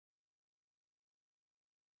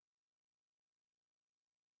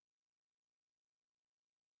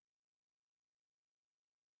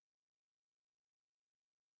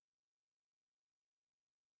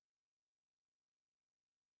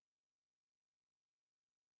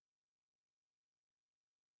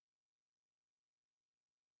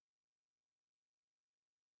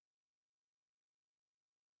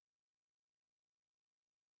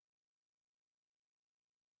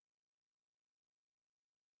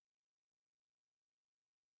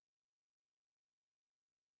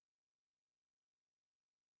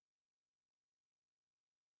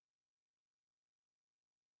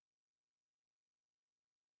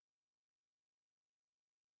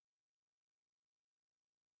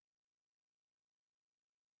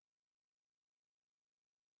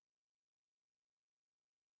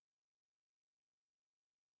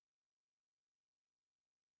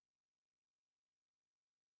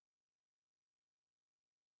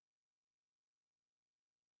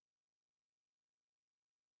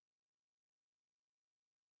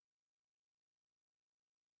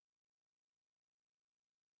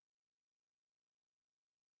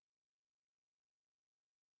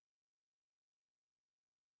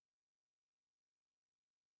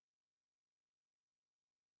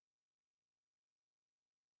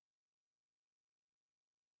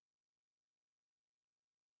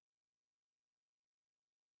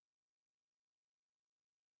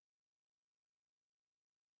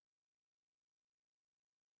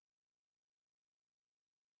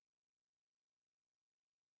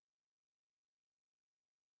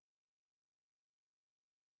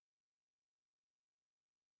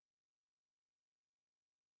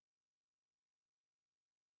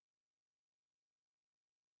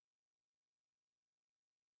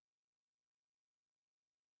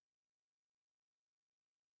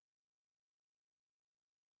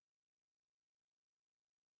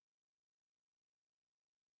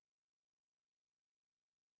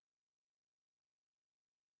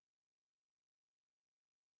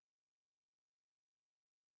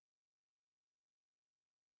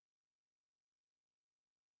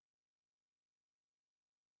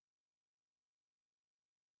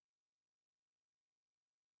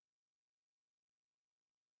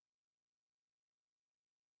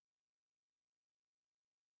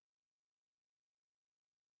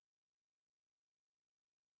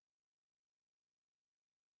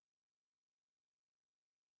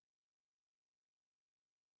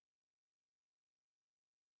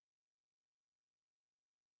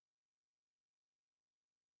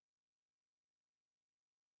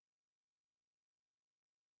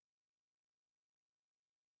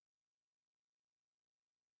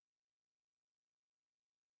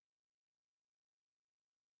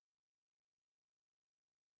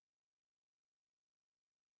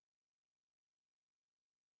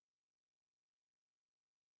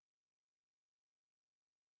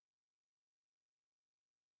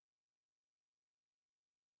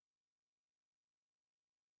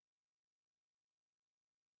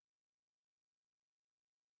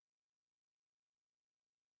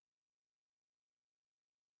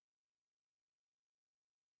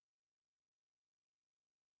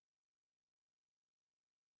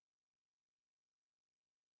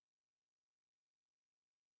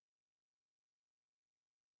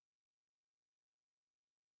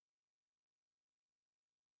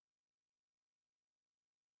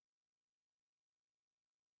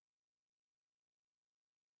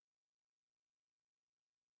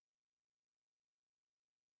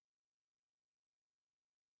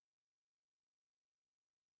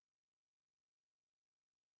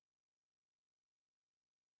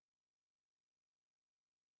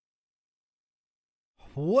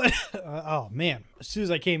What? Oh, man. As soon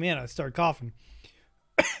as I came in, I started coughing.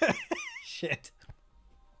 Shit.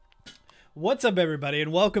 What's up, everybody,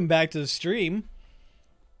 and welcome back to the stream.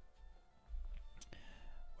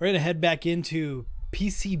 We're going to head back into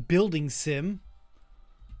PC Building Sim.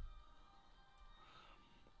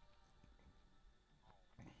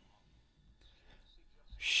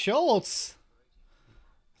 Schultz.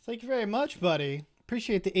 Thank you very much, buddy.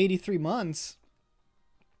 Appreciate the 83 months.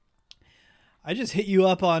 I just hit you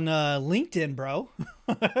up on LinkedIn, bro.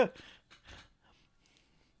 I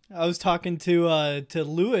was talking to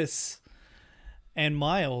Lewis and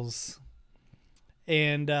Miles,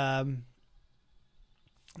 and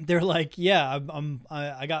they're like, "Yeah,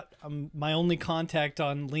 my only contact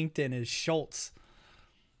on LinkedIn is Schultz,"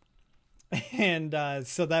 and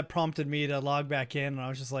so that prompted me to log back in, and I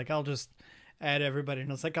was just like, "I'll just add everybody,"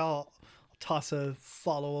 and I was like, "I'll toss a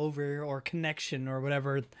follow over or connection or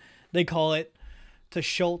whatever they call it to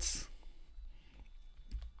Schultz."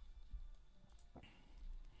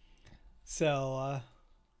 So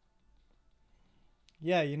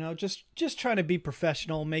yeah, you know, just trying to be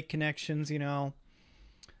professional, make connections, you know.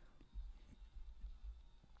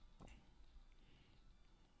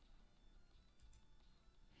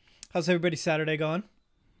 How's everybody's Saturday going?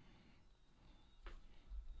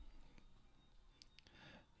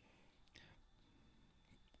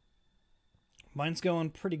 Mine's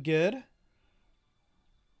going pretty good.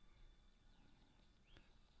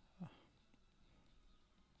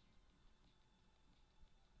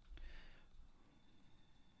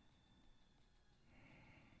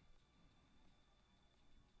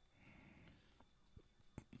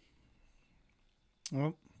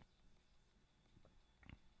 Oh.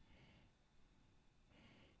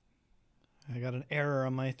 I got an error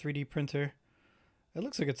on my 3D printer. It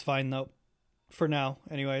looks like it's fine though. For now,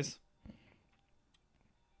 anyways.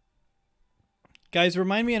 Guys,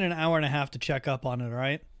 remind me in an hour and a half to check up on it,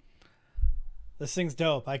 alright? This thing's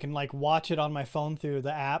dope. I can like watch it on my phone through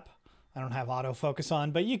the app. I don't have autofocus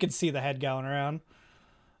on, but you can see the head going around.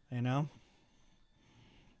 You know?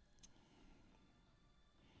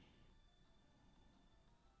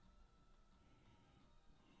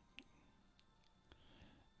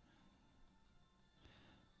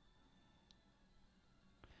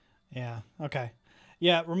 Yeah, okay.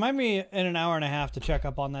 Yeah, remind me in an hour and a half to check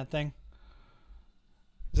up on that thing.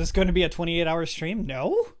 Is this going to be a 28-hour stream?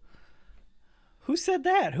 No? Who said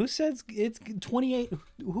that? Who says it's 28?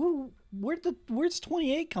 Where's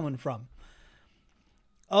 28 coming from?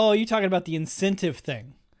 Oh, you're talking about the incentive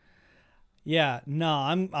thing. Yeah, no,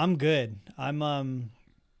 I'm good. I'm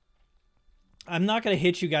not going to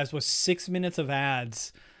hit you guys with 6 minutes of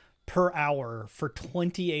ads per hour for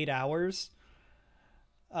 28 hours.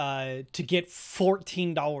 To get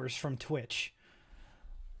 $14 from Twitch.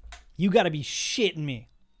 You got to be shitting me.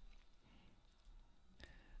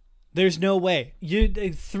 There's no way. You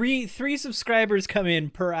three subscribers come in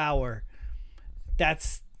per hour.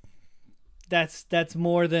 That's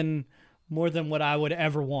more than what I would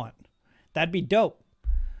ever want. That'd be dope.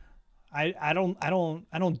 I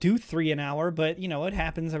don't do 3 an hour, but you know, it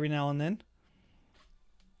happens every now and then.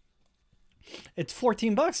 It's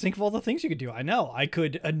 $14. Think of all the things you could do. I know. I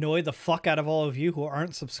could annoy the fuck out of all of you who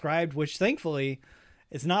aren't subscribed, which thankfully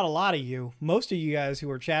is not a lot of you. Most of you guys who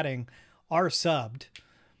are chatting are subbed.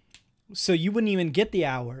 So you wouldn't even get the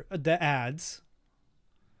ads.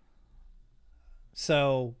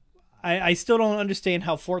 So I still don't understand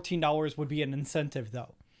how $14 would be an incentive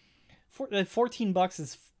though.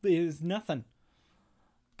 $14 is nothing.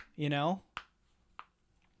 You know?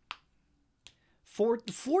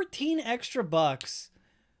 14 extra bucks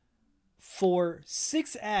for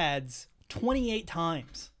 6 ads 28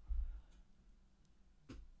 times.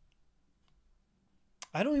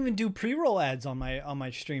 I don't even do pre-roll ads on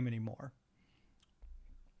my stream anymore.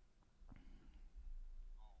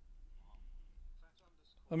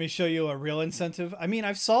 Let me show you a real incentive. I mean,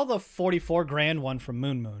 I saw the 44 grand one from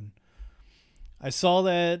Moon. I saw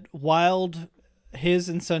that Wild, his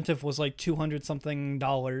incentive was like $200 something.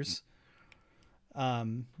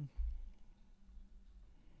 You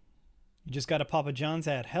just got a Papa John's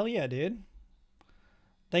ad. Hell yeah, dude.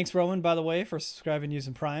 Thanks, Roman, by the way, for subscribing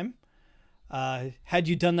using Prime. Had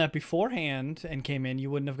you done that beforehand and came in,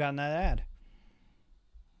 you wouldn't have gotten that ad.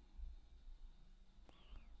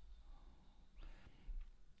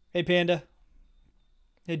 Hey, Panda.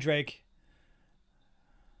 Hey, Drake.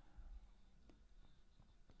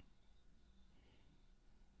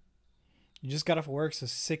 You just got off work, so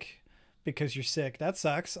sick because you're sick. That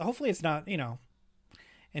sucks. Hopefully it's not, you know,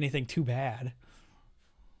 anything too bad.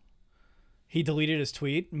 He deleted his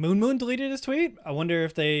tweet. Moon deleted his tweet? I wonder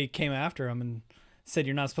if they came after him and said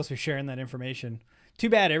you're not supposed to be sharing that information. Too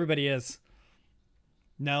bad, everybody is.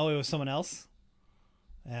 No, it was someone else?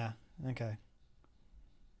 Yeah, okay.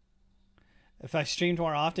 If I streamed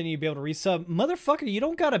more often, you'd be able to resub. Motherfucker, you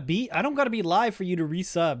don't gotta be... I don't gotta be live for you to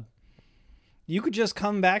resub. You could just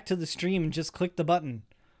come back to the stream and just click the button.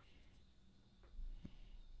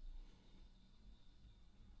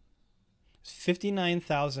 It's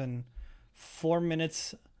 59,000, 4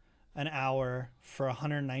 minutes an hour for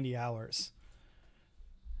 190 hours.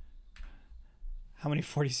 How many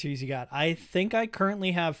 40 series you got? I think I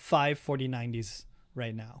currently have 5 4090s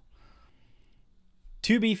right now.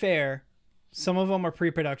 To be fair, some of them are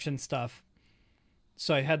pre-production stuff.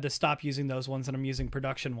 So I had to stop using those ones and I'm using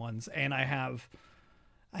production ones. And I have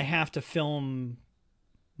to film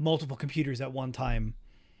multiple computers at one time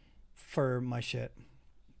for my shit.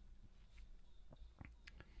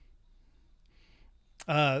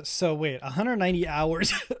 So wait, 190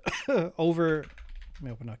 hours over... Let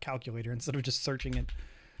me open a calculator instead of just searching it.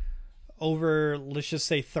 Over, let's just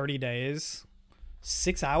say 30 days.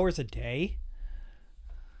 6 hours a day?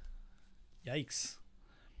 Yikes.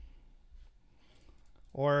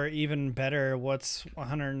 Or even better, what's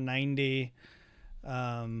 190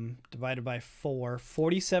 divided by 4?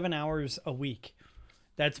 47 hours a week.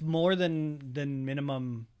 That's more than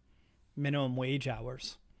minimum wage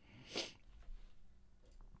hours.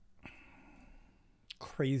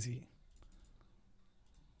 Crazy.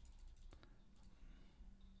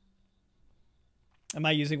 Am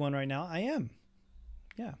I using one right now? I am.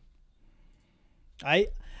 Yeah.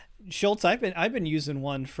 Schultz, I've been using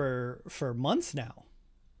one for months now.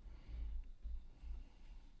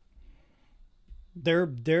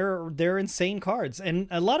 They're insane cards, and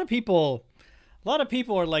a lot of people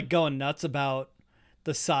are like going nuts about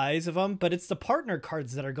the size of them, but it's the partner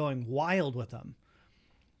cards that are going wild with them.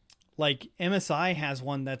 Like MSI has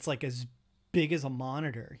one that's like as big as a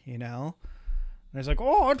monitor, you know? And it's like,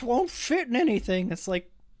 oh, it won't fit in anything. It's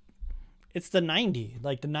like, it's the 90.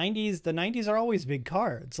 Like the 90s are always big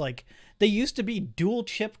cards. Like they used to be dual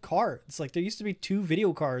chip cards. Like there used to be 2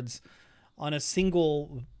 video cards on a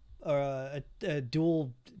single,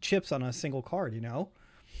 dual chips on a single card, you know?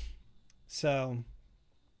 So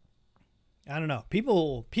I don't know.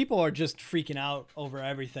 People are just freaking out over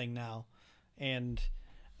everything now. And,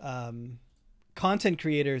 content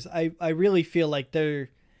creators, I really feel like they're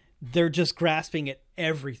just grasping at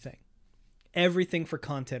everything for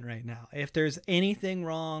content right now. If there's anything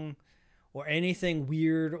wrong or anything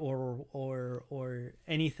weird or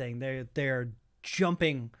anything, they were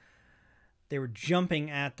jumping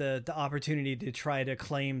at the opportunity to try to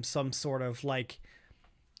claim some sort of like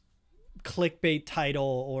clickbait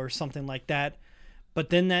title or something like that. But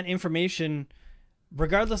then that information,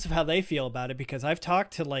 regardless of how they feel about it, because I've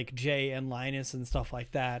talked to like Jay and Linus and stuff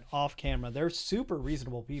like that off camera, they're super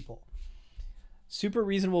reasonable people,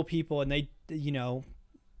 and they, you know,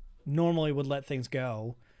 normally would let things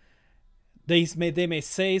go. They may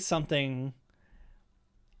say something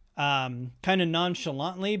kind of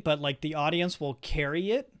nonchalantly, but like the audience will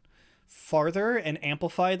carry it farther and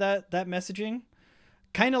amplify that messaging.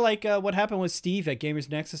 Kind of like what happened with Steve at Gamers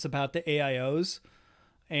Nexus about the AIOs,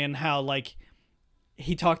 and how like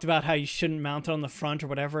he talked about how you shouldn't mount it on the front or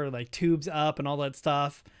whatever, like tubes up and all that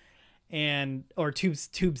stuff, or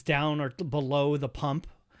tubes down or below the pump,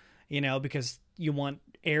 you know, because you want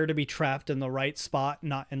air to be trapped in the right spot,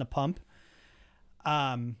 not in the pump.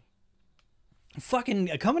 Fucking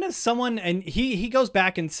coming as someone, and he goes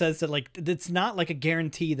back and says that like it's not like a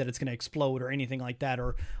guarantee that it's going to explode or anything like that,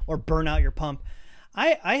 or burn out your pump.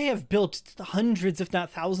 I have built hundreds, if not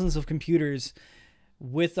thousands, of computers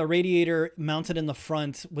with a radiator mounted in the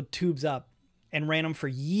front with tubes up, and ran them for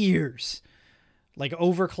years, like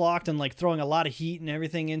overclocked and like throwing a lot of heat and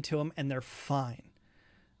everything into them, and they're fine.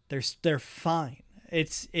 They're fine.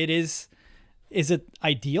 Is it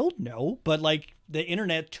ideal? No, but like the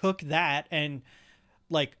internet took that and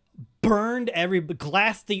like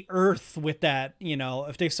glassed the earth with that, you know,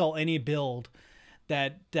 if they saw any build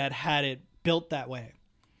that had it built that way,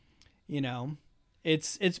 you know.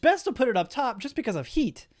 It's best to put it up top just because of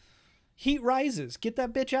heat. Heat rises. Get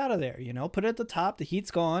that bitch out of there, you know. Put it at the top. The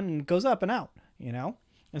heat's gone and it goes up and out, you know,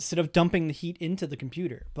 instead of dumping the heat into the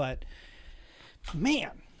computer. But,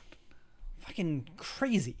 man, fucking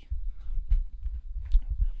crazy.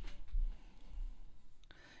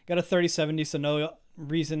 Got a 3070, so no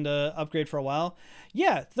reason to upgrade for a while.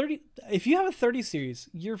 Yeah, 30. If you have a 30 series,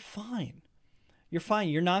 you're fine. You're fine.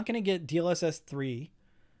 You're not going to get DLSS 3.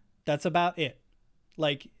 That's about it.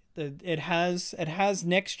 Like it has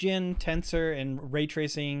next gen tensor and ray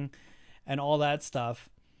tracing and all that stuff,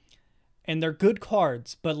 and they're good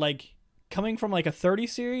cards, but like coming from like a 30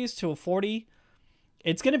 series to a 40,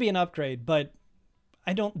 it's going to be an upgrade, but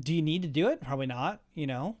do you need to do it? Probably not, you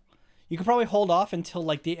know. You could probably hold off until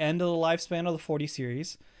like the end of the lifespan of the 40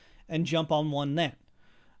 series and jump on one then,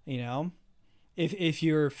 you know, if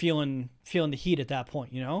you're feeling the heat at that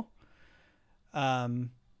point, you know.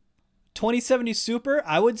 2070 Super,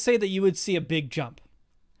 I would say that you would see a big jump.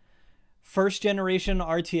 First generation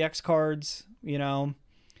RTX cards, you know,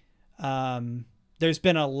 there's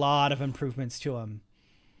been a lot of improvements to them.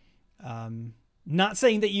 Not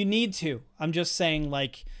saying that you need to. I'm just saying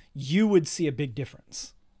like you would see a big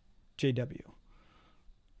difference. JW.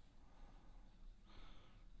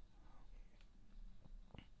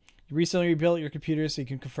 You recently rebuilt your computer so you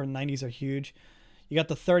can confirm 90s are huge. You got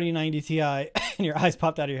the 3090 Ti and your eyes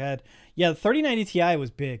popped out of your head. Yeah, the 3090 Ti was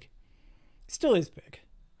big. It still is big.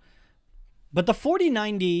 But the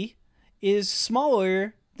 4090 is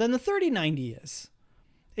smaller than the 3090 is.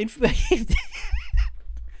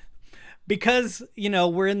 Because, you know,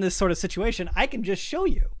 we're in this sort of situation, I can just show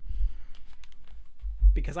you.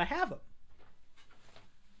 Because I have them.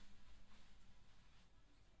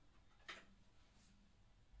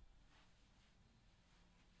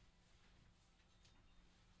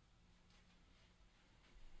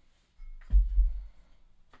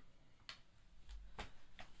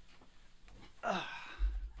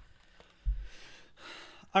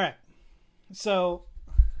 All right. So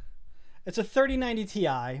it's a 3090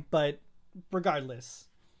 Ti, but regardless,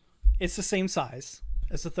 it's the same size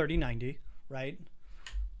as the 3090, right?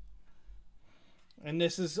 And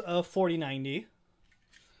this is a 4090.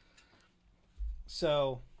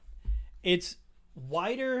 So it's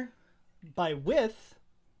wider by width.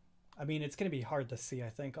 I mean, it's going to be hard to see, I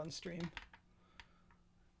think, on stream.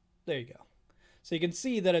 There you go. So you can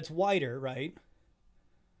see that it's wider, right?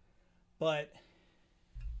 But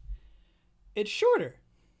it's shorter.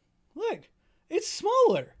 Look, it's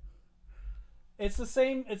smaller. It's the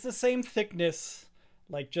same thickness,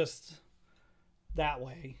 like just that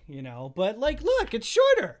way, you know, but like, look, it's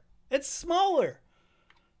shorter. It's smaller.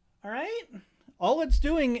 All right. All it's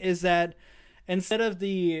doing is that instead of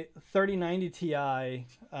the 3090 Ti,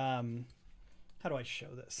 how do I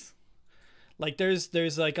show this? Like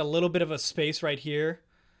there's like a little bit of a space right here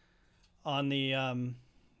on the,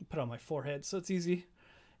 put it on my forehead so it's easy.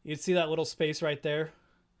 You can see that little space right there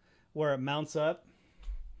where it mounts up.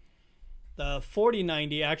 The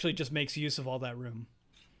 4090 actually just makes use of all that room.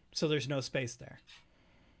 So there's no space there.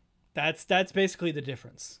 That's basically the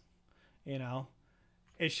difference. You know,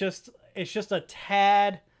 it's just a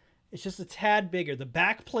tad bigger. The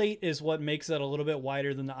back plate is what makes it a little bit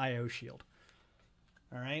wider than the IO shield.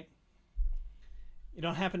 All right. You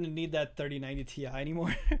don't happen to need that 3090 Ti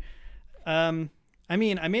anymore. I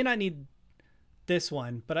mean, I may not need this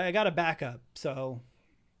one, but I got a backup, so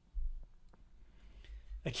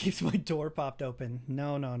it keeps my door popped open.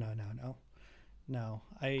 No.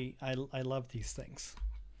 I love these things.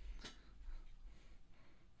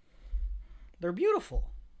 They're beautiful.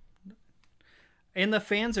 And the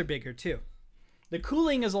fans are bigger too. The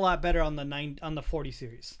cooling is a lot better on the 40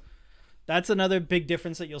 series. That's another big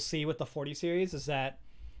difference that you'll see with the 40 series is that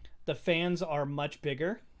the fans are much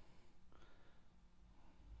bigger.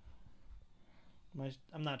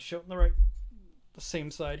 I'm not showing the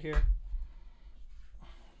same side here.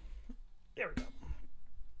 There we go.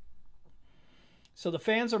 So the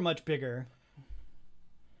fans are much bigger.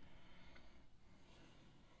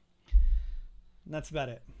 And that's about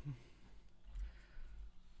it.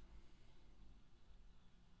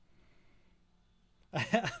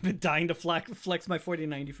 I've been dying to flex my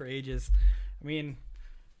 4090 for ages. I mean,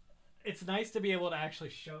 it's nice to be able to actually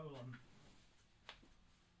show them.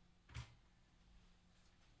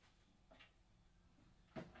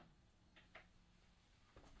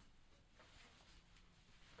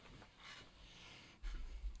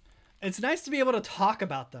 It's nice to be able to talk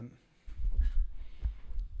about them.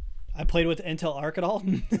 I played with Intel Arc at all?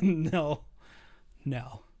 No.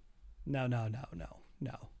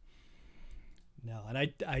 And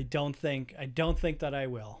I don't think that I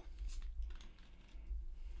will.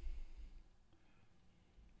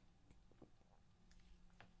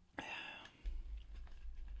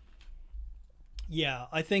 Yeah,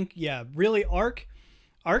 I think really Arc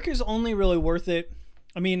is only really worth it.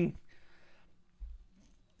 I mean,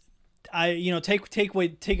 take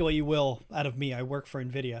what you will out of me. I work for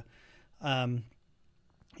NVIDIA.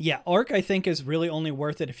 Yeah, Arc I think is really only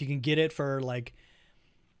worth it if you can get it for like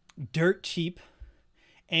dirt cheap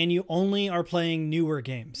and you only are playing newer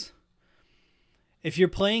games. If you're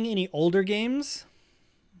playing any older games,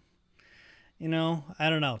 you know, I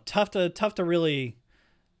don't know, tough to really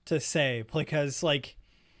to say, because like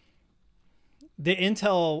the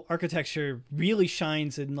Intel architecture really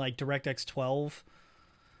shines in like DirectX 12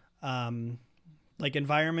 like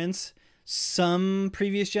environments. Some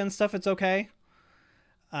previous gen stuff it's okay.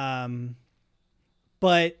 But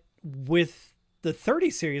with the 30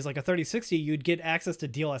 series, like a 3060, you'd get access to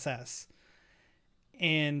DLSS.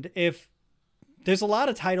 And if there's a lot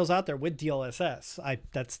of titles out there with DLSS,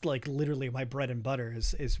 that's like literally my bread and butter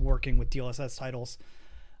is working with DLSS titles.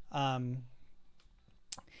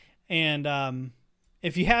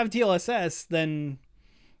 If you have DLSS, then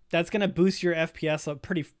that's going to boost your FPS up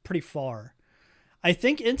pretty far. I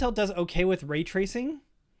think Intel does okay with ray tracing.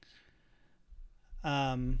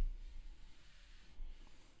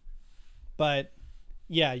 But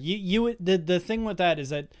yeah, the thing with that is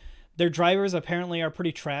that their drivers apparently are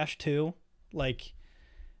pretty trash too. Like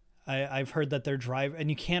I've heard that their drive, and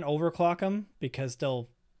you can't overclock them because they'll,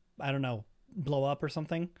 I don't know, blow up or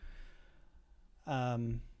something.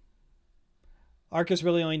 Arc is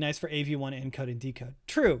really only nice for AV1 encode and decode.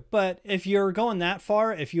 True, but if you're going that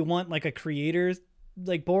far, if you want like a creator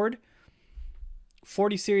like board,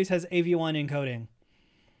 40 series has AV1 encoding.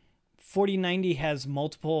 4090 has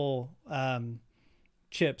multiple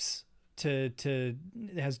chips it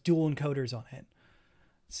has dual encoders on it.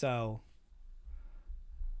 So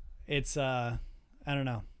it's I don't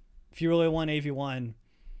know. If you really want AV1,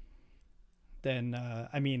 then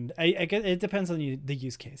I mean, I guess it depends on the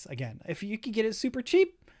use case. Again, if you could get it super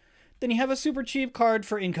cheap, then you have a super cheap card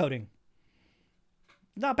for encoding.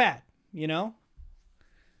 Not bad, you know.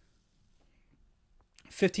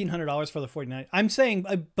 $1,500 for the 49. I'm saying,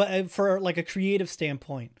 but for like a creative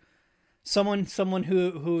standpoint, someone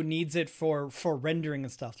who needs it for rendering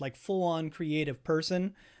and stuff, like full on creative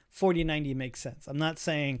person, 4090 makes sense. I'm not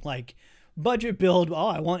saying like budget build. Oh,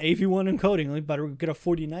 I want AV1 encoding. I better get a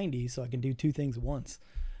 4090 so I can do two things at once.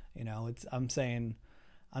 You know, I'm saying,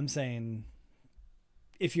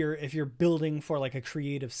 if you're building for like a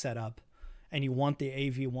creative setup, and you want the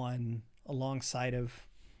AV1 alongside of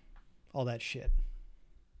all that shit.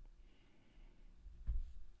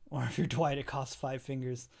 Or if you're Dwight, it costs 5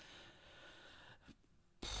 fingers.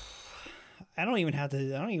 I don't even have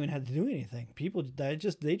to do anything. People, they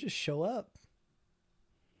just show up.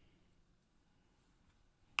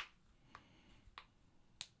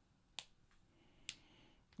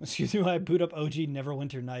 Excuse me, I boot up OG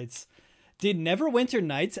Neverwinter Nights. Dude, Neverwinter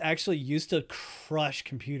Nights actually used to crush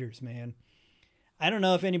computers, man. I don't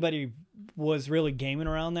know if anybody was really gaming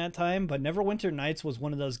around that time, but Neverwinter Nights was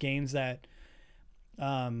one of those games that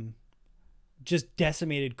just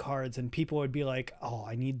decimated cards, and people would be like, oh,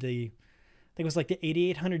 I need I think it was like the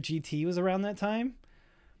 8800 GT was around that time.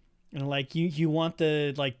 And like you want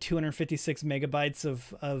the like 256 megabytes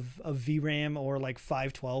of VRAM, or like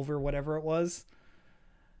 512 or whatever it was.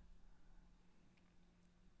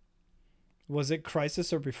 Was it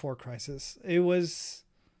Crisis or before Crisis? It was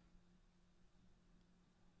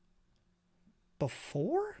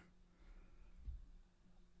before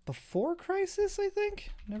Crisis, I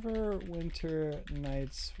think. Neverwinter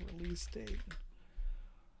Nights release date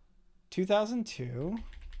 2002.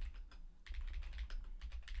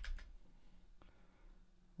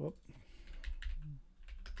 Whoop.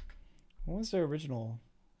 What was the original?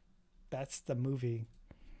 That's the movie.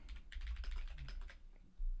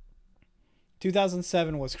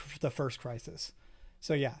 2007 was the first Crisis.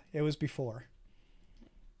 So yeah, it was before.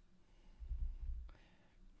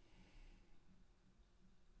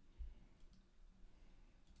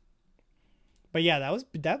 But yeah,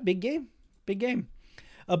 that big game. Big game.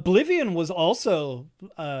 Oblivion was also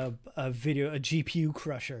a GPU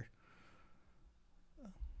crusher.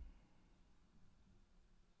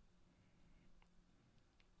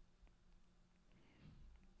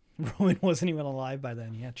 Roman wasn't even alive by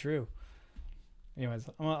then. Yeah, true. Anyways,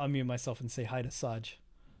 I'm gonna unmute myself and say hi to Saj.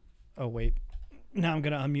 Oh wait, now I'm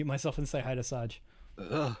gonna unmute myself and say hi to Saj.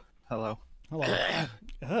 Hello.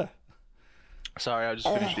 Hello. Sorry, I just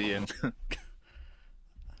finished eating.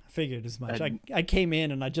 Figured as much. I came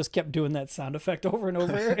in and I just kept doing that sound effect over and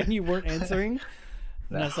over, and you weren't answering.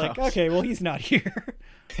 And I was like, okay, well, he's not here.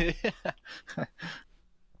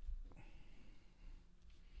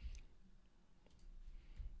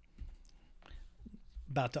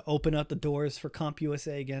 About to open up the doors for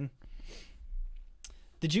CompUSA again.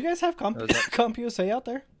 Did you guys have CompUSA out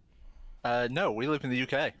there? No, we live in the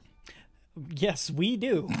UK. Yes, we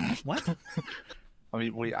do. What? I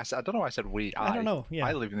mean, I don't know why I said we. I don't know. Yeah.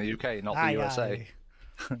 I live in the UK, not the USA.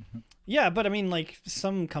 Yeah, but I mean, like,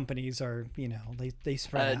 some companies are, they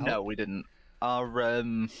spread out. No, we didn't. Our I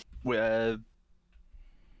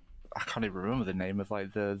can't even remember the name of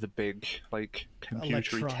like the big like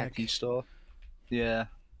computery techie store. Yeah.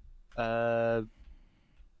 Uh,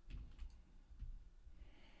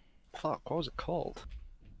 fuck, what was it called?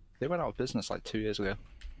 They went out of business like 2 years ago.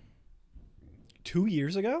 2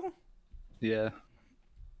 years ago? Yeah.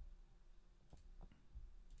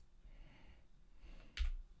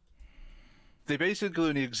 They basically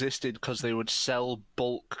only existed because they would sell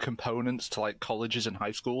bulk components to like colleges and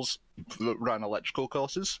high schools that ran electrical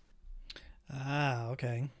courses. Ah,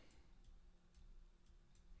 okay.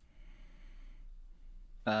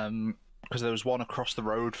 Because there was one across the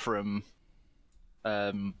road from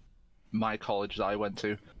my college that I went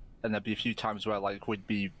to, and there'd be a few times where like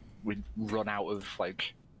we'd run out of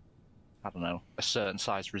like, I don't know, a certain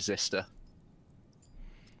size resistor.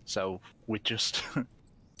 So we'd just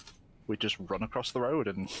run across the road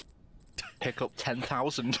and pick up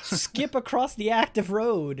 10,000. Skip across the active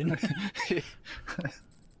road and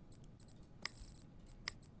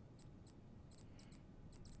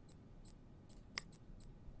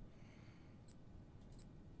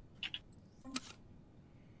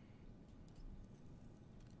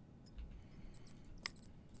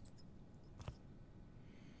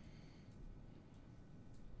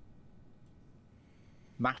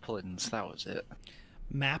Maplins, that was it.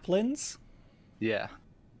 Maplins? Yeah.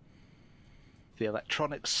 The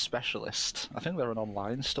Electronics Specialist. I think they're an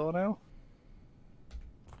online store now.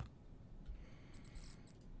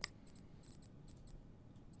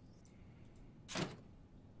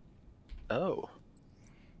 Oh.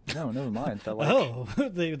 No, never mind. They're like... Oh,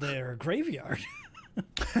 they're a graveyard.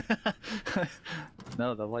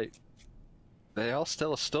 No, they're like... They are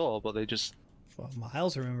still a store, but they just... Well,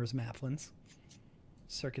 Miles remembers Maplins.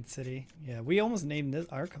 Circuit City. Yeah, we almost named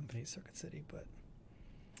our company Circuit City, but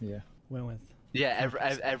yeah, went with... Yeah,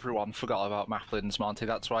 everyone forgot about Maplins, Monty.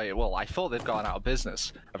 That's why... Well, I thought they'd gone out of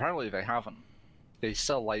business. Apparently they haven't. They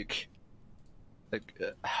sell, like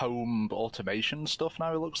home automation stuff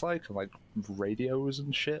now, it looks like, and, like, radios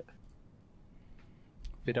and shit.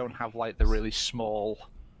 They don't have, like, the really small...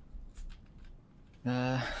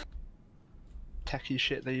 techie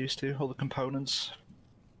shit they used to, all the components.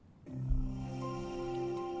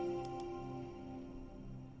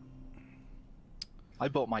 I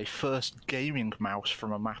bought my first gaming mouse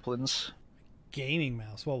from a Maplins. Gaming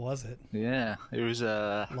mouse? What was it? Yeah, it was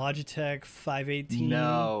a... Logitech 518?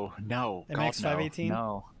 No, MX 518?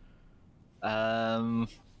 No.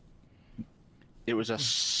 It was a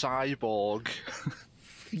Cyborg.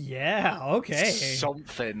 Yeah, okay.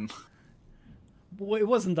 Something. Well, it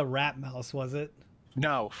wasn't the rat mouse, was it?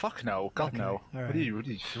 No, fuck no. God Okay, no. all What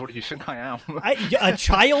do you think I am? A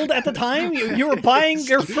child at the time? You were buying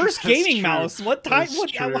your first gaming true. mouse. What time?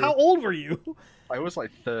 That's true. How old were you? I was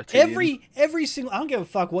like 13. Every single... I don't give a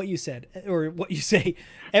fuck what you said or what you say.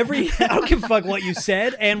 I don't give a fuck what you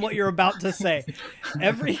said and what you're about to say.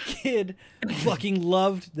 Every kid fucking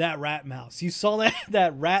loved that rat mouse. You saw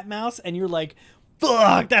that rat mouse and you're like,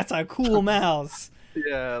 fuck, that's a cool mouse.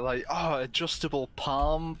 Yeah, like, oh, adjustable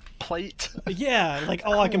palm plate. Yeah, like,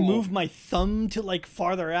 oh, Cool. I can move my thumb to, like,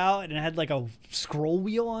 farther out, and it had, like, a scroll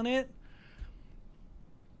wheel on it.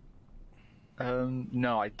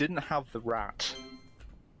 No, I didn't have the rat.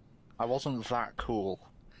 I wasn't that cool.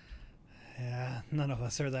 Yeah, none of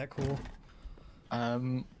us are that cool.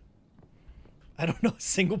 I I don't know a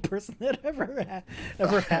single person that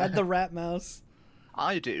ever had the rat mouse.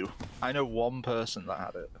 do. I know one person that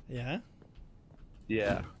had it. Yeah?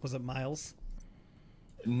 Yeah. Was it Miles?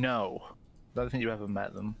 No. I don't think you ever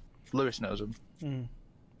met them. Lewis knows them. Mm.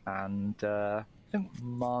 And I think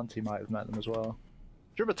Monty might have met them as well. Do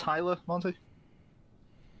you remember Tyler, Monty?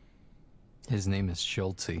 His name is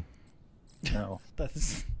Schultze. No.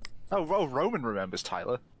 That's... Oh, Roman remembers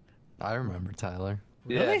Tyler. I remember Tyler.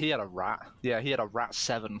 Yeah, Really? he had a rat. Yeah, he had a rat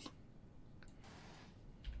 7.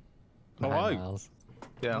 Oh, Hi, I- Miles.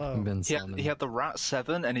 Yeah. Oh. I've been He summoned. had the rat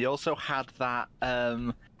 7, and he also had that,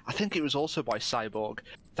 I think it was also by Cyborg,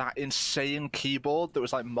 that insane keyboard that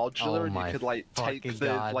was like modular, Oh and you my could like take fucking the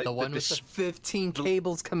God. like the one with the 15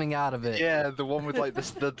 cables coming out of it. yeah, the one with like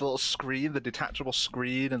the little screen, the detachable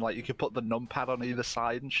screen, and like you could put the numpad on either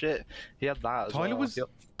side and shit. He had that as Tyler well. was Yep.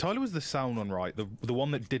 Tyler was the sound one, right? The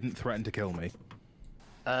one that didn't threaten to kill me.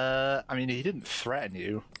 I mean, he didn't threaten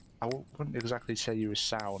you. I wouldn't exactly say you was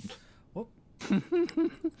sound. Whoop.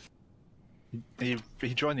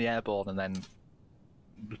 He joined the airborne and then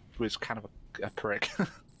was kind of a prick.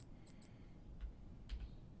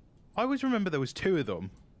 I always remember there was 2 of them,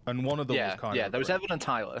 and one of them yeah, was kind yeah. of... There was Evan and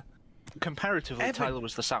Tyler. Comparatively, Evan- Tyler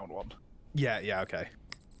was the sound one. Yeah, okay.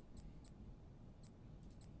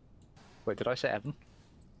 Wait, did I say Evan?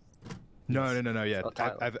 No, yeah. Oh,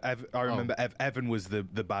 Tyler. I remember Evan was the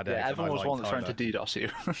bad egg. Yeah, and Evan I was liked one that tried to Tyler. DDoS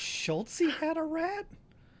you. Schultze had a rat?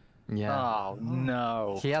 Yeah. Oh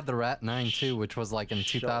no. He had the Rat 9 too, which was like in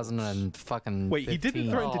Schultz. 2000 and fucking. Wait, he didn't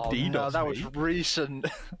threaten to Oh, DDoS no, that was me. recent.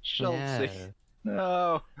 Schultz. Yeah.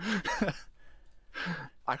 No.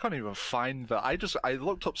 I can't even find that. I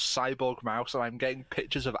looked up cyborg mouse and I'm getting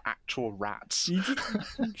pictures of actual rats.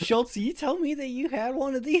 Schultz, you tell me that you had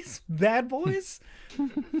one of these bad boys?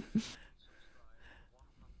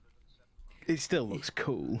 It still looks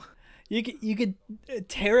cool. You could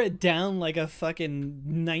tear it down like a fucking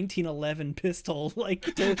 1911 pistol, like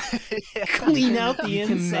to clean out the You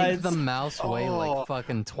can make insides. the mouse weigh Oh. like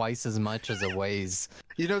fucking twice as much as it weighs.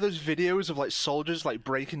 You know those videos of like soldiers like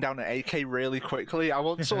breaking down an AK really quickly? I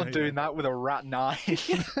want someone doing that with a rat 9.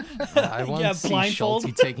 I want Yeah, to see blindfold.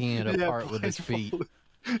 Schulte taking it Yeah, apart with his feet.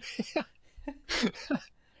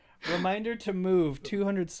 Reminder to move.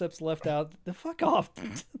 200 steps left out. The fuck off.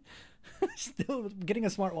 Still, getting a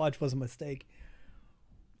smartwatch was a mistake.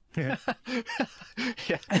 Yeah.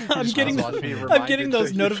 I'm Just getting want to be I'm reminded getting those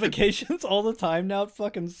that you- notifications all the time now. It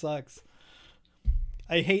fucking sucks.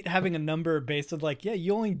 I hate having a number based on like, yeah,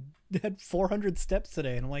 you only had 400 steps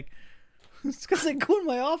today, and I'm like, it's because I go in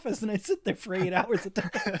my office and I sit there for 8 hours a day.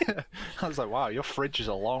 I was like, wow, your fridge is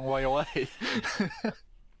a long way away.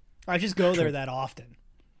 I just go there that often.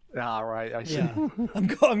 Ah, right, I see. Yeah, I'm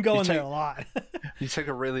going there a lot. You take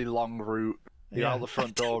a really long route. You're Yeah. out the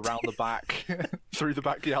front door, round the back, through the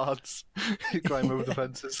backyards. You climb over the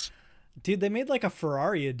fences. Dude, they made like a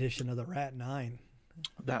Ferrari edition of the Rat 9.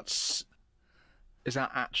 Is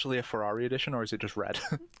that actually a Ferrari edition, or is it just red?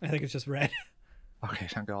 I think it's just red. Okay,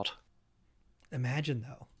 thank God. Imagine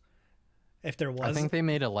though, if there was. I think they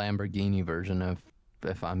made a Lamborghini version of,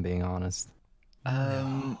 if I'm being honest.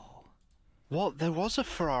 Well, there was a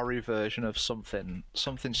Ferrari version of something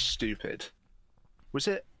stupid. Was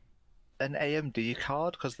it an AMD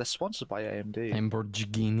card? Because they're sponsored by AMD.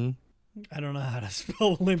 Lamborghini. I don't know how to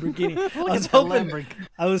spell Lamborghini. Lamborghini.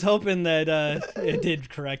 I was hoping that it did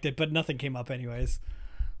correct it, but nothing came up anyways.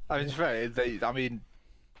 I mean, it's very.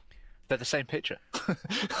 They're the same picture.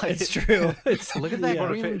 It's true. It's Look at that yeah.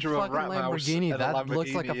 green picture of fucking Rat Mouse Lamborghini. and a That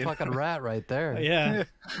looks like a Lamborghini. fucking rat right there. Yeah.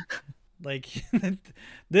 Like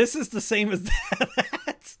this is the same as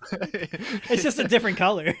that. It's just a different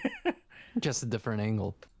color. Just a different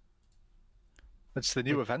angle. It's the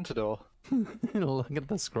new Aventador. Look at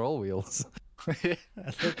the scroll wheels. look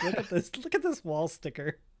at this. Look at this wall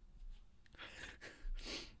sticker.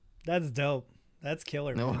 That's dope. That's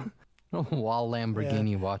killer. man. No, while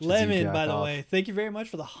Lamborghini watches you Lemon, jack by the off. way, thank you very much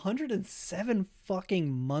for the 107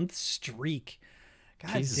 fucking month streak.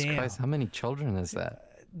 God Jesus damn. Christ, how many children is that?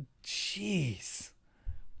 Jeez.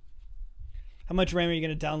 How much RAM are you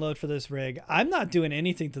going to download for this rig? I'm not doing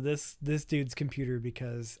anything to this dude's computer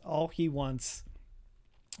because all he wants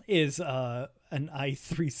is an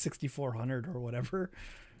i3 6400 or whatever.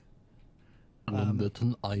 That's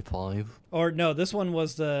an i5. Or no, this one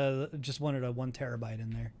was just wanted a 1 terabyte in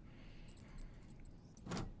there.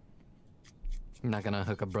 You're not gonna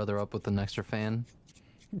hook a brother up with an extra fan?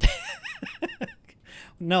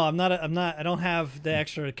 No, I'm not. I don't have the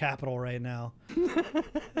extra capital right now.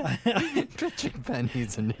 Pitching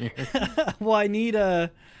pennies in here. Well, I need a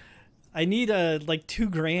like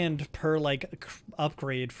 $2,000 per like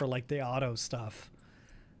upgrade for like the auto stuff.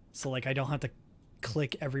 So like I don't have to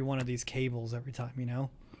click every one of these cables every time, you know.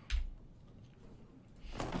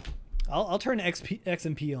 I'll turn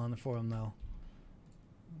XMP on for him though.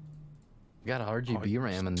 You got a RGB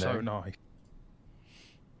RAM in there. So nice.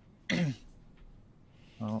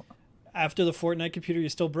 Oh. After the Fortnite computer, you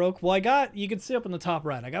still broke? Well, you can see up in the top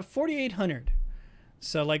right. I got 4,800.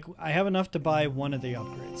 So like I have enough to buy one of the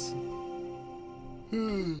upgrades.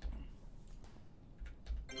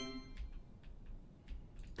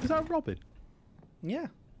 Is that Robin? Yeah.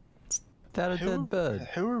 That a dead bird.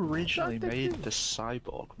 Who originally made the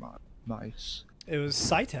cyborg mice? It was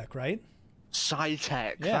Cytec, right?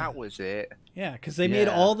 Cytec, Yeah. that was it. Yeah, because they made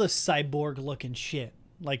Yeah. all the cyborg looking shit,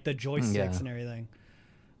 like the joysticks Yeah. and everything.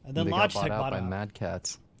 And then They got Logitech bought out bought by out. Mad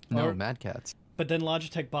Cats. No, Or- Mad Cats. But then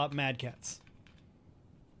Logitech bought Mad Cats.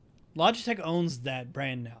 Logitech owns that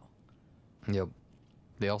brand now. Yep.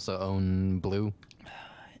 They also own Blue.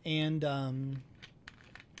 And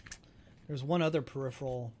there's one other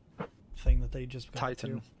peripheral thing that they just got Titan,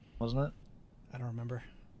 through. wasn't it? I don't remember.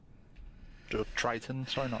 Or Triton,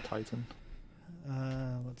 sorry, not Titan.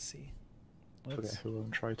 Let's see. I forget who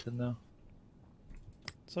owned Triton now.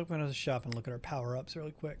 Let's open another shop and look at our power-ups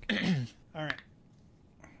really quick. All right.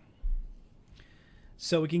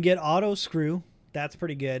 So we can get auto screw. That's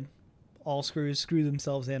pretty good. All screws screw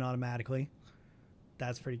themselves in automatically.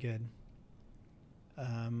 That's pretty good.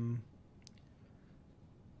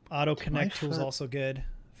 Auto connect tool is also good.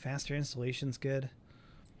 Faster installation's good.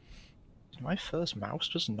 My first mouse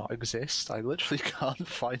does not exist. I literally can't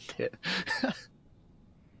find it.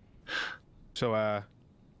 So, I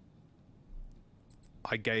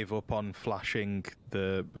gave up on flashing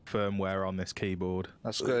the firmware on this keyboard.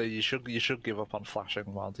 That's good. You should give up on flashing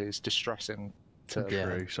while it's distressing to Yeah.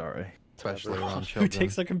 True, sorry. Especially everyone. around Who children.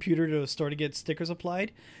 takes their computer to a store to get stickers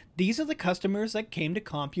applied? These are the customers that came to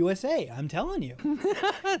CompUSA. I'm telling you.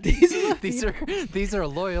 These are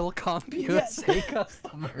loyal CompUSA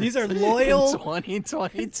customers. These are loyal in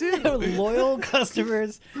 2022. They're loyal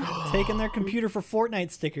customers taking their computer for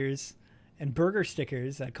Fortnite stickers and burger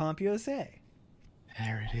stickers at CompUSA.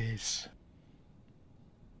 There it is.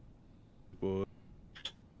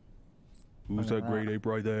 Who's that grade ape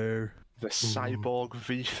right there? The Cyborg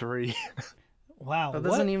V3. Wow. That What?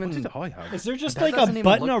 doesn't even. What did I have? Is there just That like a doesn't even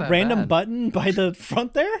button, look a that random bad. button by the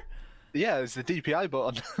front there? Yeah, it's the DPI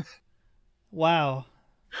button. Wow.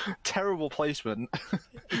 Terrible placement.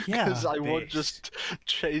 Yeah. Because I would This. just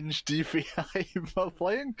change DPI while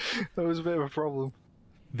playing. That was a bit of a problem.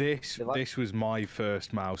 This You like- this was my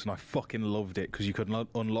first mouse, and I fucking loved it because you could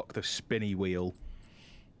unlock the spinny wheel,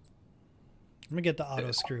 Let me get the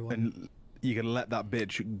auto screw one. and you can let that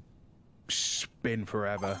bitch spin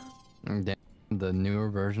forever. Damn, the newer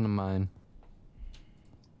version of mine.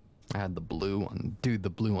 I had the blue one. Dude, the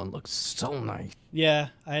blue one looks so nice. Yeah,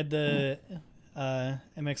 I had the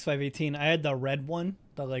MX518. I had the red one,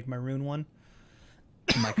 the like maroon one.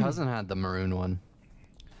 My cousin had the maroon one.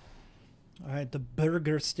 All right, the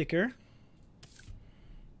burger sticker.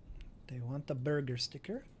 They want the burger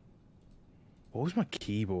sticker. What was my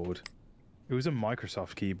keyboard? It was a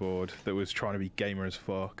Microsoft keyboard that was trying to be gamer as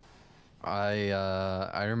fuck.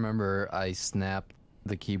 I remember I snapped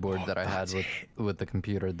the keyboard that I had that's with the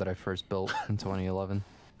computer that I first built in 2011.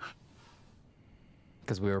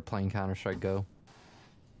 Because we were playing Counter-Strike Go.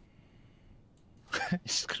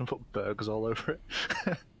 He's just gonna put burgers all over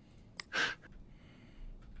it.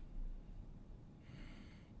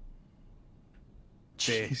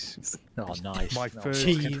 This. Oh, nice. My No, first-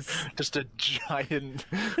 Cheese. Just a giant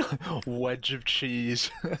wedge of cheese.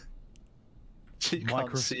 So you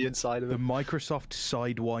can't see inside of The it. Microsoft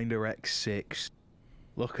Sidewinder X6.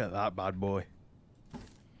 Look at that bad boy.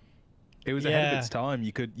 It was ahead of its time.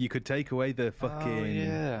 You could take away the fucking. Oh,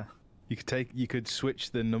 yeah. You could switch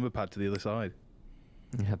the number pad to the other side.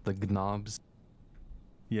 You have the knobs.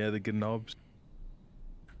 Yeah, the good knobs.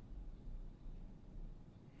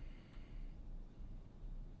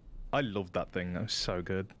 I loved that thing. That was so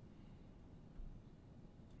good.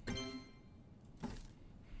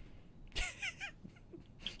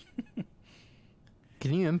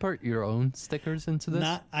 Can you import your own stickers into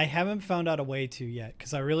this? I haven't found out a way to yet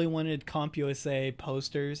because I really wanted CompUSA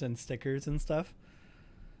posters and stickers and stuff.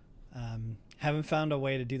 Haven't found a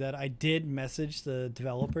way to do that. I did message the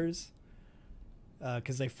developers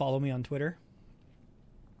because they follow me on Twitter.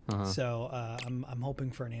 Uh-huh. So I'm hoping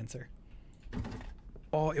for an answer.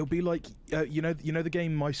 Oh, it'll be like you know the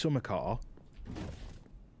game My Summer Car.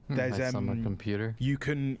 There's My summer computer. you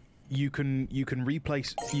can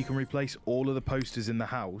replace all of the posters in the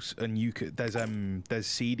house, and there's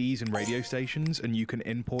CDs and radio stations, and you can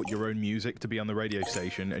import your own music to be on the radio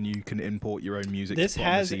station, and you can import your own music. This to put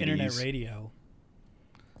on the has internet CDs. radio,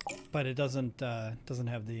 but it doesn't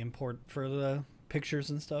have the import for the pictures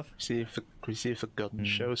and stuff. Can we see if the gun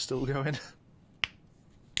show's still going?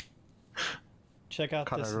 Check out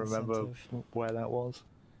Can't this I remember incentive. where that was.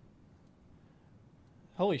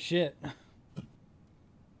 Holy shit.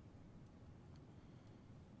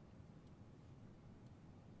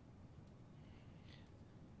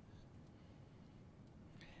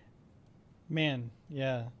 Man,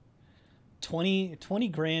 yeah. 20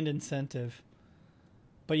 grand incentive.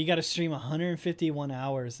 But you got to stream 151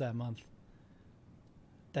 hours that month.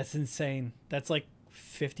 That's insane. That's like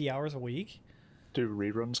 50 hours a week? Do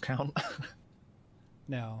reruns count?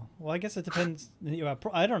 No. Well, I guess it depends.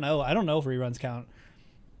 I don't know. I don't know if reruns count.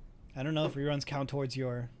 I don't know if reruns count towards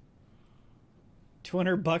your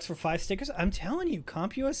 $200 for 5 stickers. I'm telling you,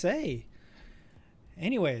 CompUSA.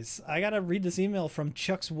 Anyways, I gotta read this email from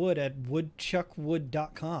Chuck's Wood at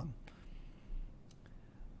woodchuckwood.com.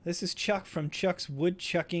 This is Chuck from Chuck's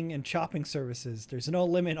Woodchucking and Chopping Services. There's no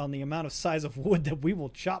limit on the amount of size of wood that we will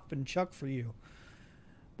chop and chuck for you.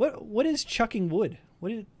 What is chucking wood? What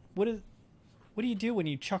do you do when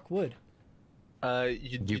you chuck wood?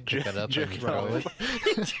 You pick it up jerk and throw it.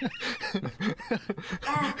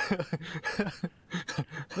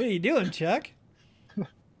 What are you doing, Chuck?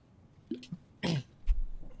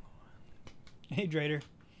 Hey, Drader.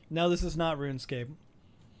 No, this is not RuneScape.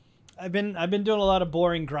 I've been doing a lot of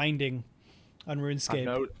boring grinding on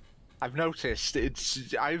RuneScape. I've noticed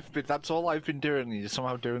that's all I've been doing. You're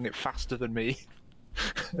somehow doing it faster than me.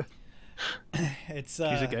 It's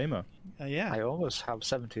He's a gamer. yeah. I almost have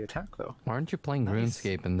 70 attack though. Why aren't you playing Nice.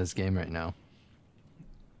 RuneScape in this game right now?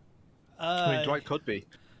 I mean, Dwight could be.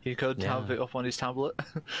 He could Yeah. have it up on his tablet,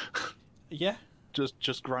 Yeah,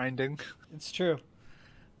 just grinding. it's true.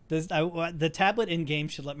 The tablet in game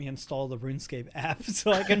should let me install the RuneScape app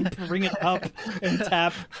so I can bring it up and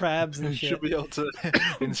tap crabs and You shit. should be able to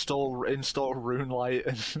install RuneLite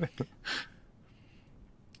and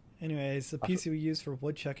Anyways, the PC we use for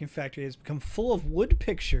woodchucking factory has become full of wood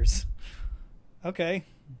pictures. Okay.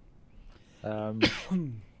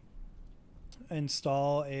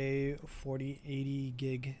 Install a 4080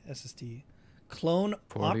 gig SSD. Clone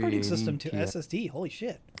operating system to 4080, SSD. Holy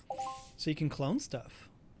shit. So you can clone stuff.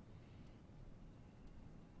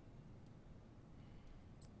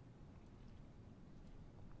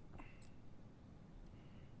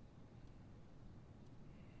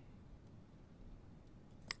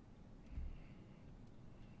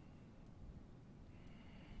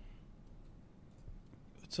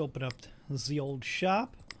 Let's open up the old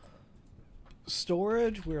shop.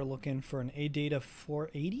 Storage, we're looking for an ADATA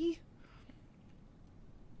 480.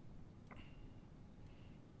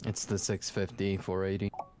 It's the 650,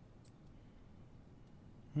 480.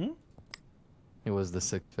 Hmm? It was the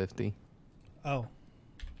 650. Oh,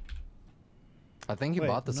 I think you Wait,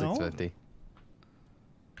 bought the no? 650.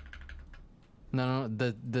 No,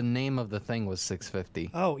 the name of the thing was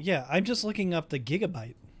 650. oh yeah. I'm just looking up the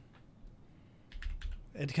gigabyte.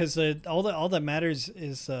 Because all that matters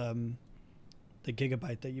is the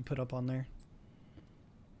gigabyte that you put up on there.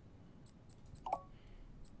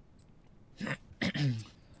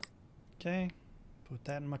 Okay, put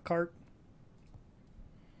that in my cart.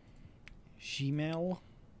 Gmail.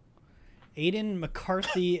 Aiden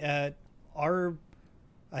McCarthy at R.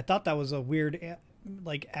 I thought that was a weird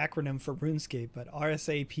like acronym for RuneScape, but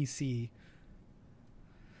RSAPC.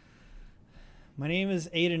 My name is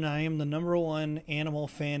Aiden. I am the #1 animal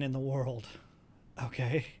fan in the world.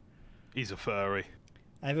 Okay. He's a furry.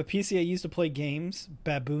 I have a PC I use to play games.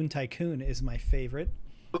 Baboon Tycoon is my favorite.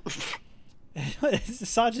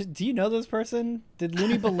 Sajid, do you know this person? Did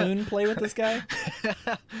Looney Balloon play with this guy?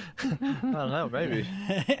 I don't know, maybe.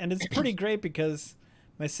 And it's pretty great because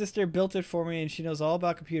my sister built it for me and she knows all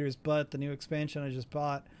about computers, but the new expansion I just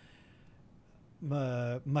bought,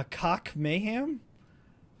 Macaque Mayhem,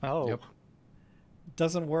 Oh, Yep.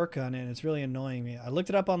 doesn't work on it. It's really annoying me. I looked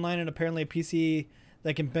it up online and apparently a PC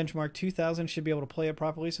that can benchmark 2000 should be able to play it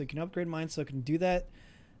properly, so you can upgrade mine so it can do that.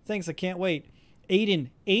 Thanks, I can't wait. Aiden,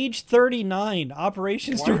 age 39,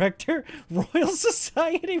 operations director, Royal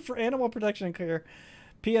Society for Animal Protection and Care.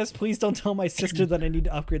 P.S. Please don't tell my sister that I need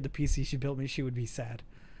to upgrade the PC she built me. She would be sad.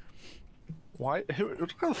 why? Who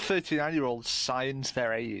 39-year-olds signs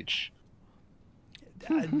their age?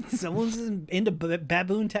 Someone's into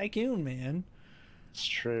Baboon Tycoon, man. It's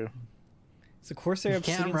true. It's a Corsair You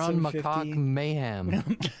can't Obsidian run Macaque 750.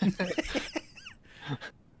 Mayhem.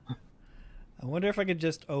 I wonder if I could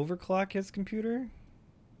just overclock his computer.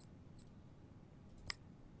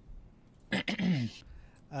 Okay.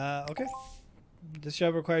 This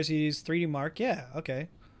job requires you to use 3D Mark. Yeah, okay.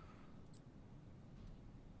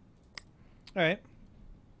 Alright.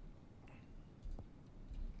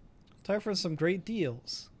 Time for some great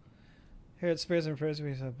deals. Here at Spares and Repairs,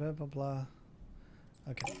 we have blah, blah, blah.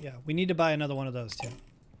 Okay, yeah. We need to buy another one of those, too.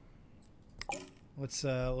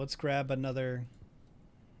 Let's grab another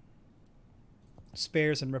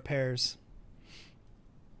spares and repairs.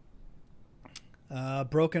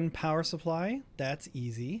 Broken power supply. That's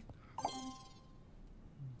easy.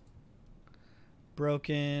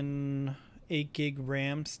 Broken 8 gig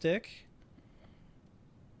RAM stick.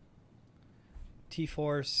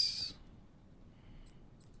 T-Force.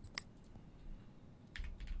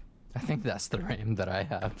 I think that's the RAM that I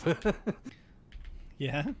have.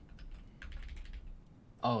 Yeah.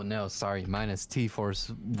 Oh no, sorry. Mine is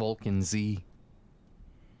T-Force Vulcan Z.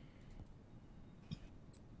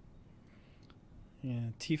 Yeah.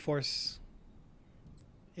 T-Force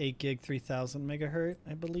 8 gig 3000 megahertz,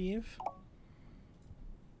 I believe.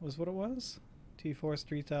 Was what it was. T-Force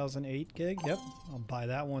 3008 gig. Yep. I'll buy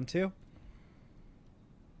that one too.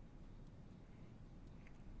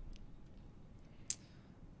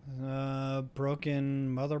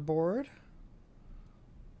 Broken motherboard.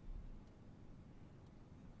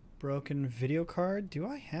 Broken video card. Do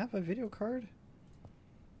I have a video card?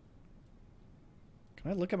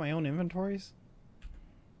 Can I look at my own inventories?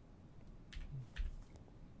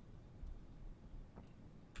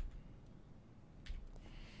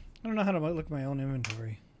 I don't know how to look at my own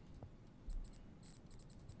inventory.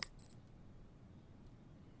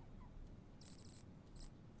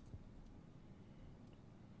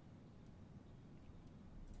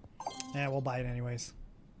 Yeah, we'll buy it anyways.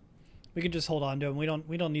 We can just hold on to them. We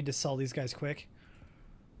don't need to sell these guys quick.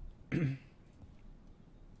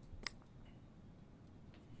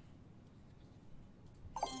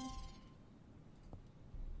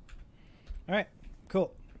 All right,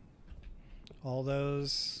 cool. All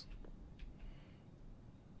those.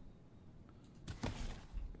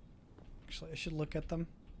 Actually, I should look at them.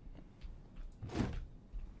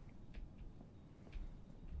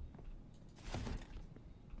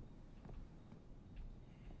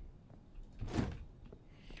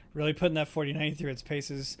 Really putting that 4090 through its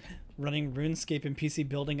paces, running RuneScape and PC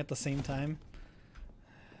building at the same time.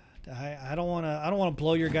 I don't want to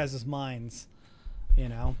blow your guys' minds, you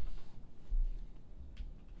know.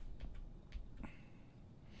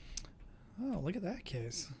 Oh, look at that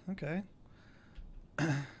case. Okay.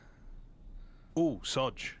 Oh,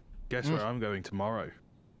 Sodge. Guess where I'm going tomorrow?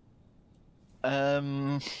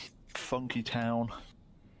 Funky Town.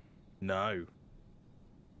 No.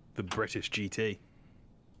 The British GT.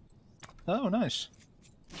 Oh, nice.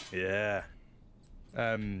 Yeah.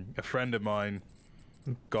 A friend of mine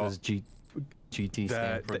got... Does GT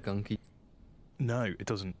stand for gunky? No, it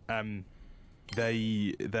doesn't.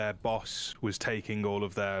 Their boss was taking all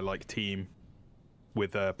of their like team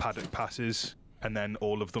with paddock passes, and then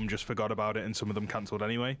all of them just forgot about it, and some of them cancelled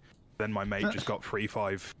anyway. Then my mate just got free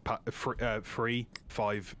five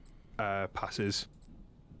passes.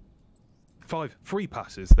 5 free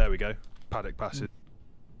passes. There we go. Paddock passes.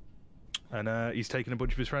 And he's taken a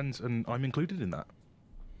bunch of his friends, and I'm included in that.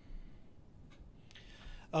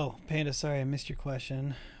 Oh, Panda, sorry I missed your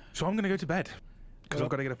question. So I'm going to go to bed because I've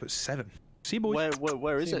got to get up at 7. See you, boys.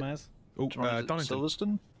 Where is See you, it? Miles. Oh, Donington.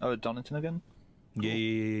 Silverstone? Oh, Donington again? Cool.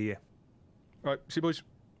 Yeah. Right, see you, boys.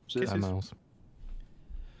 Hi, Miles.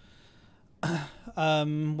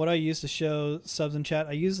 What I use to show subs in chat,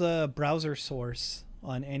 I use a browser source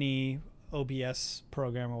on any OBS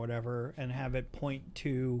program or whatever, and have it point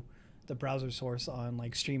to the browser source on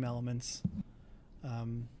like Stream Elements.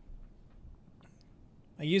 I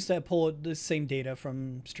used to pull the same data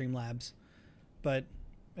from Streamlabs, but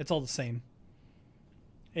it's all the same.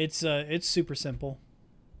 It's super simple.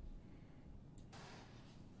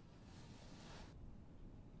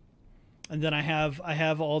 And then I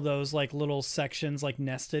have all those like little sections like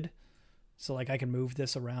nested, so like I can move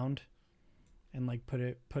this around and like put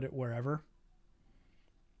it wherever.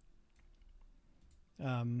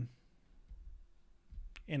 And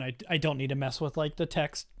I don't need to mess with like the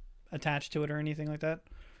text attached to it or anything like that.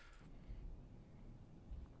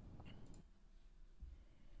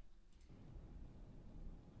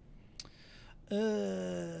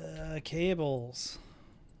 Cables.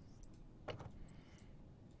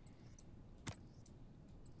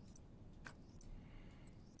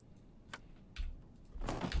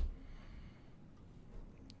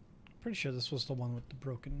 Pretty sure this was the one with the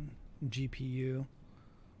broken GPU.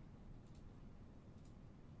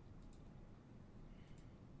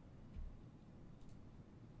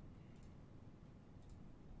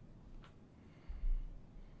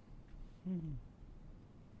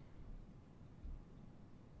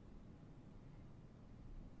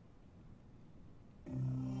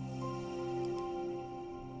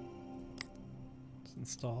 Let's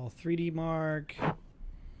install 3D Mark.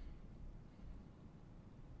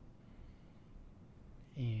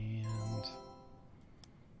 And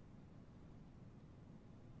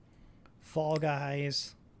Fall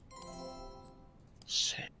Guys.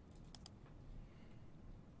 Sick.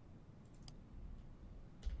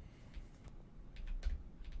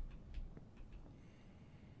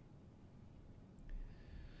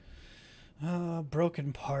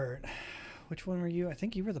 Broken part. Which one were you? I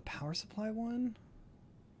think you were the power supply one.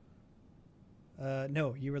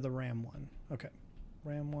 No, you were the RAM one. Okay.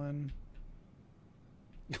 RAM one.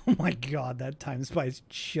 Oh my god, that time spy's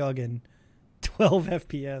chugging. 12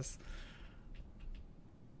 FPS.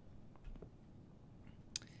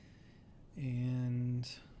 And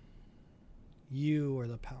you are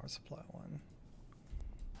the power supply one.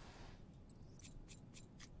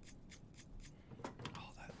 Oh,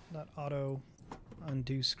 that auto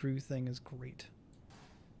undo screw thing is great.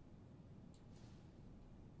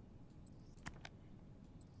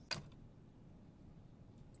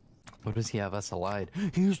 What does he have us allied?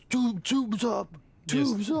 He's tubes up!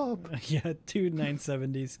 Tubes up! Yeah, two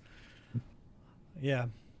 970s. Yeah.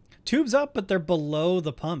 Tubes up, but they're below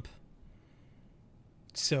the pump.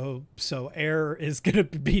 So air is going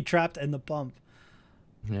to be trapped in the pump.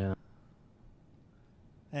 Yeah.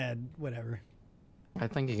 And whatever. I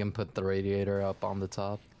think you can put the radiator up on the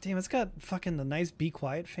top. Damn, it's got fucking the nice Be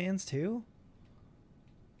Quiet fans too.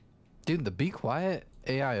 Dude, the Be Quiet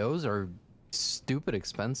AIOs are stupid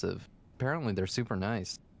expensive. apparently they're super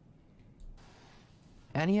nice.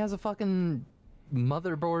 And he has a fucking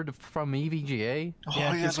motherboard from EVGA.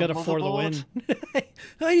 Yeah, he he's has got a a for the win. motherboard?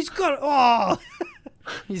 He's got oh.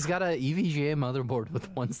 He's got a EVGA motherboard with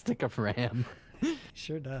 1 stick of RAM.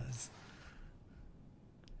 Sure does.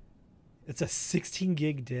 It's a 16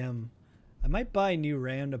 gig DIMM. I might buy new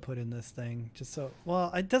RAM to put in this thing just so.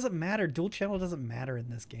 Well, it doesn't matter. Dual channel doesn't matter in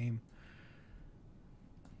this game.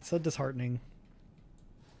 So disheartening.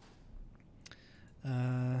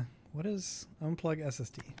 What is unplug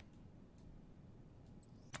SSD?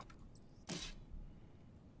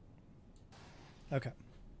 Okay.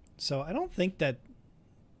 So I don't think that.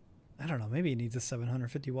 I don't know. Maybe it needs a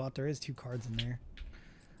 750 watt. There is 2 cards in there.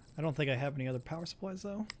 I don't think I have any other power supplies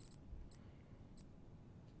though.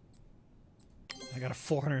 I got a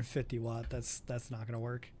 450 watt. That's not gonna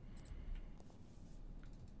work.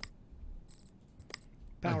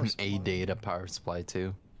 Power supply. A data power supply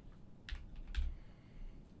too.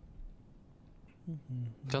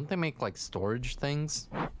 Don't they make like storage things?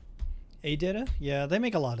 A data? Yeah, they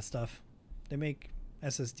make a lot of stuff. They make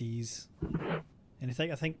SSDs, and I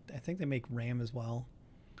think they make RAM as well.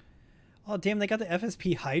 Oh damn! They got the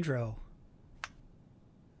FSP Hydro.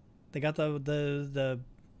 They got the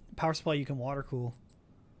power supply you can water cool.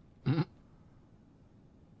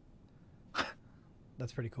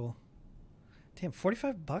 That's pretty cool. Damn,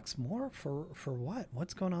 $45 more for what?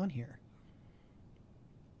 What's going on here?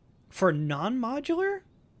 For non-modular?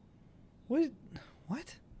 What?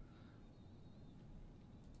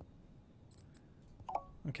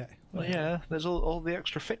 Okay. Well, yeah, there's all the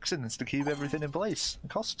extra fixings to keep everything in place. It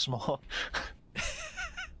costs more.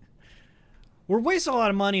 We're wasting a lot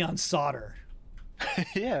of money on solder.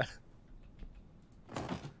 Yeah.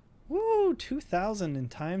 Woo, 2,000 in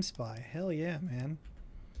Time Spy. Hell yeah, man.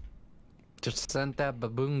 Just sent that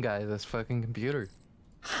baboon guy this fucking computer.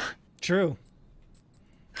 True.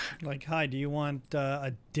 Like, hi, do you want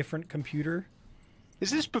a different computer? Is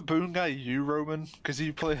this baboon guy you, Roman? Because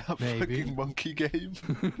you play that Maybe. fucking monkey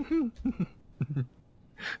game.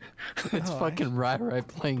 It's Oh, fucking Rai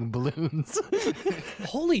playing balloons.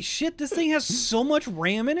 Holy shit, this thing has so much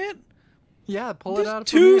RAM in it? Yeah, pull There's it out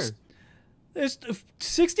from here. There's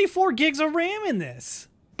 64 gigs of RAM in this.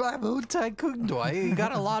 Baboon Tycoon, Dwight. You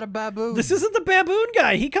got a lot of baboons. This isn't the baboon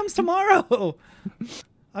guy. He comes tomorrow.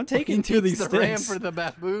 I'm taking 2 of these the RAM sticks. for the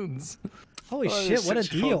baboons. Holy Oh, shit, what a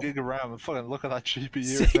 64 deal. gig of RAM. Fucking look at that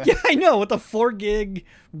GPU. Yeah, I know, with the 4 gig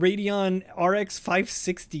Radeon RX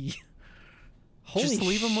 560. Holy Just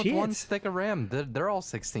leave them with shit. 1 stick of RAM. They're all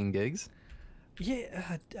 16 gigs.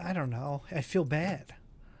 Yeah, I don't know. I feel bad.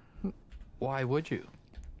 Why would you?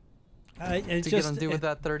 It's To get them do with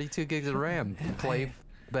that 32 gigs of RAM? Play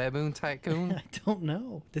Baboon Tycoon? I don't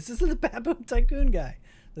know. This isn't the Baboon Tycoon guy.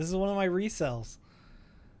 This is one of my resells.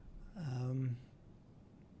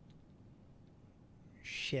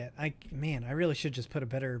 Shit. I really should just put a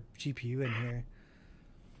better GPU in here.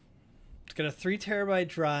 It's got a 3 terabyte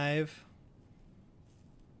drive.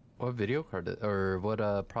 What video card or what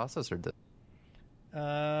processor did?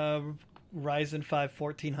 Ryzen 5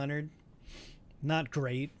 1400. Not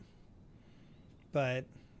great. But,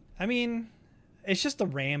 I mean, it's just the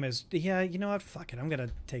RAM is... Yeah, you know what? Fuck it. I'm going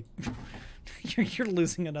to take... you're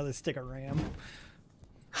losing another stick of RAM.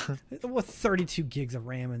 What 32 gigs of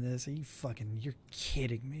RAM in this? Are you fucking... You're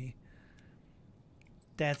kidding me.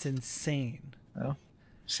 That's insane. Oh,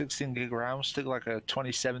 16 gig RAM, stick like a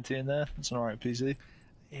 2070 in there. That's an alright PC.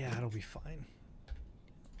 Yeah, it'll be fine.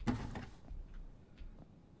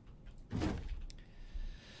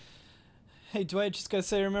 Hey Dwight, just gotta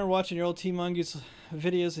say, I remember watching your old Team Mongoose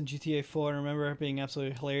videos in GTA 4 and I remember being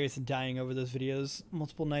absolutely hilarious and dying over those videos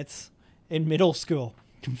multiple nights in middle school.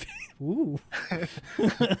 Ooh.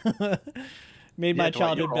 Made my Dwight,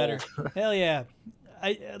 childhood you're better. old. Hell yeah.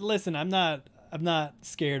 Listen, I'm not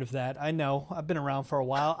scared of that. I know. I've been around for a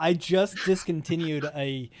while. I just discontinued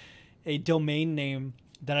a domain name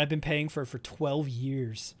that I've been paying for 12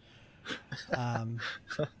 years.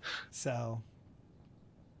 So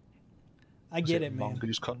I get it, man.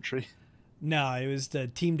 Mongoose country. No, it was the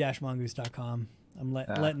team-mongoose.com. I'm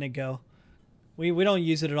letting it go. We don't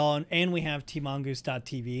use it at all, and we have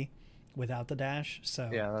tmongoose.tv without the dash. So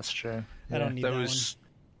Yeah, that's true. I don't need that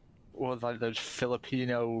Or like those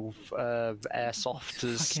Filipino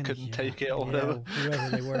airsofters Fucking- couldn't yeah, take it or yeah, whatever. whoever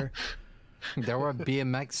they were. There were a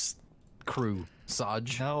BMX crew,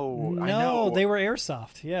 Saj. No, I No, know. they were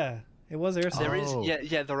airsoft. Yeah, it was airsoft. There is, Oh.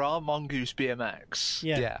 yeah, there are Mongoose BMX.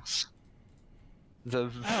 Yeah. Yes.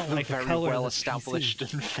 The I don't like the very color of the well established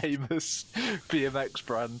and famous BMX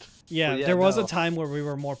brand. Yeah, But yeah, there was no. a time where we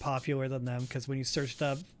were more popular than them because when you searched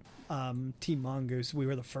up Team Mongoose. We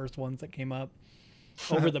were the first ones that came up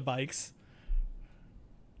over the bikes.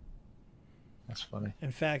 That's funny.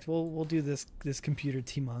 In fact, we'll do this computer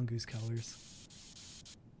Team Mongoose colors.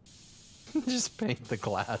 Just paint the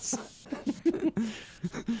glass.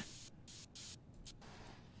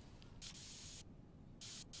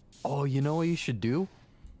 Oh, you know what you should do?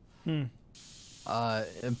 And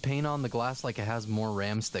paint on the glass like it has more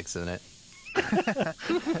RAM sticks in it.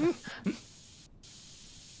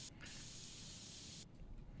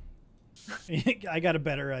 I got a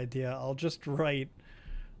better idea. I'll just write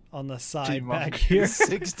on the side Team back Mongoose. here.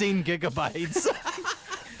 16 gigabytes.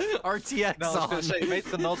 RTX No, I was on. going to say, make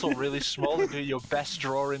the nozzle really small and do your best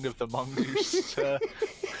drawing of the Mongoose.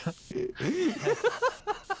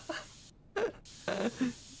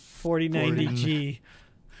 4090G.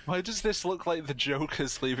 Why does this look like the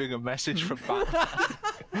Joker's leaving a message from Batman?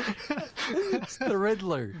 It's the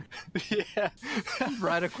Riddler. Yeah.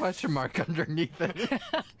 Write a question mark underneath it.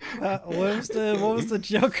 What was the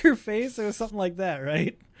Joker face? It was something like that,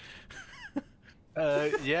 right?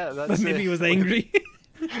 Yeah, that's But maybe he was angry.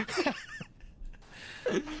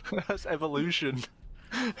 That's evolution.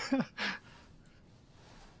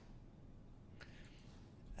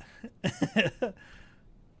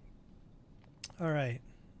 All right.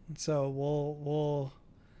 So we'll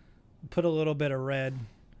put a little bit of red.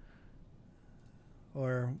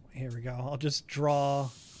 Or here we go. I'll just draw.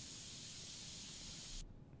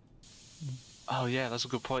 Oh yeah, that's a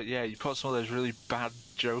good point. Yeah, you put some of those really bad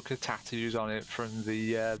Joker tattoos on it from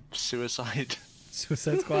the Suicide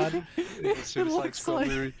Squad. the Suicide looks Squad like-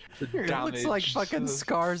 movie. The It looks like damage, fucking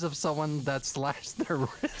scars of someone that slashed their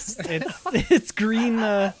wrist. It's green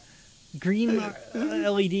LED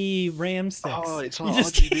RAM sticks. Oh, it's you on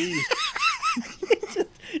just, RGB.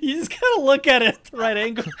 you just gotta look at it at the right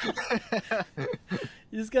angle.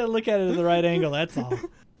 You just gotta look at it at the right angle. That's all.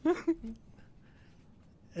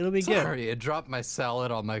 It'll be good. Sorry, I dropped my salad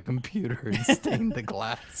on my computer and stained the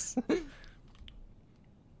glass.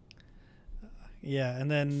 Yeah, and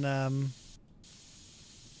then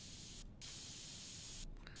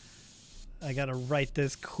I gotta write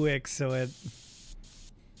this quick so it.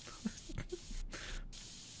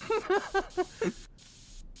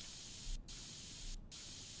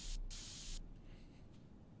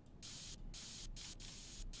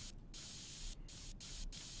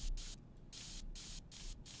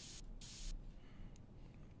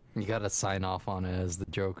 You gotta sign off on it as the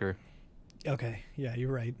Joker. Okay, yeah,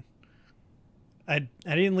 you're right. I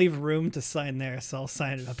didn't leave room to sign there, so I'll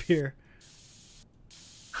sign it up here.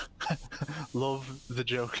 Love the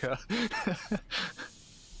Joker.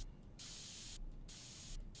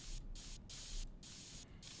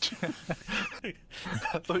 I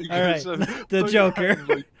thought you All right, guys, the thought you Joker. had,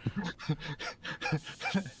 like-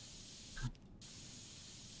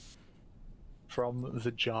 From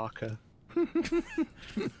the Joker.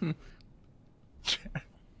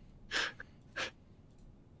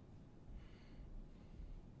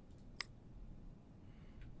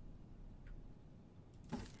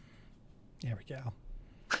 There we go.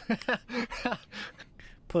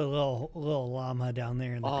 Put a little llama down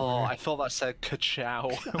there in the Oh, corner. I thought that said ka-chow.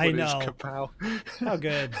 I when it's know. kapow. How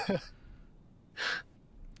good.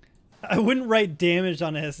 I wouldn't write damaged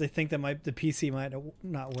on it as they think that the PC might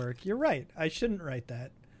not work. You're right. I shouldn't write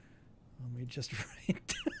that. Let me just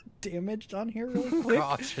write damaged on here real quick.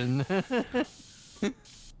 Caution.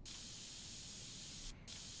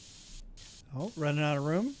 Oh, running out of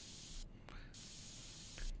room.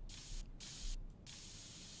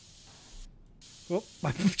 Whoop,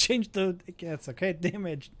 I've changed the... Yeah, it's okay,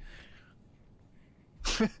 damaged.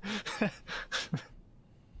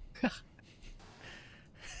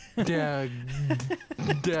 Damn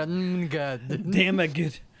good. Damn it,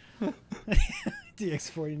 good.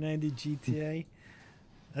 DX4090 GTA.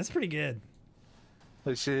 That's pretty good.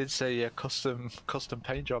 It's a custom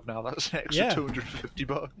paint job now. That's an extra Yeah.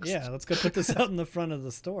 $250. Yeah, let's go put this out in the front of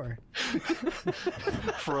the store.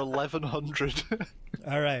 For 1,100.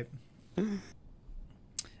 All right.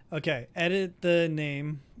 Okay, edit the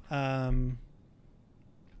name. The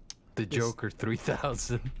Joker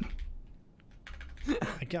 3000.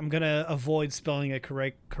 I'm gonna avoid spelling it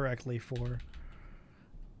correctly for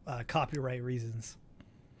copyright reasons.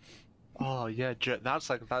 Oh yeah, that's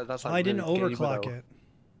like that's like. I didn't really gamer, overclock though. it.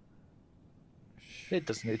 It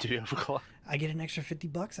doesn't need to be overclocked. I get an extra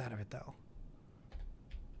 $50 out of it though.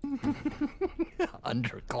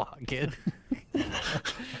 Underclock it.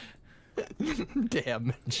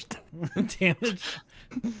 Damaged. Damaged.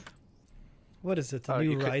 What is it? The Oh,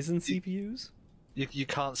 new you could- Ryzen CPUs? You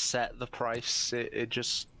can't set the price. It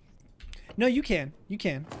just No, you can. You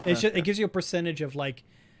can. It gives you a percentage of like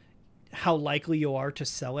how likely you are to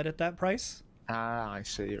sell it at that price. Ah, I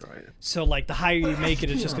see. Right. So like the higher you make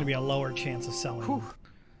it, it's just going to be a lower chance of selling. Whew.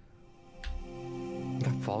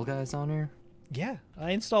 Got Fall Guys on here? Yeah,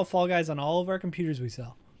 I install Fall Guys on all of our computers we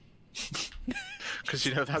sell. Because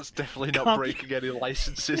you know that's definitely not breaking any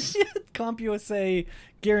licenses. CompUSA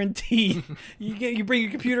guarantee. You bring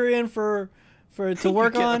your computer in for to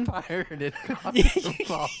work on. A pirated copy of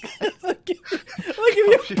Fall Guys. I'll give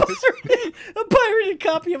you a pirated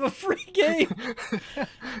copy of a free game.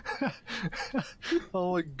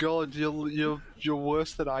 Oh my god, you're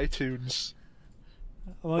worse than iTunes.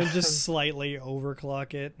 I'm gonna just slightly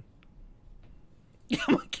overclock it.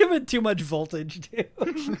 I'm gonna give it too much voltage, dude.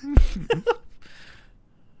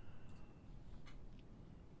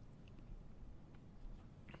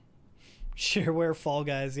 Shareware Fall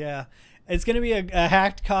Guys, yeah. It's gonna be a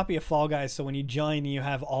hacked copy of Fall Guys, so when you join, you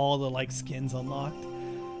have all the like skins unlocked.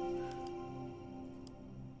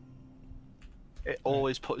 It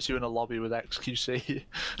always puts you in a lobby with XQC.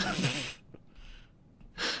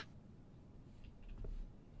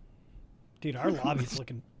 Dude, our lobby's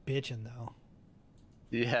looking bitchin' though.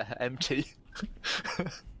 Yeah, empty.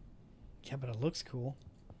 Yeah, but it looks cool.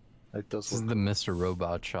 It does This is look. the Mr.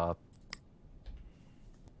 Robot shop.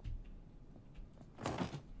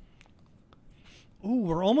 Ooh,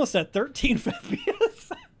 we're almost at 13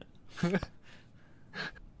 FPS.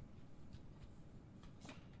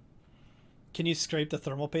 Can you scrape the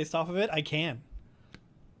thermal paste off of it? I can.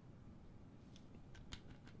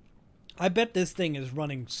 I bet this thing is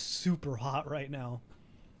running super hot right now.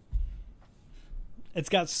 It's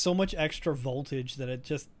got so much extra voltage that it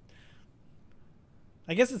just...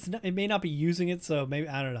 I guess it may not be using it, so maybe,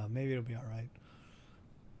 I don't know, maybe it'll be all right.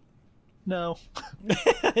 No.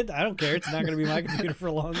 I don't care. It's not going to be my computer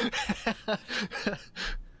for long.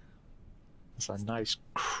 It's a nice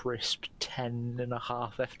crisp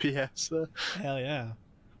 10.5 FPS there. Hell yeah.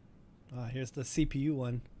 Here's the CPU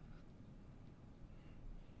one.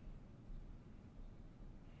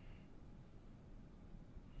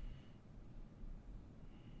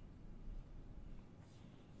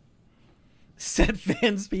 Set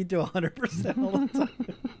fan speed to 100% all the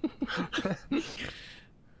time.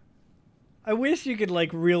 I wish you could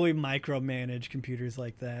like really micromanage computers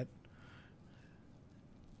like that.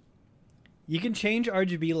 You can change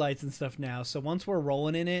RGB lights and stuff now, so once we're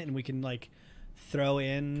rolling in it and we can like throw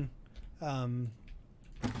in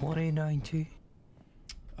 2090.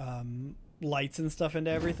 Lights and stuff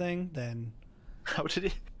into everything, then How did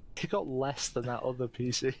it? It got less than that other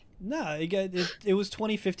PC. no, it was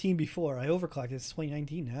 2015 before. I overclocked it. It's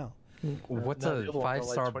 2019 now. What's No, a the other one got,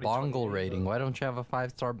 5-star like, bongle 2028, rating? Why don't you have a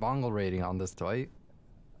 5-star bongle rating on this, Dwight?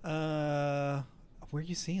 Where are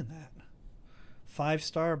you seeing that?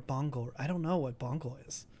 5-star bongle. I don't know what bongle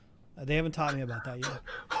is. They haven't taught me about that yet.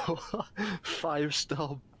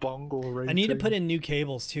 5-star bongle rating. I need to put in new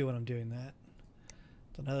cables too when I'm doing that.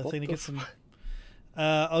 It's another What thing to the get some.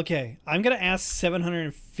 Okay, I'm gonna ask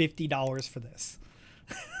 $750 for this.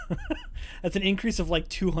 That's an increase of like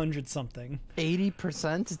 200 something.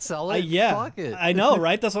 80% to sell it? Yeah, Fuck it. I know,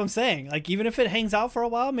 right? That's what I'm saying. Like, even if it hangs out for a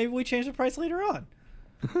while, maybe we change the price later on.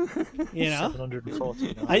 You know,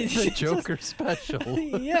 749. The Joker special.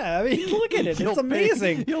 Yeah, I mean, look at it. It's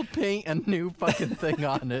amazing. You'll paint a new fucking thing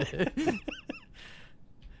on it.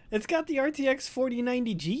 It's got the RTX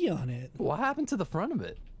 4090G on it. What happened to the front of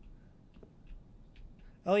it?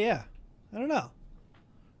 Oh yeah, I don't know.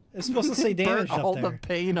 It's supposed to say damage Burnt up all there. the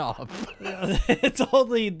paint off. It's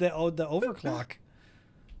only the overclock.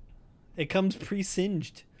 It comes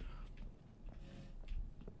pre-singed.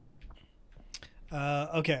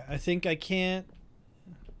 Okay, I think I can't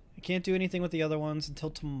do anything with the other ones until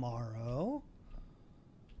tomorrow.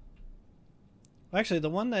 Actually, the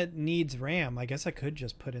one that needs RAM, I guess I could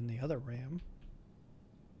just put in the other RAM.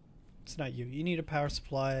 It's not you. You need a power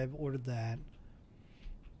supply. I've ordered that.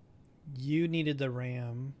 You needed the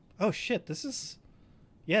RAM. Oh shit, this is...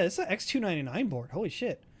 Yeah, this is an X299 board. Holy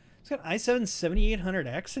shit. It's got i7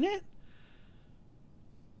 7800X in it?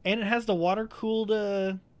 And it has the water-cooled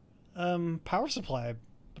power supply,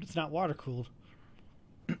 but it's not water-cooled.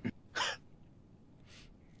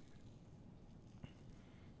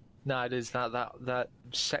 No, it is that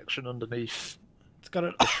section underneath. It's got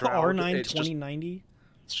an shroud, R9 it's just- 2090.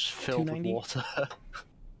 It's just filled with 290? water.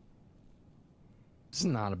 This is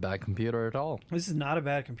not a bad computer at all. This is not a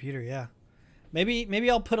bad computer, yeah. Maybe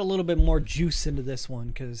I'll put a little bit more juice into this one,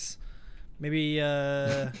 because maybe...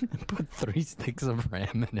 Put 3 sticks of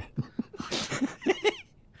RAM in it.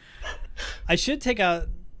 I should take out...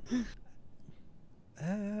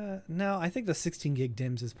 no, I think the 16 gig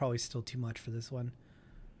DIMMs is probably still too much for this one.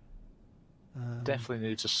 Definitely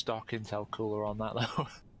needs a stock Intel cooler on that though.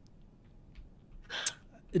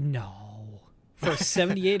 No. For a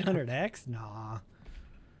 7800X? Nah.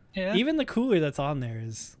 Yeah. Even the cooler that's on there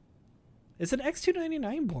is... It's an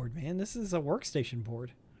X299 board, man. This is a workstation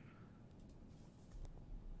board.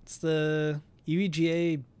 It's the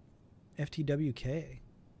EVGA FTWK.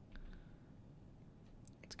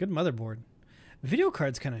 It's a good motherboard. Video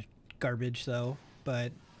card's kind of garbage, though,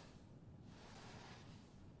 but...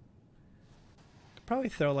 Could probably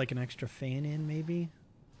throw, like, an extra fan in, maybe.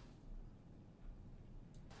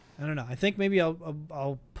 I don't know. I think maybe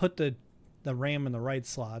I'll put the RAM in the right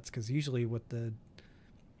slots, because usually with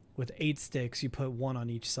 8 sticks you put one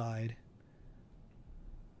on each side.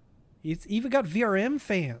 It's even got VRM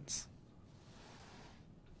fans.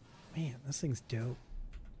 Man, this thing's dope.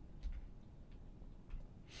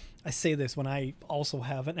 I say this when I also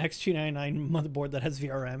have an X299 motherboard that has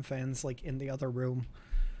VRM fans like in the other room.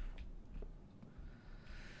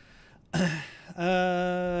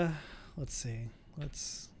 Let's see.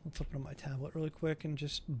 Let's open up my tablet really quick and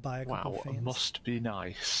just buy a couple Wow, fans. it must be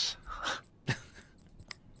nice.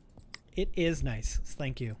 It is nice.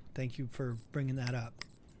 Thank you. Thank you for bringing that up.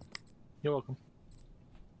 You're welcome.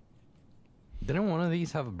 Didn't one of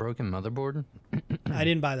these have a broken motherboard? I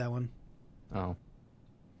didn't buy that one. Oh.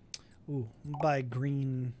 Ooh, I'm gonna buy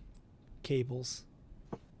green cables.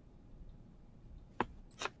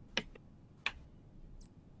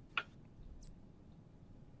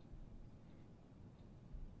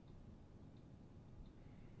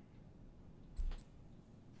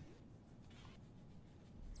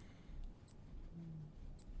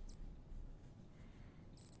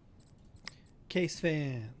 Case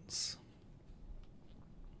fans.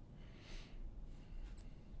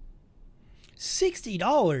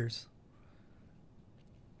 $60.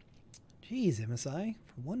 Jeez, MSI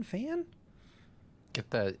for one fan. Get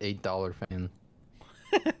that $8 fan.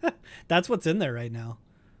 That's what's in there right now.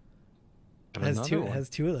 Get It has another two. one. It has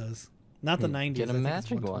two of those. Not the 90s. Get a I think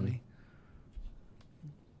it's magic 120.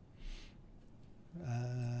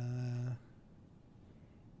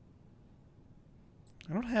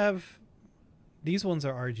 I don't have. These ones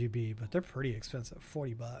are RGB, but they're pretty expensive.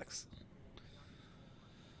 $40.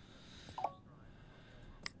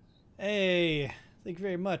 Hey, thank you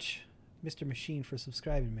very much, Mr. Machine, for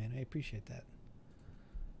subscribing, man. I appreciate that.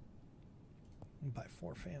 I'll buy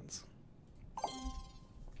 4 fans. All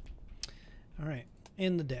right,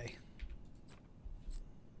 in the day.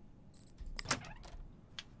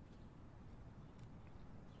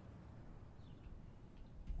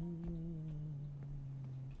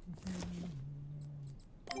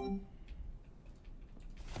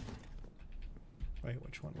 Wait,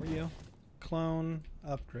 which one were you? Clone,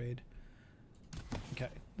 upgrade. Okay,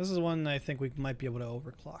 this is the one I think we might be able to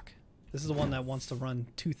overclock. This is the one that wants to run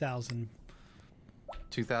 2,000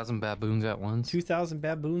 baboons at once. 2,000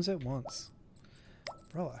 baboons at once.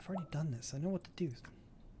 Bro, I've already done this. I know what to do.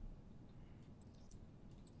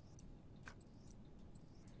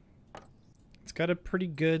 It's got a pretty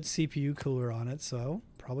good CPU cooler on it, so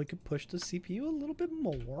probably could push the CPU a little bit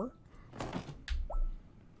more.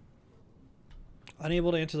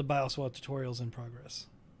 Unable to enter the BIOS while tutorials in progress.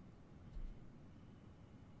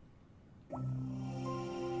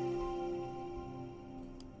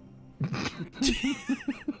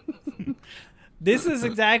 This is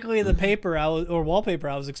exactly the paper wallpaper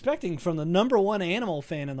I was expecting from the #1 animal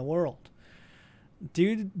fan in the world.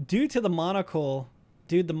 Due to the monocle,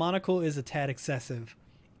 dude, the monocle is a tad excessive.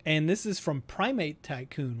 And this is from Primate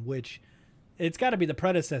Tycoon, which it's got to be the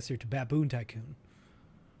predecessor to Baboon Tycoon.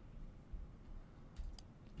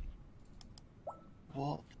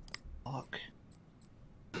 What? Fuck.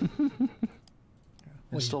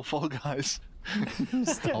 Install Fall Guys.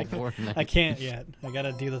 Install Fortnite. I can't yet. I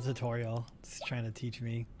gotta do the tutorial. It's trying to teach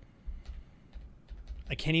me.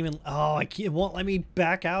 I can't even. Oh, it won't let me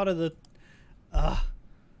back out of the. All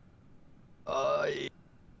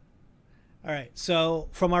right. So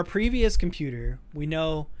from our previous computer, we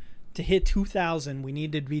know to hit 2,000, we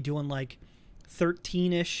need to be doing like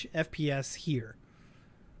 13-ish FPS here.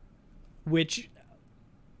 Which,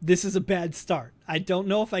 this is a bad start. I don't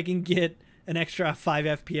know if I can get an extra 5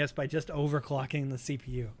 FPS by just overclocking the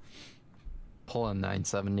CPU. Pull a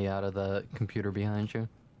 970 out of the computer behind you.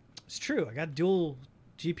 It's true. I got dual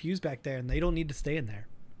GPUs back there, and they don't need to stay in there.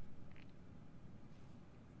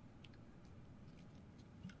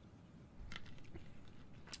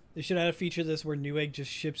 They should add a feature this where Newegg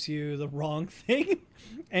just ships you the wrong thing,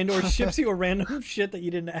 and or ships you a random shit that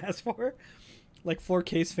you didn't ask for, like 4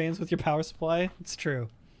 case fans with your power supply. It's true.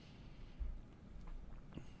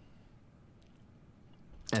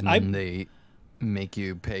 And then they make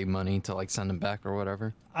you pay money to like send them back or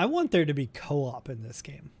whatever. I want there to be co-op in this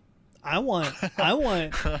game. I want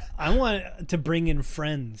to bring in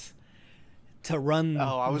friends to run.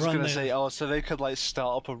 Oh, I was gonna the... say, so they could like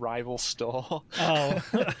start up a rival store. Oh,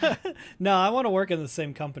 no, I want to work in the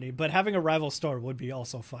same company, but having a rival store would be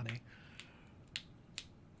also funny.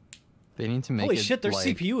 They need to make Holy it shit, their like,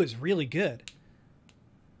 CPU is really good.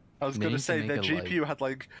 I was They gonna need to say make their it, GPU had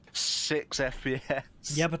like 6 FPS.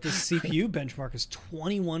 Yeah, but the CPU benchmark is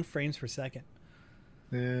 21 frames per second.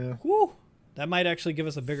 Yeah. Whew. That might actually give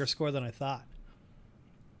us a bigger score than I thought.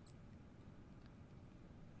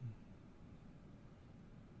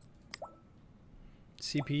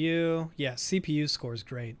 CPU. Yeah, CPU score is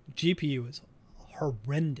great. GPU is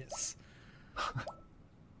horrendous.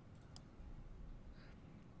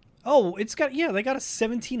 Oh, it's got, yeah, they got a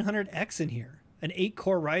 1700X in here. An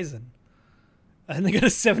 8-core Ryzen. And they got a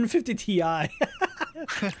 750 Ti.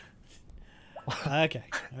 Okay,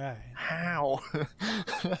 all right. How?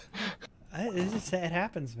 It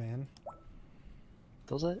happens, man.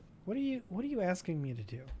 Does it? What are you asking me to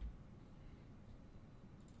do?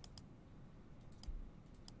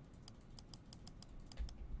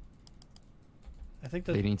 I think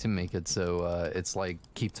that they need to make it so it's like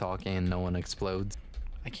keep talking and no one explodes.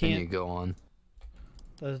 I And you can't. go on.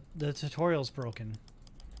 The tutorial's broken.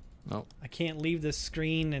 Oh, I can't leave this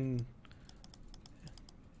screen and.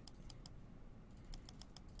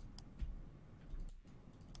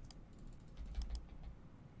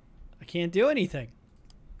 I can't do anything.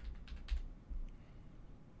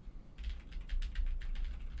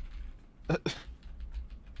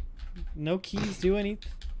 No keys do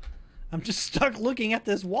anything. I'm just stuck looking at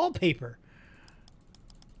this wallpaper.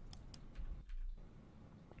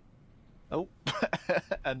 Oh,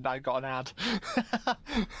 and I got an ad.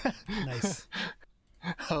 Nice.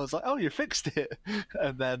 I was like, "Oh, you fixed it,"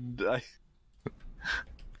 and then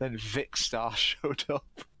then Vicstar showed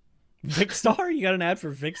up. Vicstar? You got an ad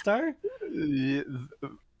for Vicstar? Yeah,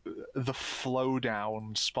 the Flow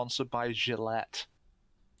Down, sponsored by Gillette.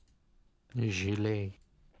 gilet.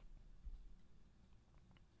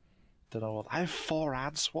 Don't know what. I have 4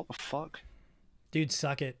 ads. What the fuck? Dude,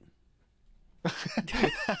 suck it.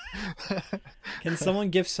 Can someone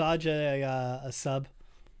give Saj a sub?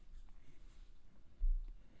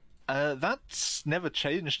 That's never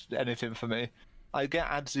changed anything for me. I get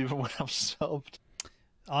ads even when I'm subbed.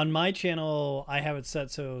 On my channel, I have it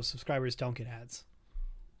set so subscribers don't get ads.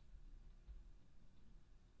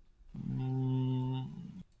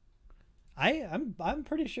 I'm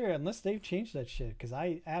pretty sure, unless they've changed that shit, because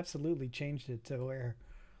I absolutely changed it to where.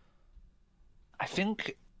 I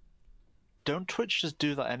think. Don't Twitch just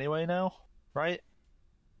do that anyway now, right?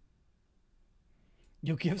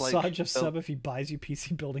 You'll give Like, Saj a sub if he buys you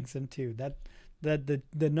PC Building Sim 2. The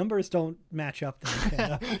numbers don't match up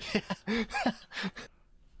then.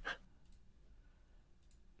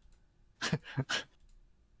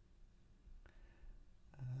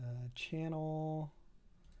 Channel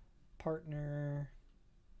partner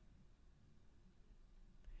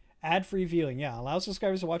ad-free viewing. Yeah, allow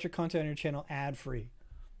subscribers to watch your content on your channel ad-free.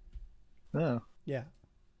 Oh. Yeah.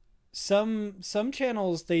 Some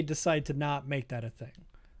channels, they decide to not make that a thing.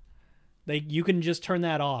 You can just turn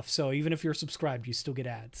that off, so even if you're subscribed, you still get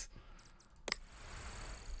ads.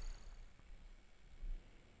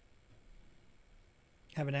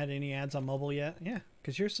 Haven't had any ads on mobile yet? Yeah,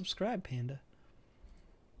 because you're subscribed, Panda.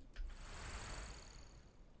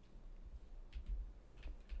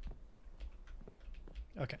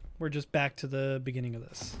 Okay, we're just back to the beginning of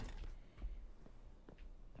this.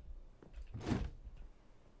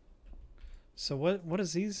 So what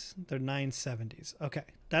is these? They're 970s. Okay,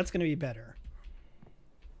 that's gonna be better.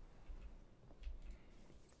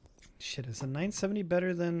 Shit, is a 970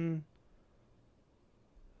 better than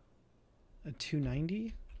a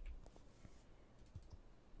 290?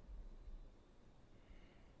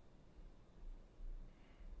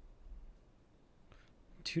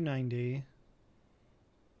 $290.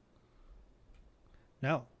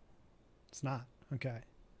 No, it's not. Okay,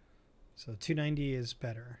 so 290 is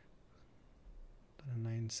better than a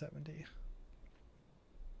 970.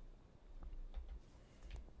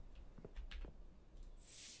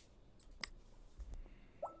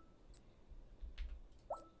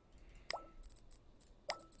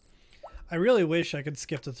 I really wish I could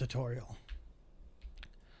skip the tutorial.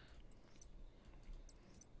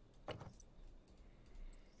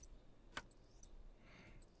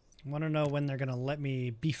 I want to know when they're going to let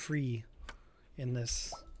me be free in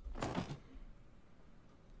this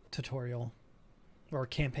tutorial or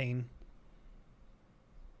campaign.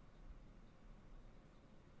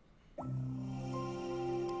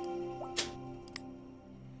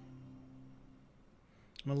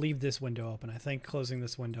 I'm gonna leave this window open. I think closing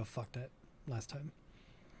this window fucked it last time.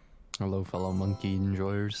 Hello, fellow monkey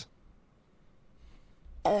enjoyers.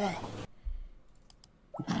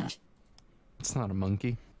 It's not a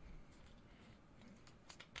monkey.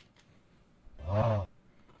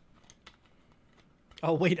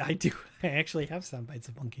 Oh wait, I do. I actually have sound bites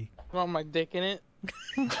of monkey. Want my dick in it?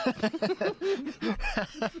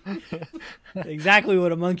 Exactly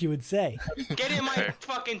what a monkey would say. Get in my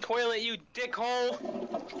fucking toilet, you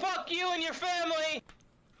dickhole! Fuck you and your family!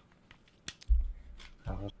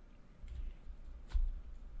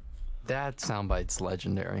 That soundbite's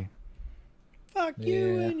legendary. Fuck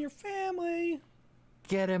you Yeah. and your family.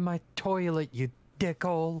 Get in my toilet, you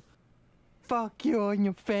dickhole. Fuck you and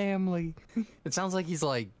your family. It sounds like he's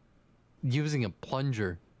like using a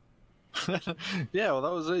plunger. Yeah, well,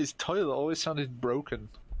 that was it. His toilet always sounded broken.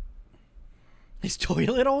 His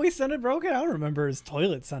toilet always sounded broken? I don't remember his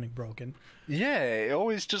toilet sounding broken. Yeah, it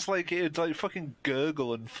always just like it'd like fucking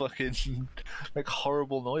gurgle and fucking make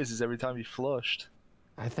horrible noises every time he flushed.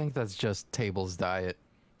 I think that's just Table's diet.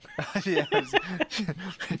 Yeah,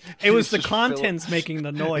 It was the contents making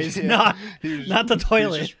the noise, Yeah, he was- not the he was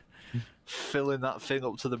toilet. just filling that thing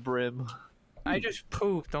up to the brim. I just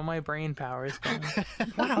pooped. All my brain power is gone.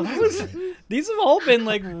 Wow, these have all been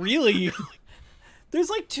like really. There's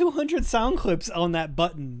like 200 sound clips on that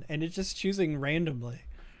button, and it's just choosing randomly.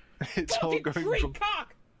 It's all going from.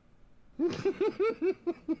 cock!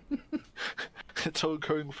 It's all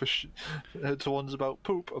going for to ones about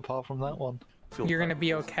poop. Apart from that one, You're gonna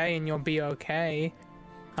be okay, and you'll be okay.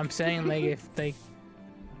 I'm saying, like, if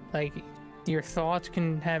like your thoughts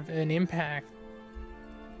can have an impact.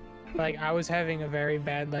 Like, I was having a very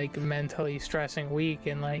bad, like, mentally stressing week,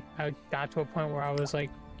 and like I got to a point where I was like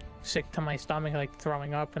sick to my stomach, like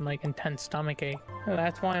throwing up and like intense stomach ache.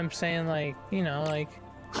 That's why I'm saying, like, you know, like,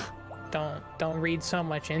 don't read so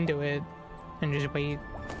much into it, and just wait.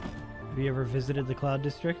 Have you ever visited the Cloud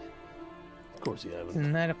District? Of course you haven't.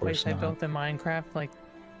 Isn't that a place I not. built in Minecraft like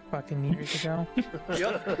fucking years ago?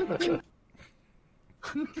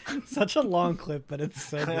 Such a long clip, but it's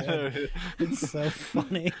so good. It's so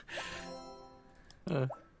funny.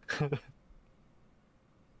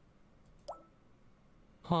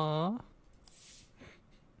 Huh?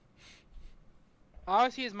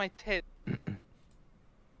 Odyssey is my tit.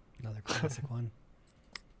 Another classic one.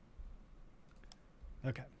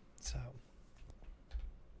 Okay, so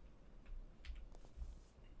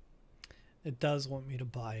it does want me to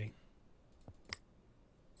buy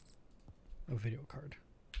a video card.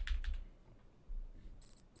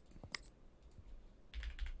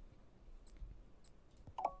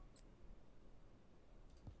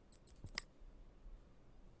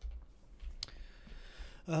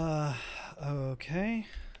 Okay.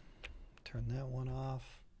 Turn that one off.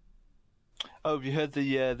 Oh, have you heard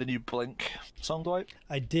the new Blink song, Dwight?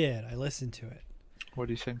 I did. I listened to it. What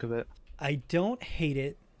do you think of it? I don't hate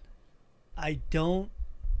it. I don't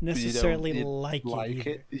necessarily you like it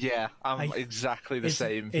either. Yeah, I'm I- exactly the it's,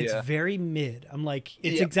 same. It's Yeah, very mid. I'm like,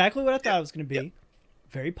 it's Yep. exactly what I thought it was going to be. Yep.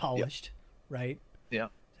 Very polished, right? yeah.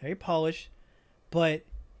 Very polished, but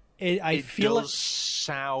I It feel does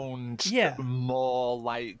sound Yeah. more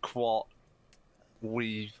like what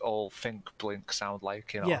we all think Blink sound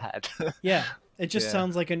like in Yeah. our head. yeah, it just Yeah.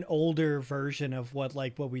 sounds like an older version of what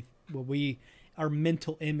we our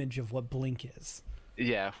mental image of what Blink is.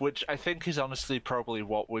 Yeah, which I think is honestly probably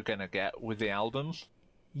what we're gonna get with the album.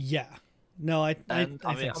 Yeah. No, I And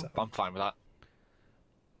I mean, think so. I'm fine with that.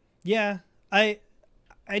 Yeah, I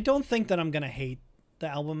don't think that I'm gonna hate the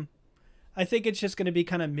album. I think it's just gonna be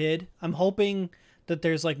kind of mid. I'm hoping that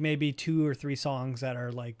there's like maybe 2 or 3 songs that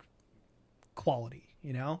are like quality.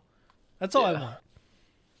 You know, that's all I Yeah. want.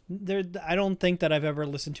 I don't think that I've ever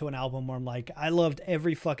listened to an album where I'm like, I loved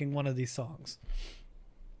every fucking one of these songs.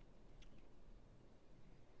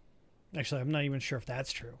 Actually, I'm not even sure if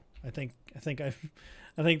that's true. I think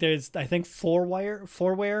Four-Ware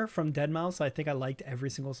from Deadmau5. I think I liked every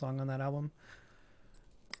single song on that album.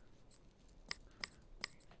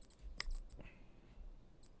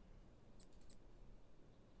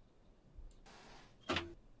 I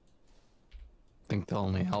think the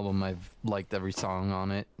only album I've liked every song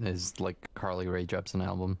on it is like Carly Rae Jepsen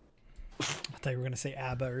album. I thought you were gonna say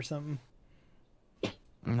ABBA or something.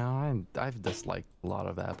 No, I've disliked a lot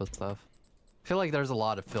of ABBA stuff. I feel like there's a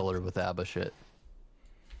lot of filler with ABBA shit.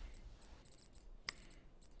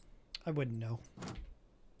 I wouldn't know.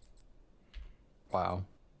 Wow.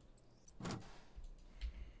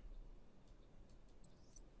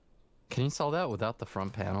 Can you sell that without the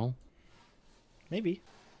front panel? Maybe.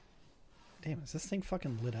 Damn, is this thing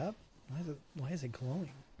fucking lit up? Why is it glowing?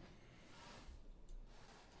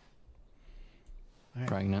 right.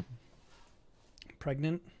 Pregnant.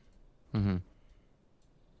 Pregnant? Mm-hmm.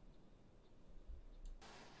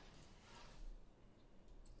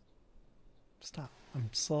 Stop. I'm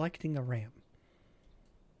selecting a ramp.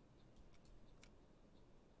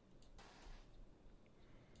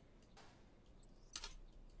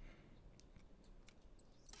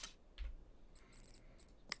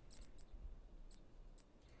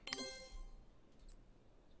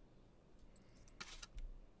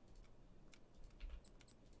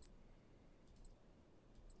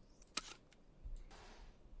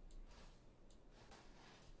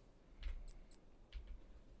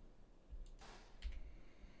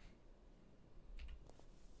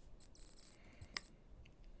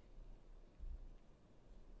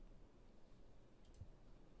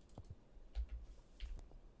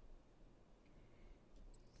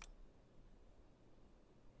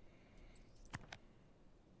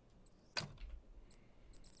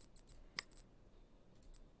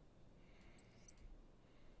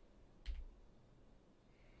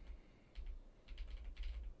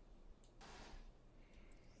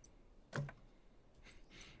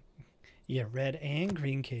 Yeah, red and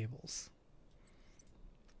green cables.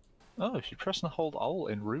 Oh, if you press and hold Alt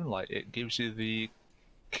in Runelight, it gives you the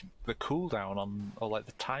cooldown on, or like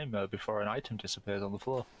the timer before an item disappears on the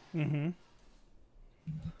floor. Mm-hmm.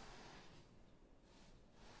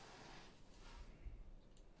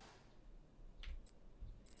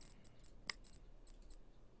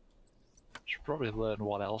 Should probably learn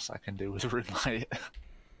what else I can do with Runelight.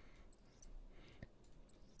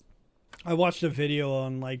 I watched a video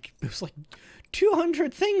on like it was like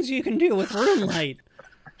 200 things you can do with Runelight.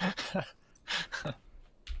 I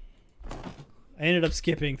ended up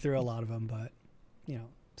skipping through a lot of them, but you know,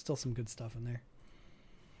 still some good stuff in there.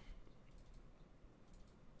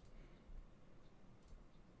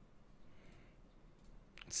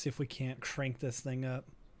 Let's see if we can't crank this thing up.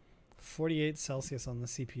 48 Celsius on the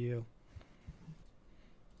CPU.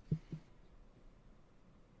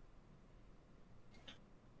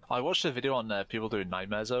 I watched a video on people doing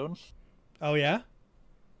Nightmare Zone. Oh yeah?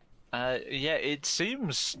 Yeah, it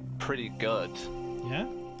seems pretty good. Yeah?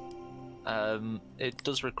 It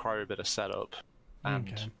does require a bit of setup, and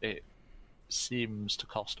Okay. it seems to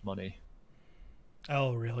cost money.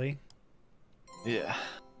 Oh really? Yeah.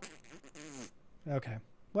 Okay.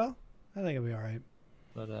 Well, I think it'll be alright.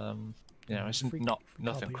 But you know, it's Freak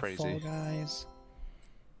nothing out, crazy. Fall Guys.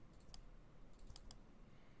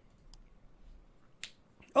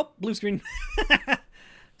 Oh, blue screen.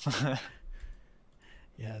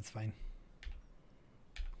 Yeah, it's fine.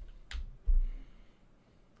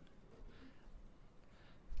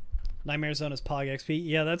 Nightmare Zone is Pog XP.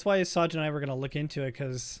 Yeah, that's why Saj and I were gonna look into it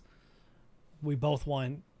because we both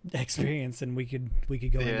want experience and we could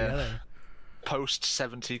go in Yeah. together. Post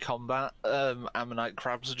 70 combat, ammonite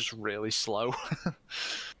crabs are just really slow.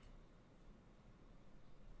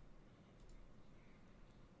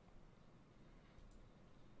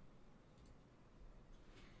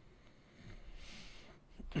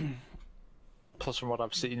 Plus, from what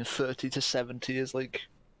I've seen, 30 to 70 is like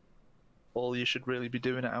all you should really be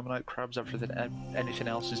doing at ammonite crabs. Everything, anything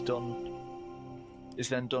else is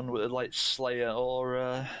then done with like Slayer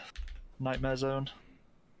or Nightmare Zone.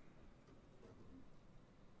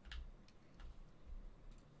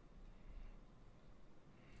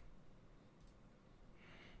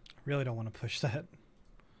 Really don't want to push that.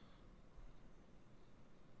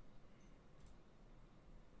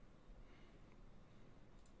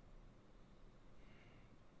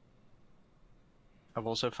 I've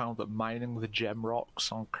also found that mining the gem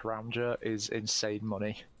rocks on Karamja is insane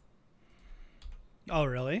money. Oh,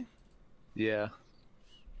 really? Yeah.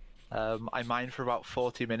 I mined for about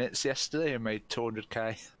 40 minutes yesterday and made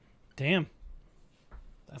 200k. Damn.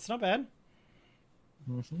 That's not bad.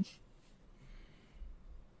 Mm-hmm.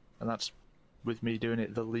 And that's with me doing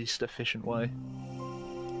it the least efficient way.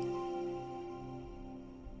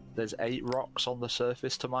 There's 8 rocks on the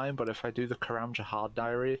surface to mine, but if I do the Karamja hard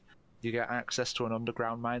diary, you get access to an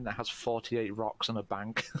underground mine that has 48 rocks and a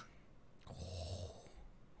bank.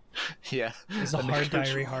 Yeah. Is the And hard it goes-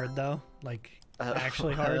 diary hard though? Like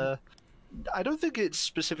actually hard? I don't think it's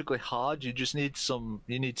specifically hard. You just need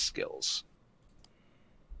you need skills.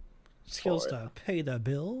 Skills for it. to pay the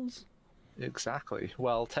bills? Exactly.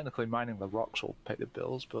 Well, technically mining the rocks will pay the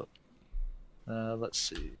bills, but let's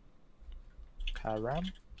see.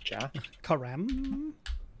 Karamja Karam?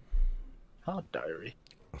 hard diary.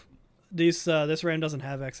 This RAM doesn't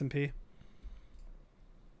have XMP.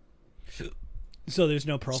 So there's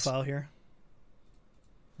no profile here.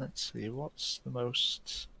 Let's see, what's the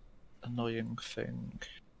most annoying thing?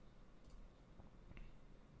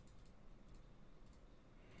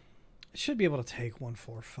 Should be able to take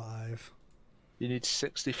 145. You need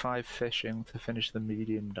 65 fishing to finish the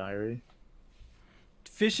medium diary.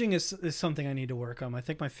 Fishing is something I need to work on. I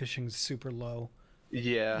think my fishing is super low.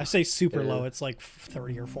 Yeah. I say super low. It's like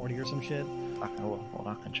 30 or 40 or some shit.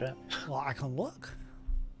 I can check. Well, I can look.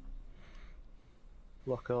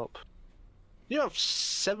 Look up. You have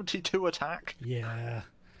 72 attack. Yeah.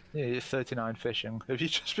 Yeah, you're 39 fishing. Have you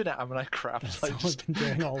just been at like crabs? That's all I've been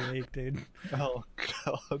doing all week, dude. Oh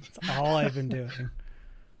god. That's all I've been doing.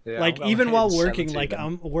 Yeah, like I'm even while hitting working, 70 like then.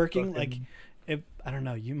 I'm working, Fucking- like if I don't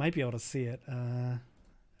know, you might be able to see it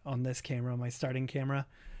on this camera, my starting camera.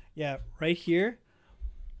 Yeah, right here.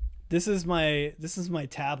 This is my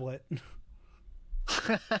tablet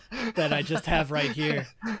that I just have right here.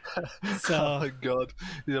 So Oh my god,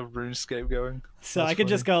 you have RuneScape going. so That's I could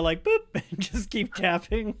just funny. go like boop and just keep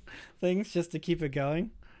tapping things just to keep it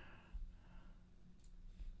going.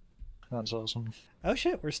 That's awesome. Oh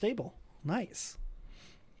shit, we're stable. Nice.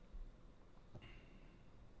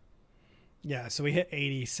 Yeah, so we hit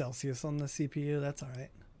 80 Celsius on the CPU. That's all right.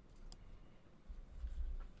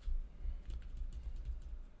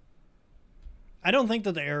 I don't think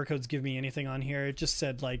that the error codes give me anything on here. It just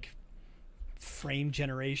said like frame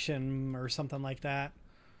generation or something like that.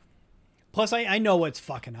 Plus, I know what's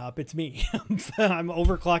fucking up. It's me. I'm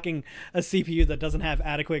overclocking a CPU that doesn't have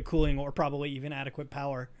adequate cooling or probably even adequate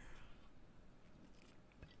power.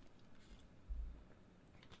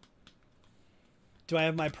 Do I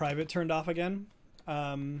have my private turned off again?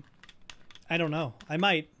 I don't know. I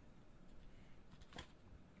might.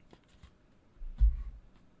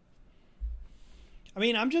 I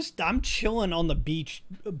mean, I'm chilling on the beach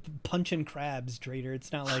punching crabs, Trader.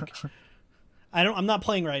 It's not like I'm not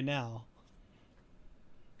playing right now.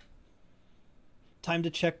 Time to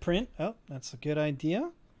check print. Oh, that's a good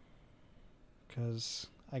idea. Because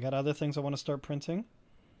I got other things I want to start printing.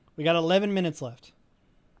 We got 11 minutes left.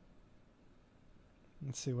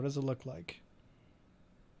 Let's see, what does it look like?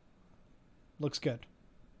 Looks good.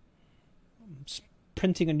 I'm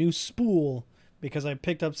printing a new spool because I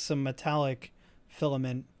picked up some metallic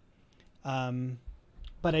filament.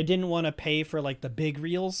 But I didn't want to pay for like the big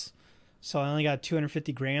reels. So I only got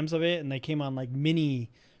 250 grams of it, and they came on like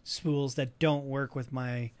mini spools that don't work with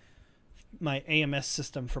my AMS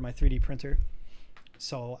system for my 3D printer.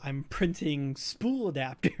 So I'm printing spool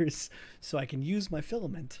adapters so I can use my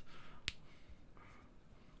filament.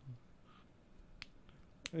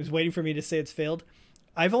 It was waiting for me to say it's failed.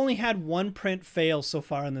 I've only had one print fail so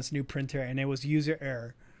far on this new printer, and it was user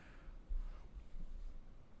error.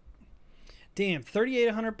 Damn,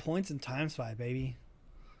 3,800 points in times 5, baby.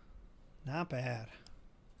 Not bad.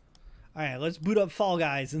 All right, let's boot up Fall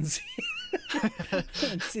Guys and see,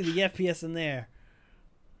 and see the FPS in there.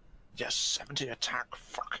 Yes, 70 attack.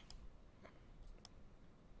 Fuck.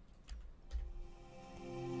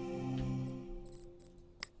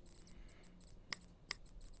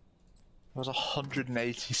 There was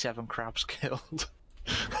 187 crabs killed.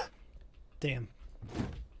 Damn.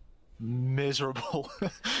 Miserable.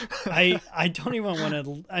 I don't even want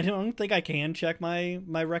to. I don't think I can check my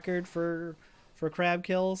record for crab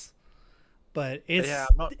kills, but it's Yeah, I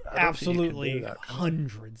don't think you can do absolutely that, can you?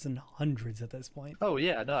 hundreds and hundreds at this point. Oh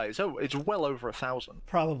yeah, no, it's well over 1,000.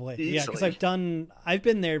 Probably, yeah, because Easily. I've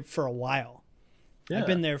been there for a while. Yeah. I've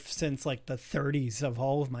been there since like the 30s of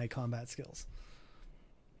all of my combat skills.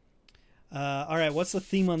 All right, what's the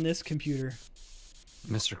theme on this computer,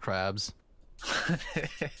 Mr. Krabs.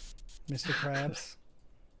 Mr. Krabs?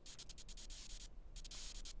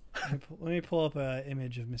 Let me pull up an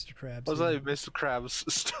image of Mr. Krabs. I was here. like, Mr. Krabs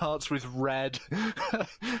starts with red. I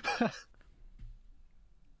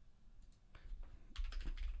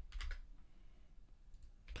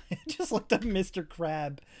just looked up Mr.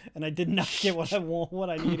 Crab, and I did not get what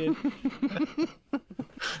I needed.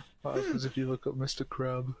 What happens if you look up Mr.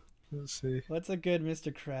 Crab? Let's see. What's a good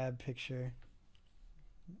Mr. Crab picture?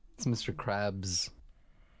 It's Mr. Krabs.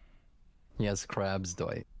 He has crabs,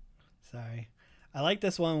 Dwight. Sorry. I like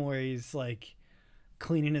this one where he's like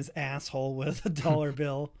cleaning his asshole with a dollar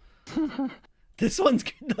bill. This one's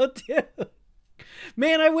good though too.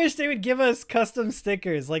 Man, I wish they would give us custom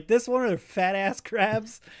stickers. Like this one are fat ass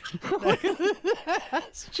crabs.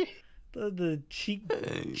 the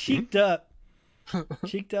cheeked up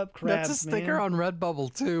crabs. That's a sticker man. on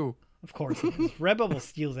Redbubble too. Of course it is. Redbubble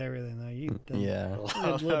steals everything though. Yeah.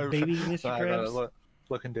 Little baby Mr. Krabs.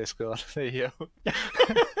 Look in Discord. There you go.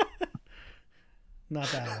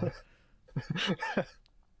 Not that one.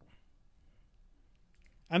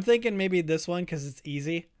 I'm thinking maybe this one because it's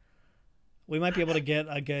easy. We might be able to get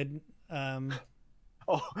a good. Oh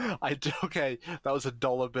Oh, okay, that was a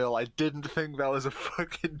dollar bill. I didn't think that was a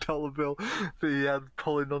fucking dollar bill that he had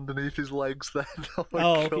pulling underneath his legs then. Oh,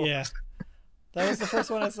 my God. Yeah. That was the first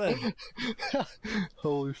one I said.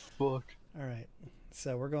 Holy fuck. All right.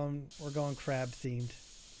 So we're going crab themed.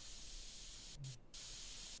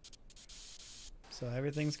 So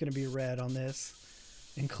everything's going to be red on this,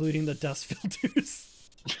 including the dust filters.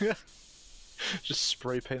 Just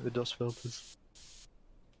spray paint the dust filters.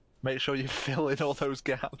 Make sure you fill in all those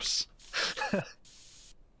gaps.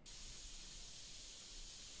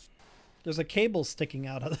 There's a cable sticking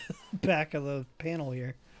out of the back of the panel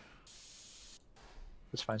here.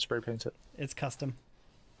 It's fine, spray paint it. It's custom.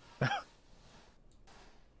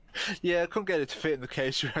 Yeah, I couldn't get it to fit in the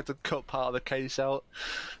case. We had to cut part of the case out.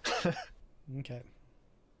 Okay.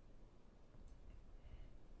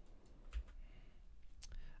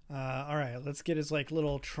 All right, let's get his like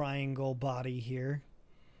little triangle body here.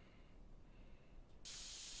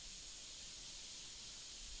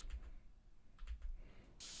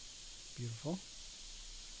 Beautiful.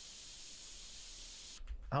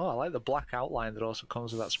 Oh, I like the black outline that also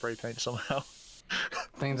comes with that spray paint somehow.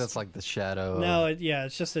 I think that's like the shadow. No, yeah,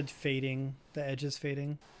 it's just a fading. The edge is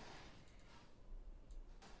fading.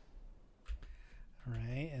 All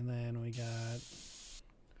right, and then we got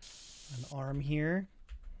an arm here.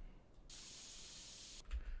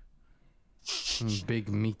 Big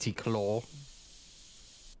meaty claw.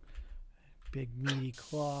 Big meaty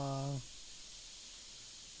claw.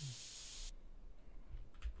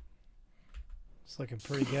 It's looking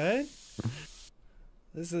pretty good.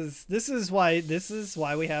 This is why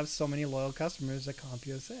we have so many loyal customers at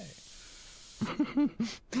CompUSA.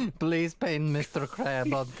 Please paint Mr.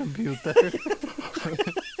 Crab on computer.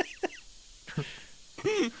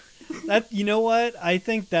 That, you know what? I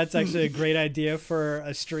think that's actually a great idea for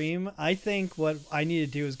a stream. I think what I need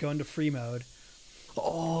to do is go into free mode.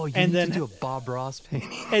 Oh, you And need then- to do a Bob Ross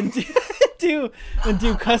painting. And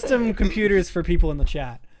do custom computers for people in the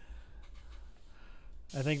chat.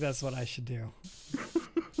 I think that's what I should do.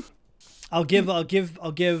 I'll give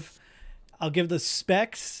the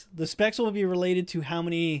specs. The specs will be related to how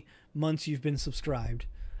many months you've been subscribed.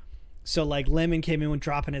 So like Lemon came in when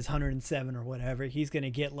dropping his 107 or whatever. He's gonna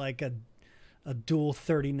get like a dual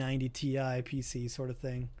 3090 Ti PC sort of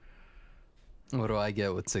thing. What do I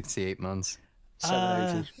get with 68 months?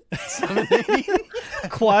 780.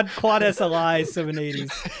 Quad SLI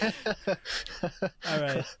 780s. All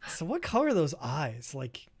right. So what color are those eyes?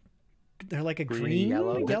 Like they're like a green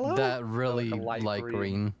yellow. That really Like a light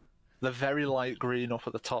green. The very light green up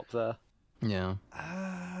at the top there. Yeah.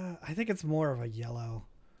 I think it's more of a yellow.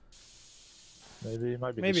 Maybe it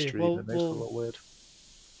might be Maybe. the stream that makes it look weird.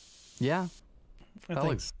 Yeah. I That think,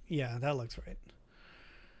 looks- yeah, that looks right.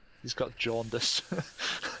 He's got jaundice.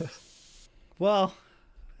 Well,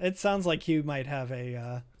 it sounds like you might have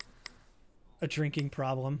a drinking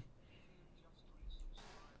problem.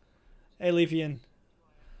 Hey, Leafian.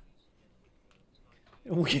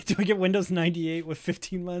 Do we get Windows 98 with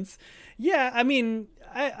 15 months? Yeah, I mean,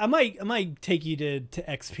 I might take you to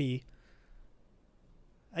XP.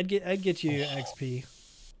 I'd get you XP.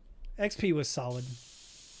 XP was solid.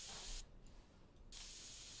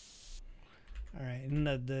 All right, and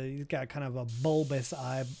he's got kind of a bulbous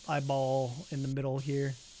eyeball in the middle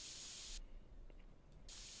here.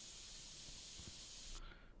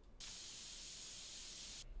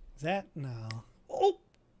 Is that no? Oh,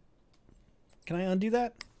 can I undo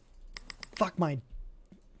that? Fuck my!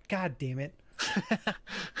 God damn it!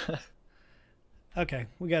 Okay,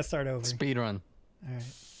 we gotta start over. Speed run. All right.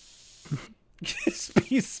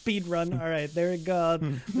 speed run. All right, there we go.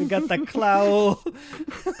 We got the claw.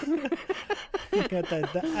 We got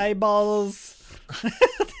the eyeballs.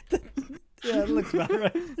 Yeah, it looks about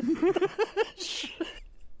right.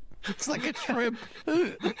 It's like a shrimp.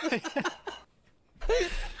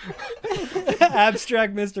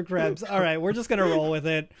 Abstract Mr. Krabs. All right, we're just gonna roll with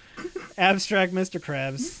it. Abstract Mr.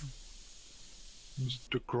 Krabs.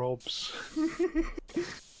 Mr. Grobs.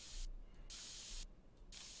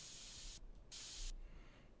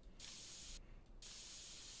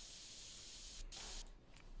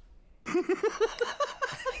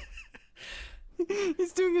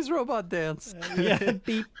 He's doing his robot dance. Yeah,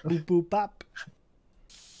 beep, boop, boop, bop.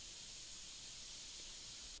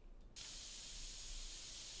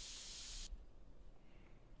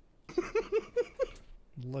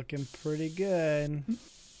 Looking pretty good.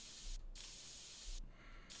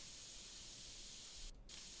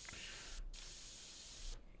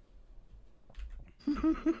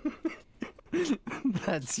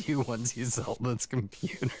 That's you once you sell this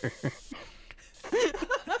computer.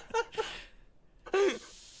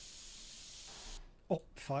 Oh.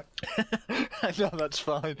 fuck. No, that's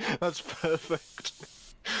fine. That's perfect.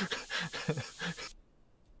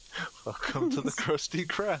 Welcome to the Krusty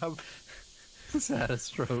Krab. He's had a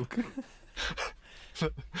stroke.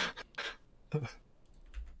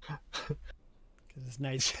 This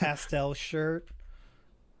nice pastel shirt.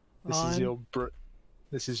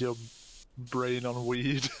 This is your brain on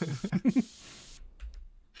weed.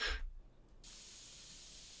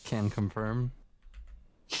 Can confirm.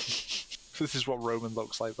 This is what Roman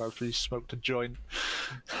looks like after he smoked a joint.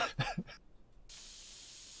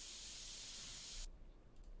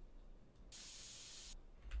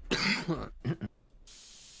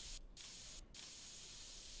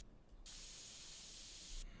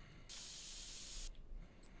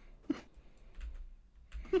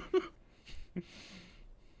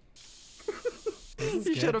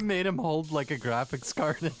 You should have made him hold like a graphics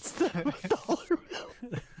card instead of a dollar bill.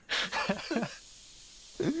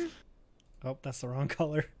 Oh, that's the wrong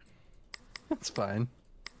color. That's fine.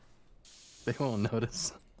 They won't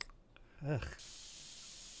notice. Ugh.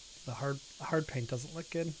 The hard paint doesn't look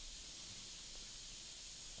good.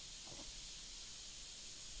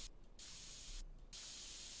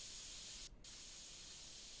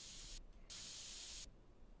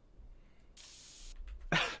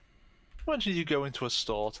 Imagine you go into a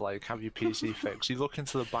store to like have your PC fixed. You look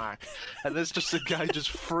into the back, and there's just a guy just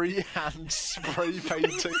freehand spray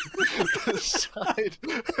painting the side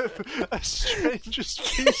of a stranger's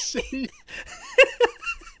PC.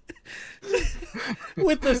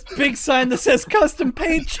 With this big sign that says custom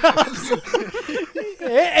paint jobs.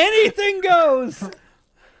 Anything goes.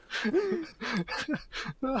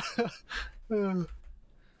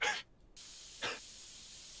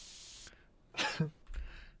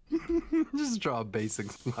 Just draw a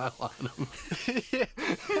basic smile on him.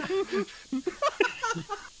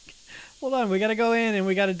 Hold on, we gotta go in and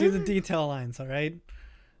we gotta do the detail lines, alright?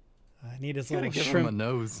 I need his Gotta little give shrimp. him a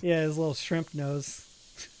nose. Yeah, his little shrimp nose.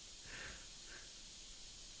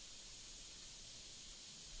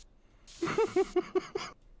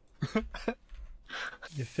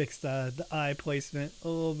 You fixed the eye placement a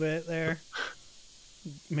little bit there.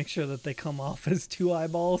 Make sure that they come off as two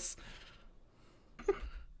eyeballs.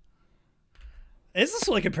 This is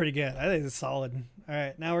looking pretty good. I think it's solid. All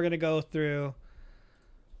right, now we're gonna go through.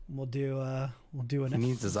 We'll do He an.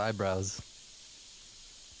 needs his eyebrows.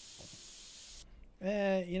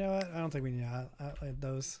 You know what? I don't think we need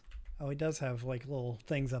those. Oh, he does have like little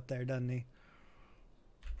things up there, doesn't he?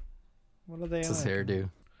 What are they? What's his hairdo?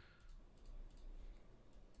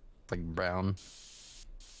 It's like brown.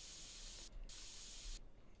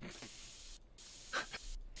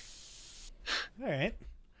 All right.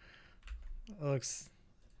 That looks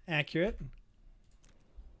accurate.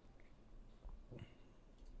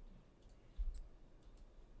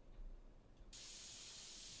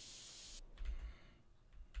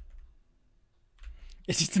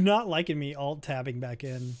 It's just not liking me alt tabbing back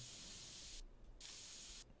in.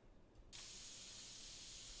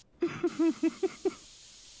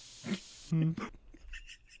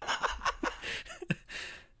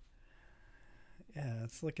 Yeah,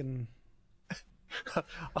 it's looking.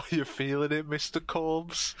 Are you feeling it, Mr.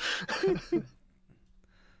 Corbs?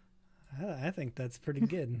 I think that's pretty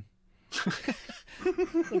good.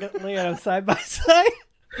 Lay it on side by side.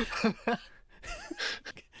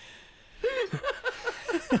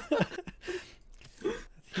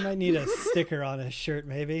 He might need a sticker on his shirt,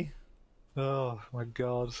 maybe. Oh my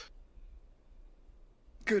god.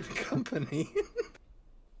 Good company.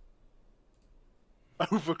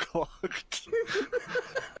 Overclocked.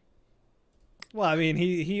 Well, I mean,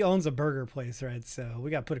 he owns a burger place, right? So we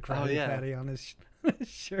got to put a Krabby Patty on his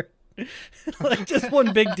shirt. Like just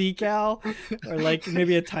one big decal, or like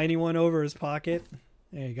maybe a tiny one over his pocket.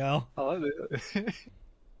 There you go. I like it.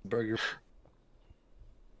 Burger.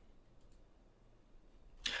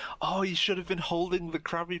 Oh, he should have been holding the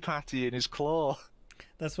Krabby Patty in his claw.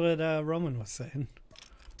 That's what Roman was saying.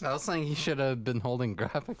 I was saying he should have been holding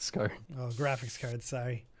graphics card. Oh, graphics card,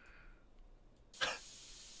 sorry.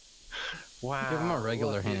 Wow. Give him a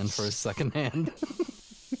regular hand for his second hand.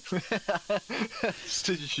 Just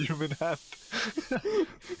a human hand.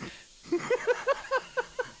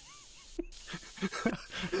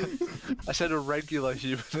 I said a regular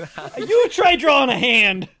human hand. You try drawing a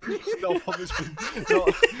hand! Not one that's been,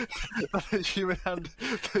 not a human hand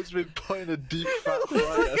that's been put in a deep fat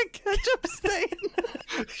fryer. Like a ketchup stain.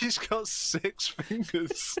 He's got 6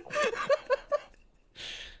 fingers.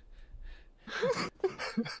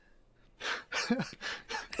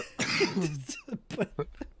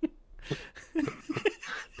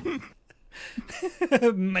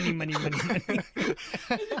 Money, money, money, money.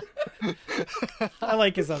 I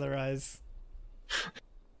like his other eyes.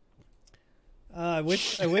 I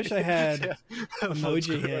wish I had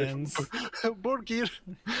emoji hands. Burger.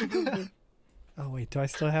 Oh wait, do I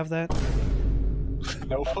still have that?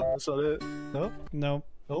 No, that's not it. No? No.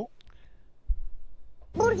 No?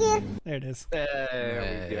 There it is.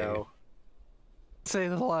 There we go. Say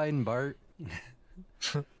the line, Bart.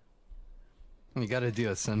 You gotta do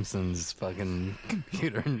a Simpsons fucking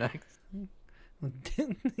computer next.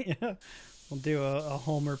 Yeah. We'll do a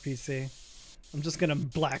Homer PC. I'm just gonna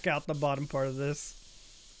black out the bottom part of this.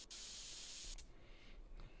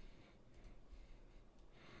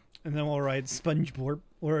 And then we'll write SpongeBob.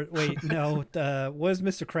 Or wait, no. What does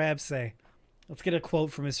Mr. Krabs say? Let's get a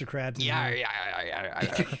quote from Mr. Krabs. Yeah.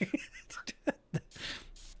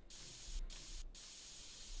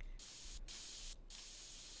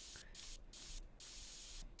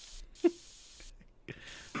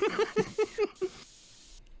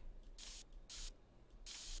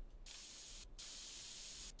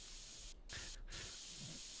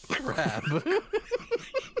 Crap.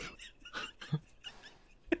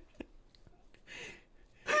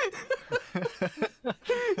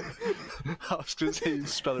 I was going to say you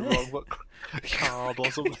spell it wrong, but carb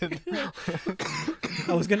or something.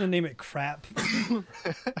 I was gonna name it crap.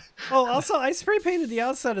 Oh, also, I spray painted the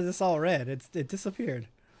outside of this all red. It disappeared.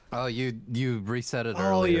 Oh, you reset it Oh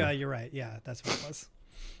earlier. yeah, you're right. Yeah, that's what it was.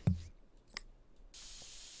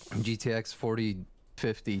 GTX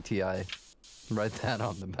 4050 Ti. Write that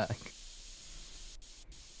on the back.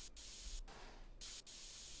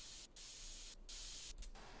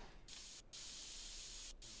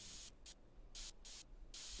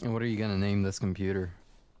 And what are you gonna name this computer?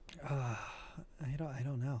 I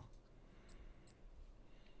don't know.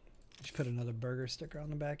 Just put another burger sticker on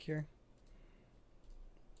the back here.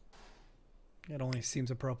 It only seems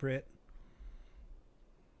appropriate.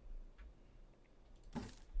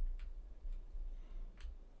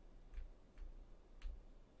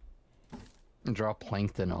 And draw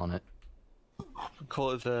plankton on it.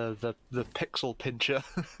 Call it the pixel pincher.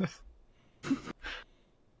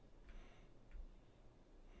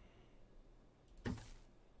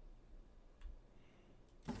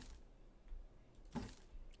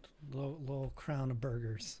 Little crown of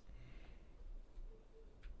burgers.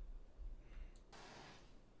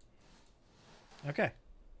 Okay.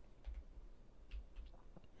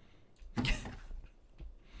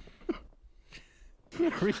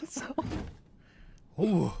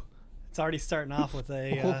 Ooh, it's already starting off with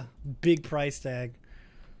a big price tag.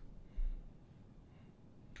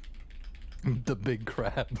 The big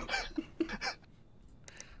crab.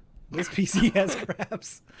 This PC has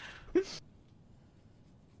crabs.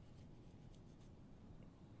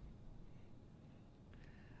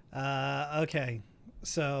 Okay,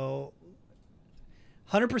 so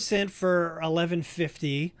 100% for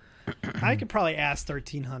 1150. I could probably ask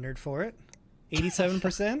 1300 for it.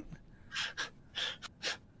 87%.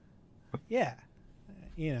 Yeah,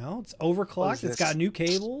 you know, it's overclocked. It's got new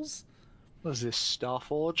cables. What is this,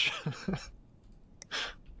 Starforge?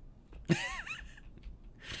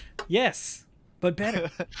 Yes, but better.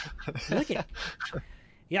 Look at.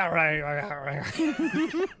 Yeah, right.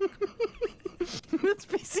 This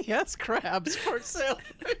PC has crabs for sale.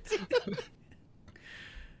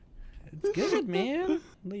 It's good, man.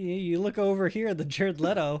 You look over here at the Jared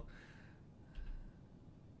Leto.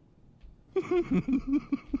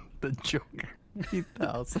 The Joker.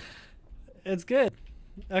 3000. It's good.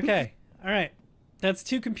 Okay. All right. That's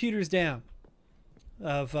 2 computers down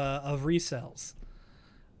of resells.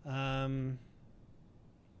 Do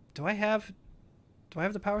I have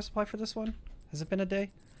the power supply for this one? Has it been a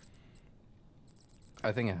day?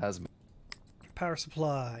 I think it has been. Power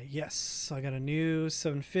supply. Yes. So I got a new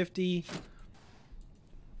 750.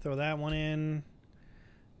 Throw that one in.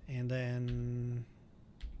 And then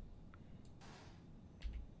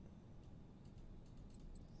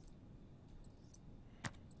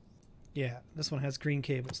yeah, this one has green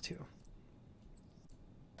cables too.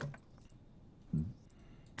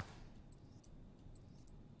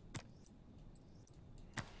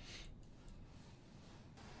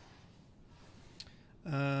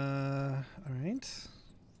 All right.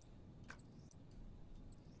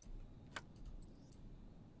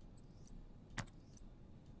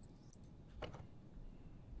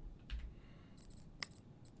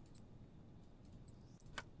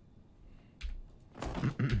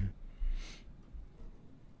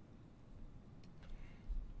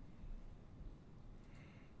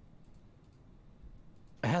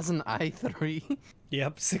 It has an i3.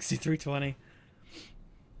 Yep, 6320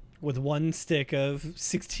 with one stick of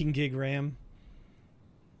 16 gig RAM.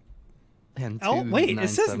 And Oh, two wait, it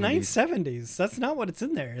says 970s. 970s. That's not what it's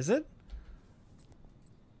in there, is it?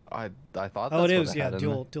 I thought that's Oh, it what is, it yeah, had in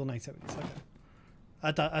dual 970s.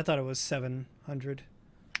 Okay. I thought it was 700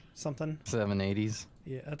 something. there. 780s.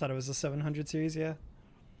 Yeah, I thought it was a 700 series, yeah.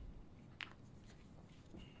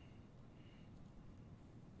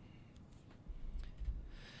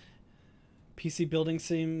 PC building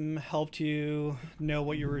sim helped you know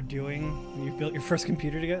what you were doing when you built your first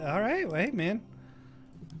computer together. All right, wait, man.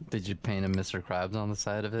 Did you paint a Mr. Krabs on the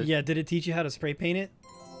side of it? Yeah, did it teach you how to spray paint it?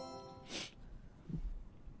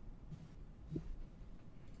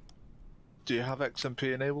 Do you have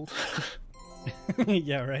XMP enabled?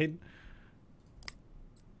 Yeah, right.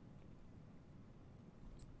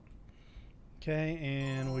 Okay,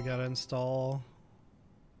 and we gotta install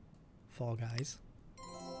Fall Guys.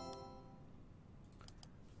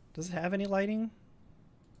 Does it have any lighting?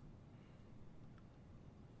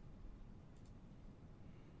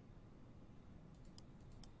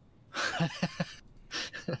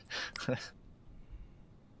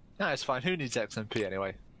 No, it's fine. Who needs XMP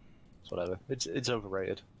anyway? It's whatever. It's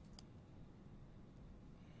overrated.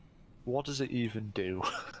 What does it even do?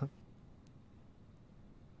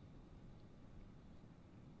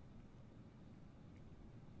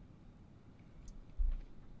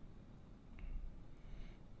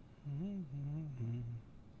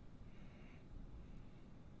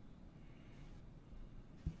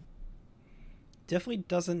 Definitely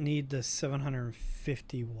doesn't need the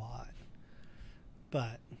 750 watt,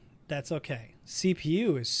 but that's okay.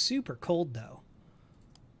 CPU is super cold though.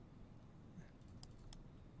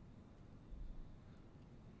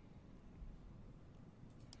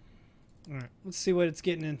 All right, let's see what it's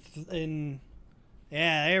getting in.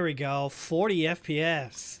 Yeah, there we go. 40 FPS.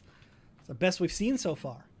 It's the best we've seen so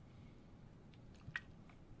far.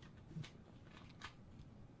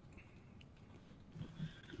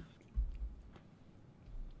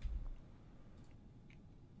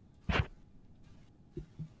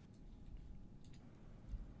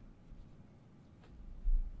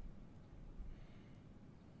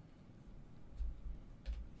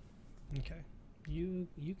 Okay, you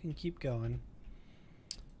can keep going.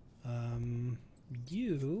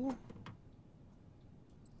 You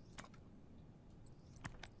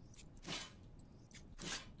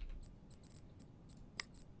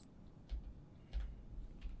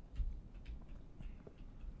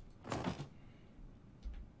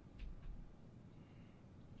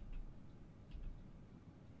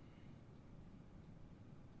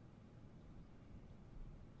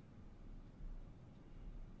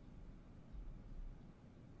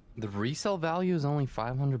The resale value is only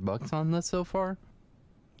 $500 on this so far.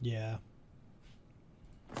 Yeah.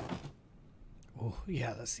 Oh,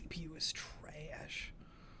 yeah, the CPU is trash.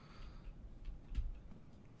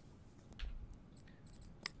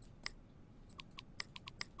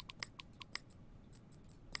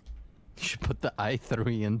 You should put the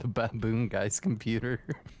i3 in the baboon guy's computer.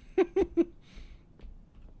 Yeah,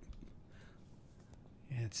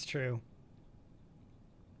 it's true.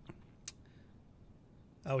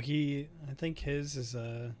 Oh, I think his is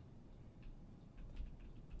a...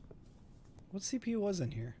 What CPU was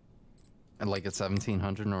in here? Like a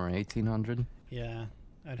 1700 or 1800. Yeah,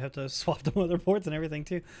 I'd have to swap the motherboards and everything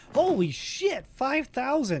too. Holy shit,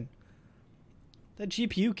 5,000! That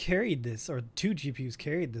GPU carried this, or 2 GPUs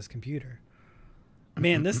carried this computer.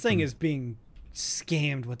 Man, this thing is being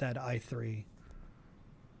scammed with that i3.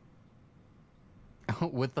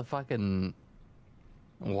 With the fucking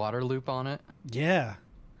water loop on it. Yeah.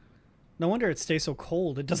 No wonder it stays so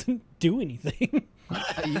cold. It doesn't do anything.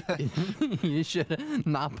 You should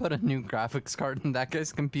not put a new graphics card in that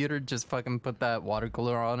guy's computer. Just fucking put that water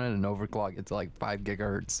cooler on it and overclock it to like 5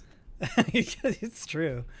 gigahertz. It's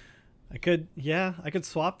true. I could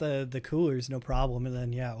swap the coolers, no problem, and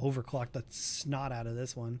then overclock the snot out of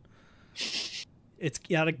this one. It's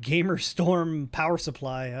got a Gamer Storm power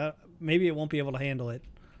supply. Maybe it won't be able to handle it.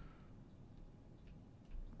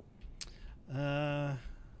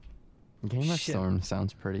 Gamer Shit. Storm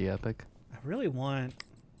sounds pretty epic. I really want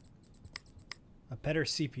a better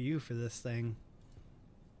CPU for this thing.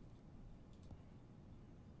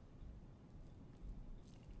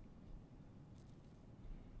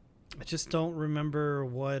 I just don't remember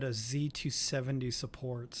what a Z270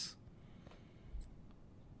 supports.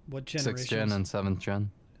 What generation? 6th gen and 7th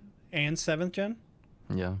gen. And 7th gen?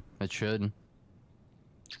 Yeah, it should.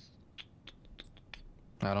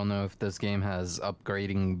 I don't know if this game has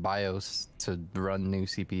upgrading BIOS to run new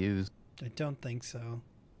CPUs. I don't think so.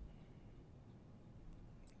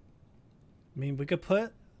 I mean, we could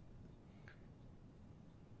put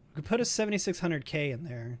a 7600K in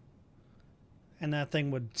there and that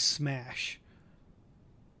thing would smash.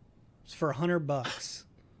 It's for $100.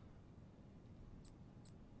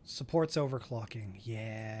 Supports overclocking.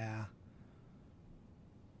 Yeah.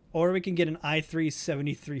 Or we can get an i3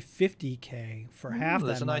 7350K for half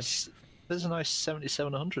that much. There's a nice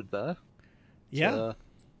 7700 there. Yeah. So,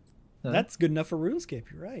 that's good enough for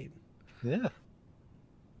RuneScape. You're right. yeah.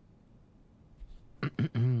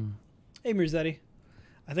 Hey, Mirzetti.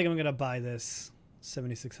 I think I'm going to buy this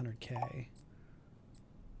 7600K.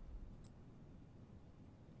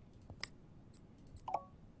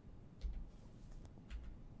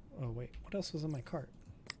 Oh, wait. What else was in my cart?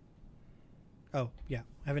 Oh, yeah.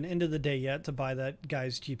 I haven't ended the day yet to buy that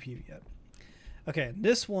guy's GPU yet. Okay,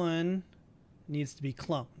 this one needs to be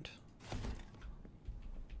cloned.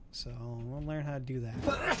 So we'll learn how to do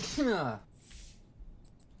that.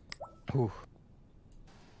 Ooh.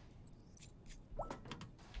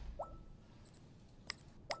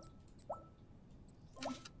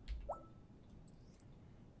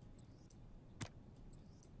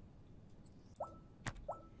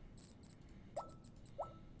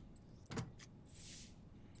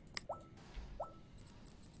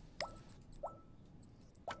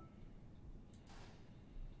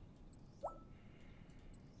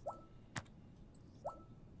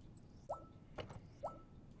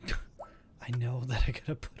 I know that I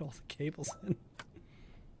gotta put all the cables in.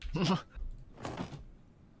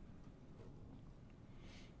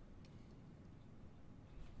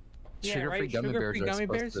 Yeah, Sugar-free right, gummy bears sugar-free are gummy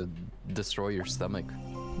supposed bears? to destroy your stomach.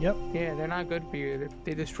 Yep. Yeah, they're not good for you.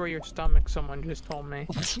 They destroy your stomach, someone just told me.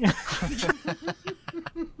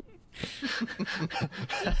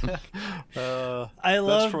 I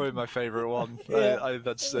love. That's probably my favorite one. Yeah.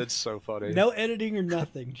 It's so funny. No editing or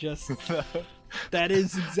nothing. Just that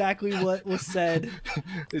is exactly what was said.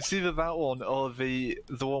 It's either that one or the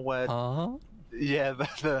one where yeah,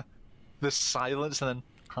 the silence and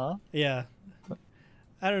then Yeah.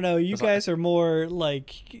 I don't know. You guys are more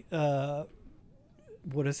like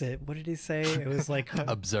what is it? What did he say? It was like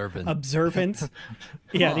Observant. observant.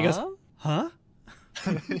 Yeah, and he goes, "Huh?"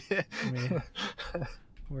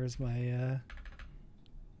 Where's my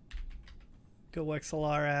Go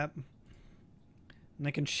XLR app? And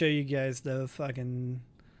I can show you guys the fucking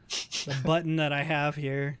the button that I have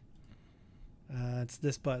here. It's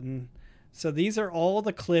this button. So these are all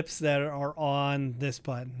the clips that are on this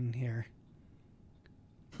button here.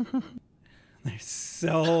 There's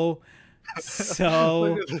so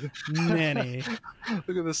many.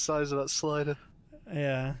 Look at the size of that slider.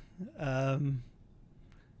 Yeah. I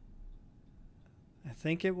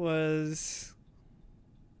think it was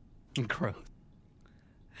Gross.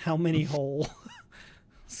 how many hole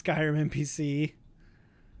Skyrim NPC.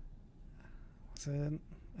 Was it?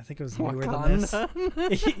 I think it was newer than this.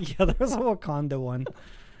 Yeah, there was a Wakanda one.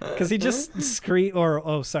 Because he just screamed, or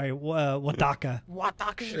Wadaka.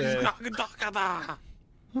 Wadaka.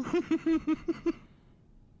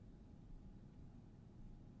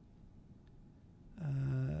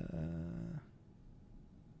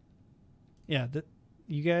 Yeah,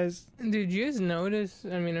 you guys. Did you guys notice?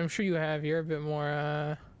 I mean, I'm sure you have. You're a bit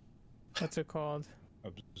more. What's it called?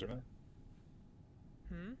 Observant.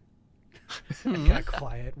 It got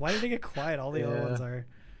quiet. Why did it get quiet? All the other ones are.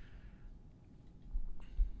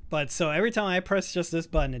 But so every time I press just this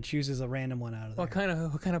button, it chooses a random one out of there.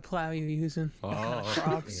 What kind of plow are you using? Oh,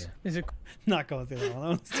 Props. yeah. Is it? Not going through that one. That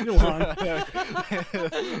one's too long.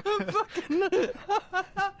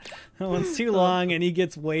 That one's too long, and he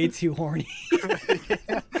gets way too horny.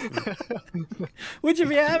 Which, if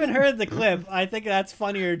you haven't heard the clip, I think that's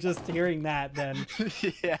funnier just hearing that than.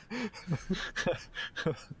 Yeah.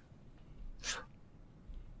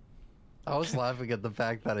 I was laughing at the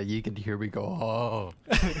fact that you could hear me go, oh.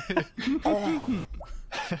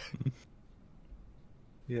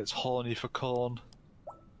 Yeah, it's horny for corn.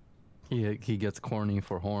 He gets corny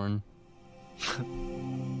for horn.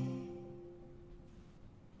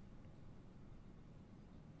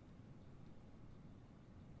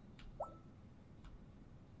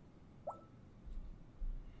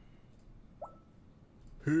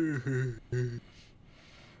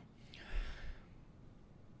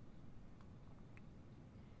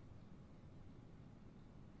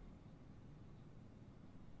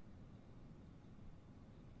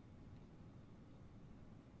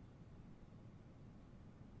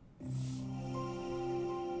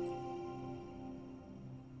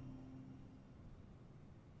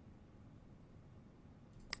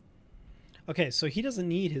 Okay, so he doesn't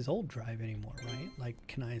need his old drive anymore, right? Like,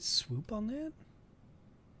 can I swoop on that?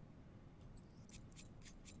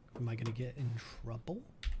 Am I gonna get in trouble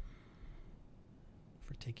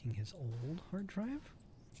for taking his old hard drive?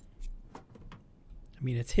 I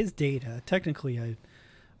mean, it's his data. Technically,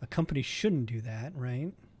 a company shouldn't do that,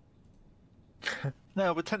 right?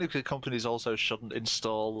 No, but technically companies also shouldn't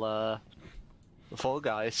install Fall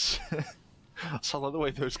Guys. So I like the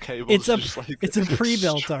way those cables it's a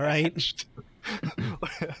pre-built, all right?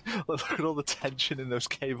 Look at all the tension in those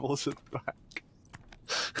cables at the back.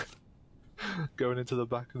 Going into the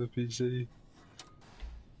back of the PC.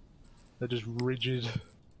 They're just rigid.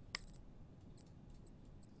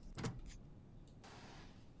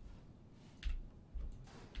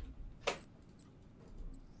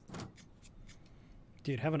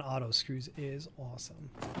 Dude, having auto screws is awesome.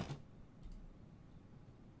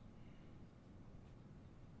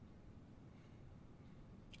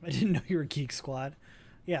 I didn't know you were Geek Squad.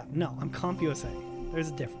 Yeah, no, I'm CompUSA. There's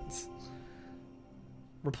a difference.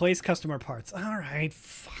 Replace customer parts. All right,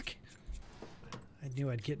 fuck. I knew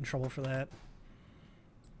I'd get in trouble for that.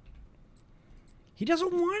 He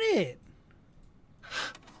doesn't want it.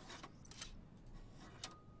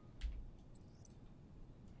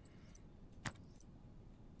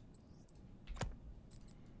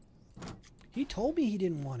 He told me he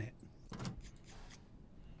didn't want it.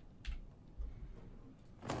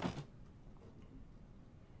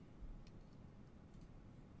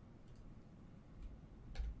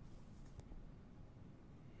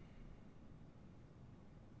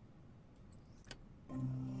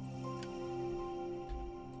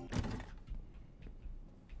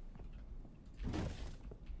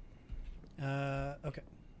 Okay.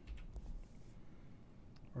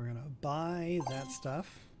 We're gonna buy that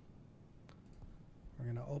stuff. We're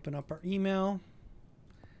gonna open up our email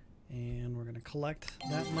and we're gonna collect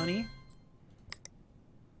that money.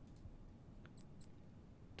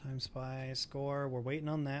 Time Spy score. We're waiting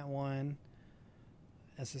on that one.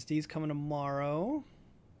 SSD's coming tomorrow.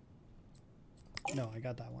 No, I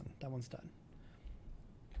got that one. That one's done.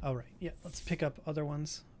 All right. Yeah, let's pick up other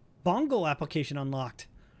ones. Bongo application unlocked.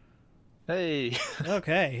 Hey.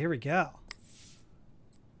 Okay, here we go.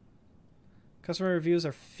 Customer reviews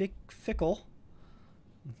are fickle.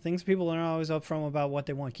 Things people aren't always upfront about what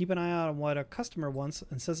they want. Keep an eye out on what a customer wants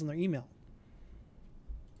and says in their email.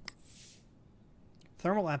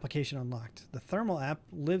 Thermal application unlocked. The thermal app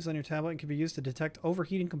lives on your tablet and can be used to detect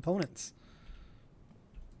overheating components.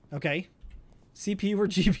 Okay. CPU or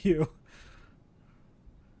GPU?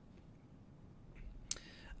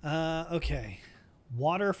 Okay.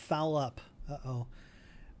 Water foul up. Uh-oh.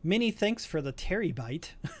 Many thanks for the Terry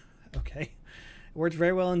bite. Okay. It worked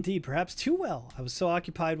very well indeed. Perhaps too well. I was so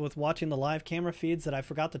occupied with watching the live camera feeds that I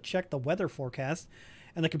forgot to check the weather forecast,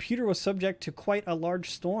 and the computer was subject to quite a large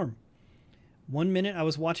storm. 1 minute I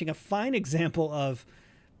was watching a fine example of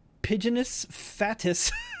Pigeonus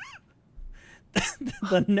fatus.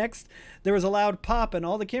 The next, there was a loud pop and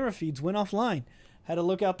all the camera feeds went offline. Had to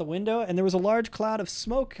look out the window and there was a large cloud of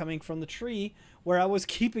smoke coming from the tree where I was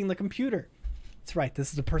keeping the computer. That's right, this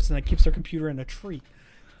is the person that keeps their computer in a tree.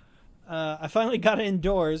 I finally got it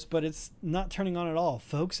indoors, but it's not turning on at all.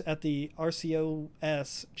 Folks at the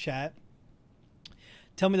RCOS chat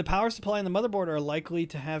tell me the power supply and the motherboard are likely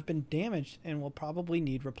to have been damaged and will probably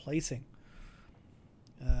need replacing.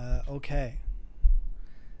 Okay.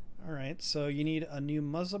 All right, so you need a new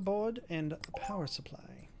motherboard and a power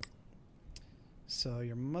supply. So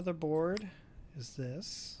your motherboard is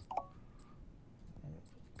this.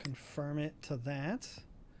 Confirm it to that.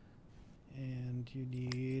 And you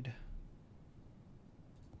need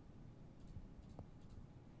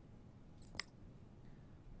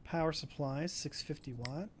power supply, 650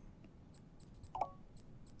 watt.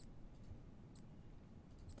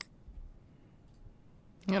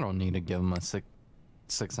 You don't need to give them a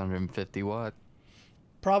 650 watt.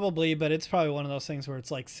 Probably, but it's probably one of those things where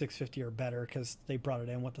it's like 650 or better because they brought it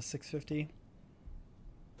in with the 650.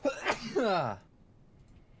 All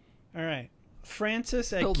right.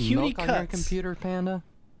 Francis at Spilled Cutie milk on your Cuts. computer, Panda?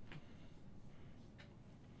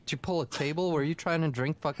 Did you pull a table? Were you trying to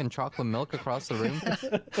drink fucking chocolate milk across the room?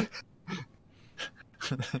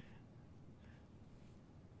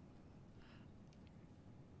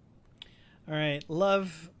 All right,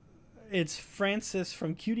 love. It's Francis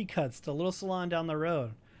from Cutie Cuts, the little salon down the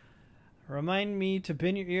road. Remind me to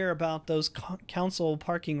bend your ear about those council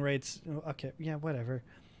parking rates. Okay, yeah, whatever.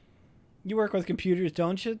 You work with computers,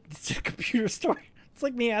 don't you? It's a computer store. It's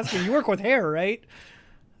like me asking, you work with hair, right?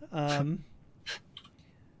 Oh,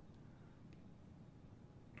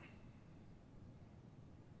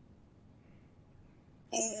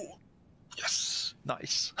 yes.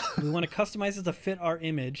 Nice. we want to customize it to fit our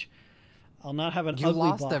image. I'll not have an You ugly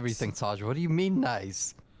lost box. everything, Saj. What do you mean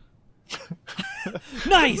nice?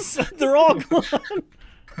 Nice! They're all gone!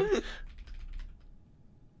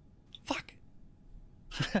 Fuck.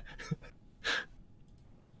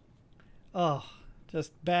 Oh,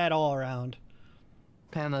 just bad all around.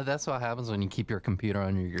 Panda, that's what happens when you keep your computer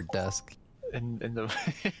under your desk. In the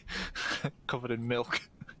covered in milk.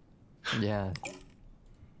 Yeah.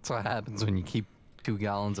 That's what happens when you keep 2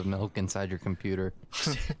 gallons of milk inside your computer.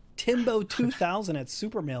 Timbo2000 at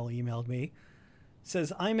Supermail emailed me.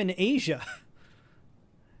 Says, I'm in Asia.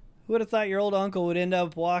 Who would have thought your old uncle would end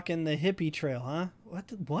up walking the hippie trail, huh?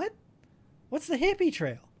 What? What's the hippie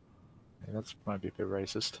trail? Yeah, that might be a bit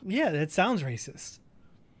racist. Yeah, that sounds racist.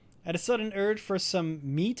 I had a sudden urge for some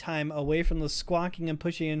me time away from the squawking and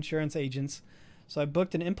pushy insurance agents, so I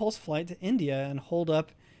booked an impulse flight to India and holed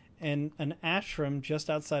up in an ashram just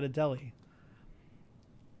outside of Delhi.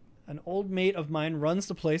 An old mate of mine runs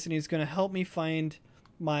the place, and he's going to help me find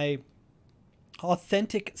my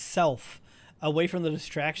authentic self away from the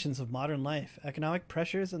distractions of modern life, economic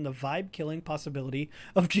pressures, and the vibe-killing possibility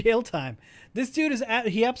of jail time. This dude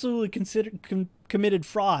he absolutely committed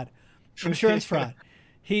fraud, insurance fraud.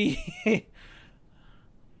 I'm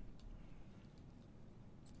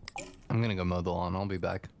gonna go mow the lawn. I'll be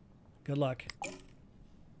back. Good luck.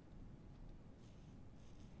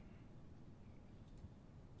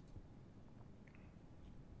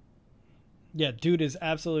 Yeah, dude is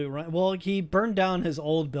absolutely right. Well, he burned down his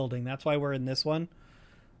old building. That's why we're in this one.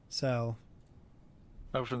 So.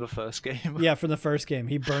 Oh, from the first game? Yeah, from the first game.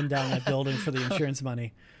 He burned down that building for the insurance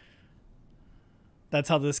money. That's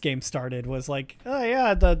how this game started, was like, oh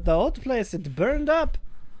yeah, the old place, it burned up.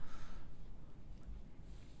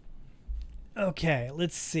 Okay,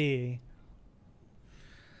 let's see.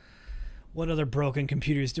 What other broken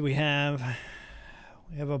computers do we have?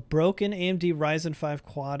 We have a broken AMD Ryzen 5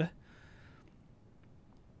 quad.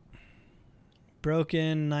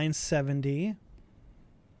 Broken 970.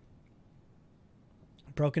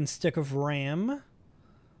 Broken stick of RAM.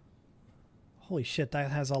 Holy shit, that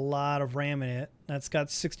has a lot of RAM in it. That's got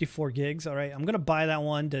 64 gigs. All right, I'm going to buy that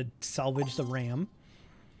one to salvage the RAM.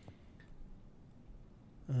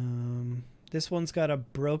 This one's got a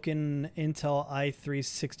broken Intel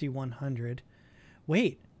i3-6100.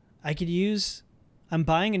 Wait, I could use... I'm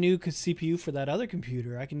buying a new CPU for that other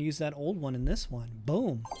computer. I can use that old one in this one.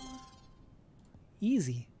 Boom.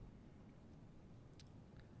 Easy.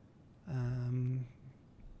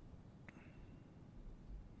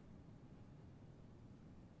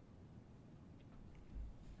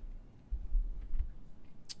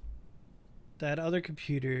 That other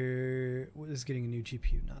computer is getting a new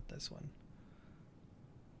GPU, not this one.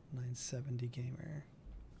 970 gamer.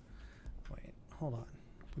 Wait, hold on.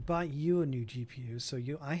 We bought you a new GPU, so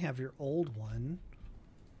I have your old one.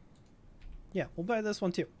 Yeah, we'll buy this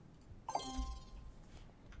one too.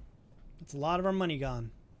 It's a lot of our money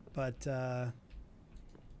gone, but I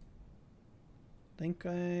think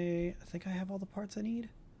I have all the parts I need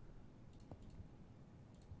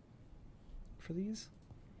for these.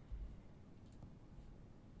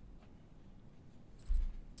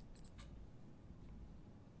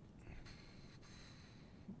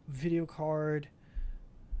 Video card,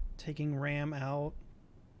 taking RAM out.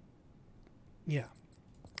 Yeah,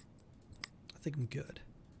 I think I'm good.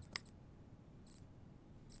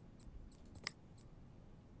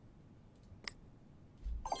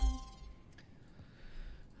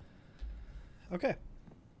 Okay,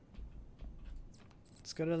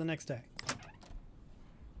 let's go to the next day.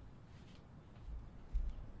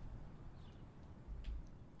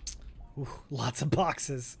 Ooh, lots of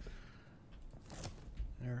boxes.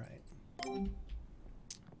 All right.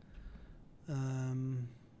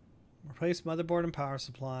 Replace motherboard and power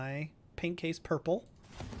supply. Paint case purple.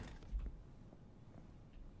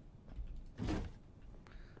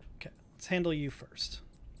 Okay, let's handle you first.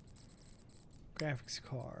 Graphics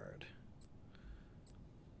card.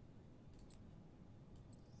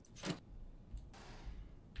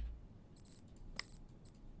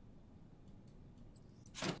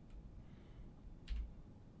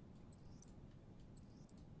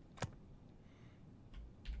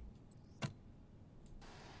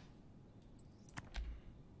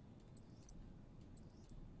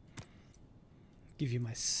 Give you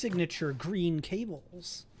my signature green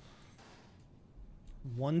cables.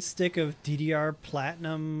 One stick of DDR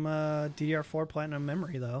Platinum, DDR4 Platinum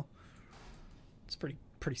memory though. It's pretty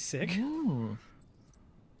sick. Ooh.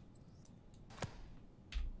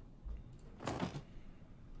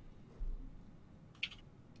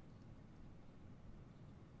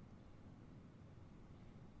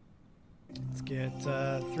 Let's get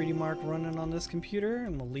 3D Mark running on this computer,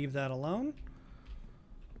 and we'll leave that alone.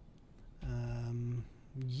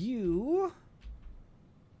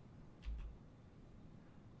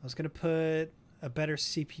 I was going to put a better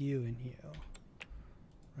CPU in you.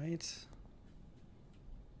 right.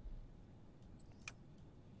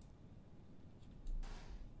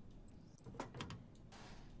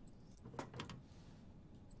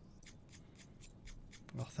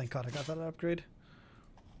 Oh, thank God I got that upgrade.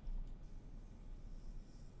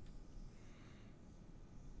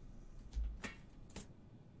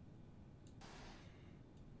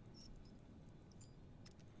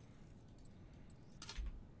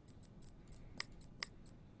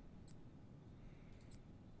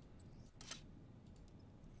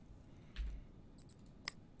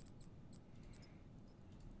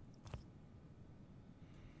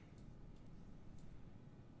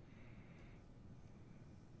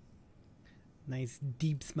 Nice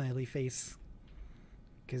deep smiley face,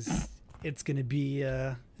 because it's gonna be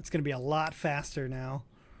a lot faster now.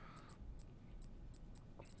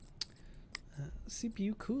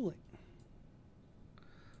 CPU cooling.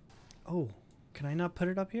 Oh, can I not put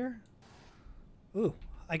it up here? Ooh,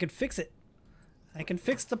 I could fix it. I can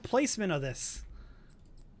fix the placement of this.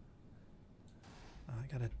 Oh, I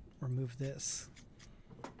gotta remove this.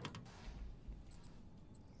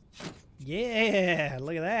 Yeah,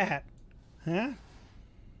 look at that. Huh?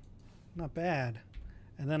 Not bad.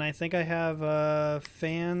 And then I think I have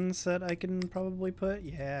fans that I can probably put.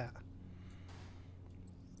 Yeah.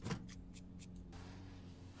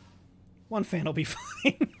 One fan will be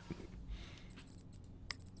fine.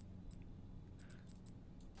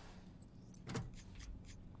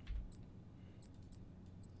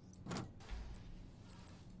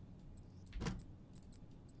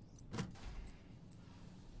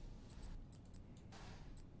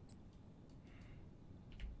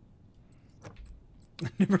 I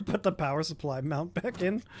never put the power supply mount back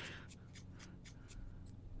in.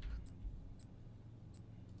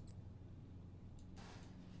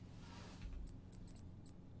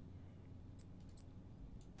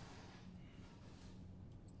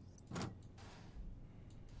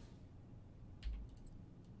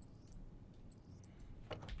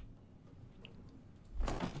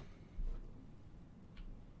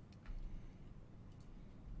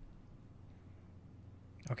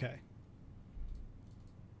 Okay.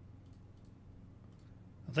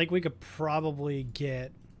 I think we could probably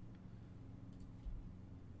get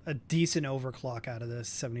a decent overclock out of this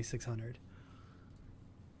 7600.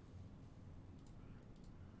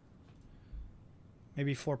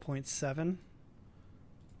 Maybe 4.7.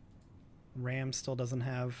 RAM still doesn't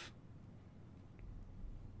have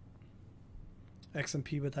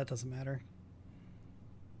XMP, but that doesn't matter.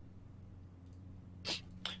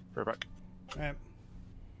 We're back. All right.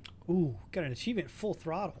 Ooh, got an achievement, full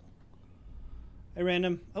throttle. Hey,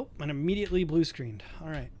 random. Oh, and immediately blue screened. All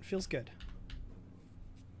right, feels good.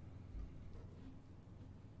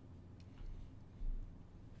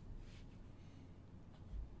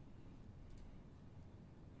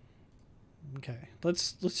 Okay,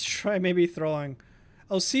 let's try maybe throwing.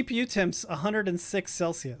 Oh, CPU temps 106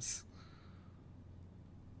 Celsius.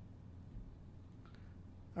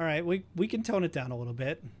 All right, we can tone it down a little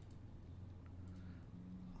bit.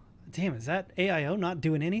 Damn, is that AIO not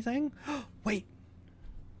doing anything? Wait.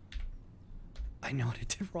 I know what I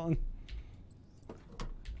did wrong.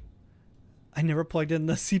 I never plugged in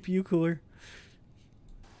the CPU cooler.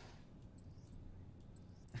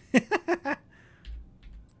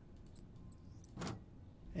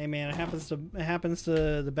 Hey man, it happens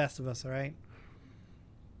to the best of us, all right?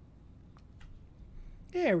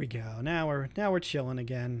 There we go. Now we're chilling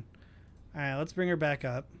again. All right, let's bring her back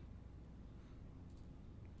up.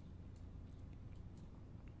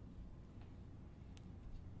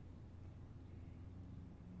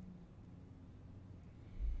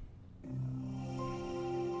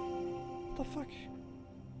 What the fuck?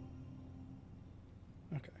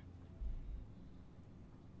 Okay.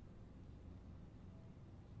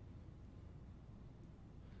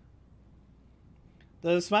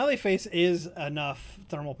 The smiley face is enough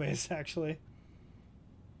thermal paste, actually.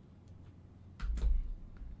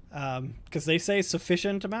 Because they say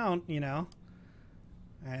sufficient amount, you know.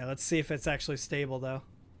 Alright, let's see if it's actually stable, though.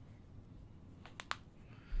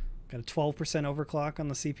 Got a 12% overclock on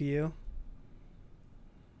the CPU.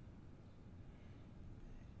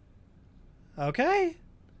 Okay.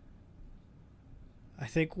 I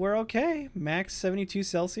think we're okay. Max 72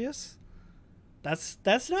 Celsius.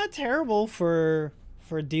 That's not terrible for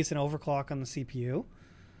a decent overclock on the CPU.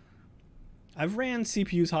 I've ran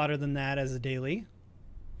CPUs hotter than that as a daily.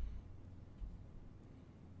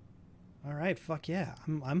 All right, fuck yeah.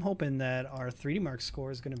 I'm hoping that our 3D Mark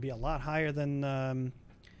score is going to be a lot higher than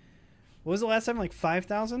what was the last time, like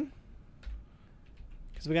 5,000?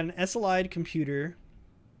 Because we got an SLI'd computer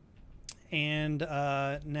and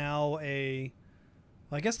now a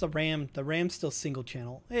Well, I guess the RAM's still single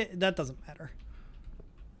channel. That doesn't matter.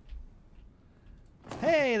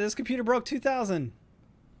 Hey, this computer broke 2000.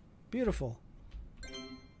 Beautiful.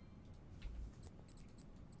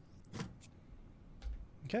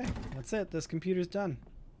 Okay, that's it. This computer's done.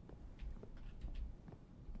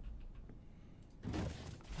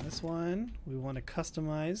 This one, we want to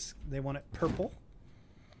customize. They want it purple.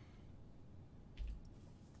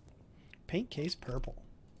 Paint case purple.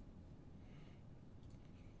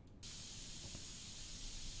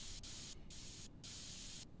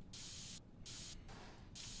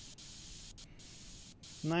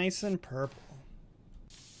 Nice and purple.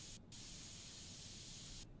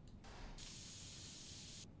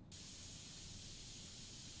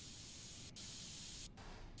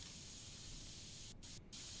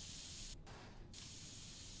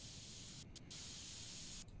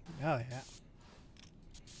 Oh, yeah.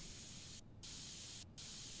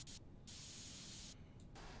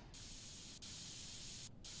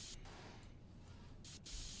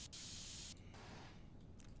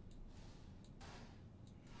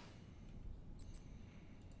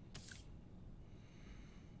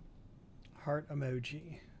 Heart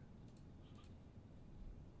emoji.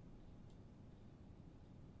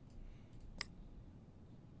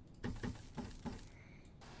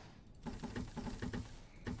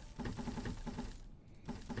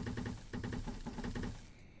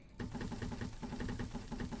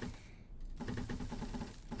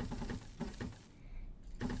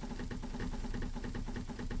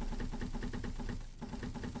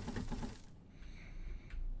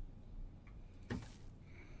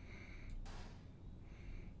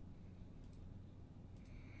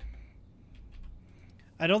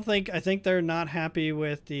 I think they're not happy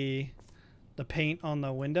with the paint on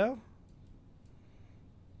the window.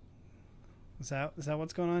 Is that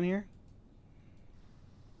what's going on here?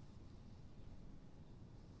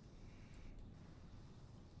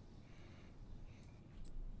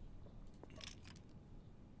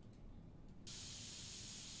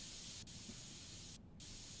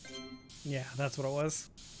 Yeah, that's what it was.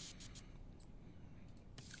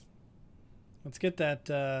 Let's get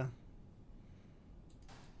that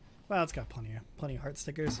well, it's got plenty of heart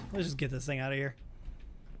stickers. Let's just get this thing out of here.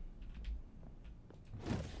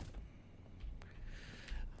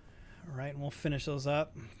 All right, and we'll finish those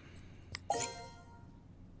up.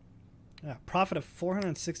 Yeah, profit of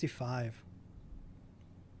 465.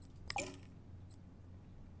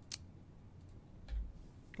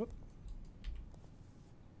 Whoop.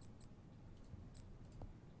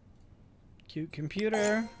 Cute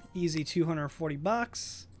computer, easy 240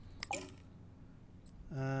 bucks.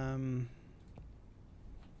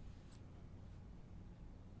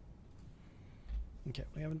 Okay,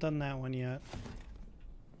 we haven't done that one yet.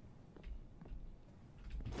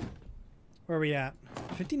 Where are we at?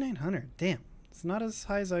 5,900. Damn, it's not as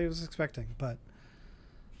high as I was expecting, but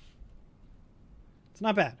it's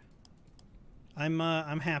not bad.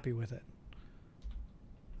 I'm happy with it.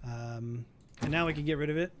 And now we can get rid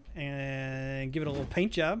of it and give it a little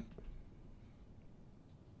paint job.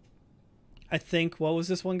 I think, what was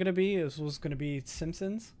this one going to be? This was going to be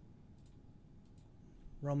Simpsons.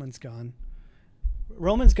 Roman's gone.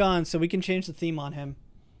 Roman's gone, so we can change the theme on him.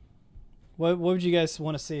 What would you guys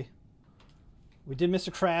want to see? We did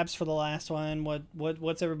Mr. Krabs for the last one.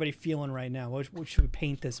 What's everybody feeling right now? What should we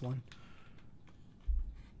paint this one?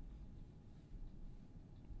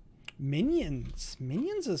 Minions.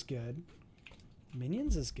 Minions is good.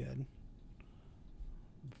 Minions is good.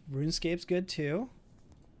 RuneScape's good too.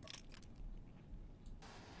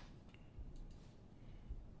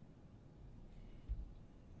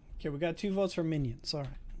 Okay, we got 2 votes for Minions. All right,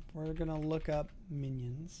 we're gonna look up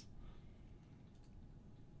Minions.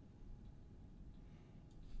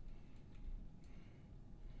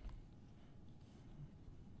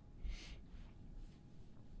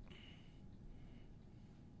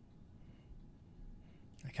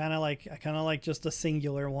 I kind of like just a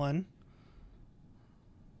singular one.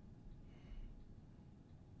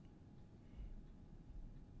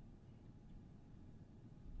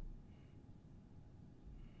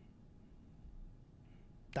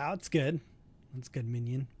 That's good. That's good,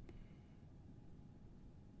 Minion.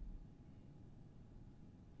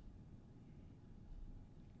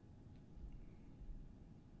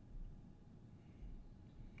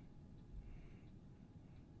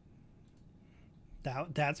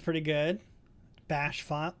 That's pretty good.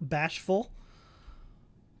 Bashful.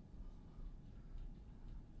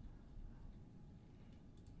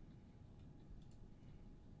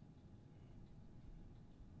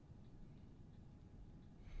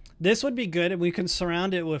 This would be good, and we can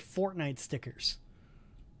surround it with Fortnite stickers.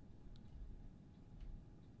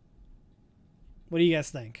 What do you guys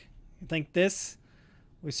think? You think this?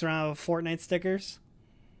 We surround with Fortnite stickers?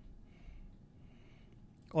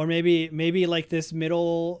 Or maybe like this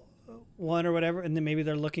middle one or whatever, and then maybe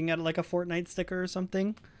they're looking at it like a Fortnite sticker or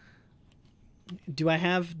something. Do I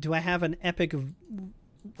have an epic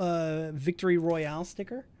victory royale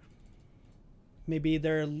sticker? Maybe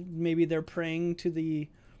they're praying to the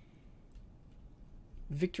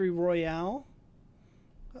victory royale.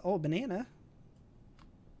 Oh, banana.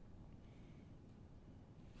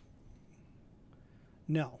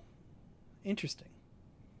 No. Interesting.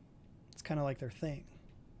 It's kind of like their thing.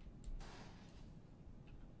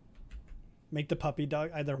 Make the puppy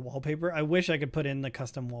dog either wallpaper. I wish I could put in the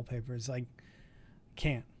custom wallpapers. I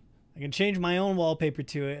can't. I can change my own wallpaper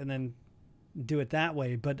to it and then do it that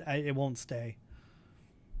way, but it won't stay.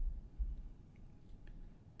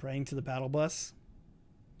 Praying to the battle bus.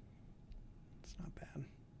 It's not bad.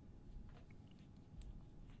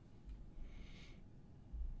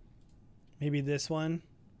 Maybe this one.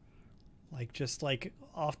 Like just like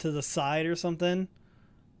off to the side or something.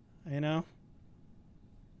 You know?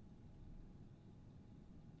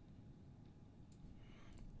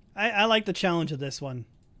 I like the challenge of this one.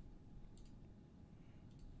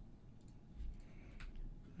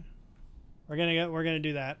 We're gonna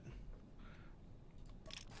do that.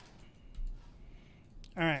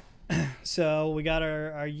 All right. So we got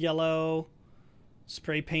our yellow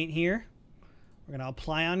spray paint here. We're gonna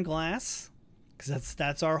apply on glass because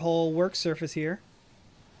that's our whole work surface here.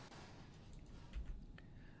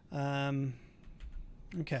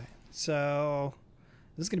 Okay. So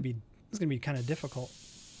this is gonna be kind of difficult.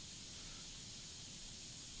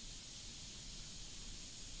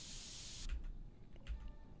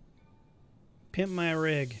 Pimp my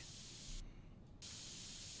rig.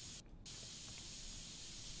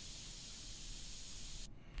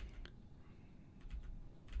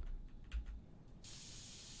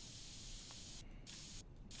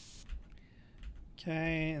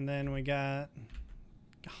 Okay, and then we got.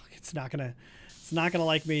 Oh, it's not gonna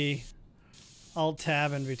like me. Alt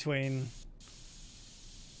tab in between.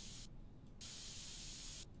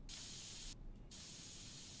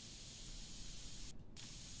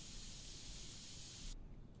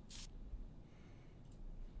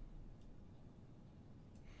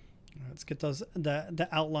 Let's get those the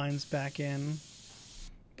outlines back in.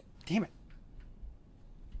 Damn it.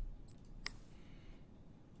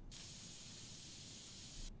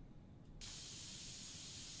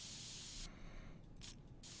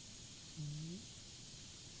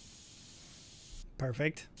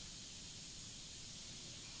 Perfect.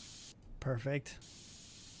 Perfect.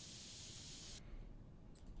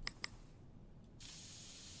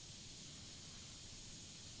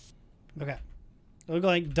 Okay. Look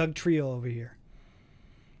like Doug Trio over here.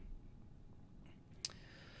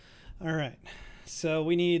 All right. So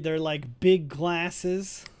we need their like big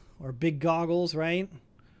glasses or big goggles, right?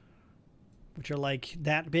 Which are like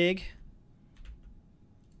that big.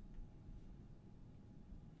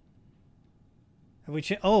 Have we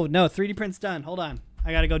oh, no, 3D print's done. Hold on.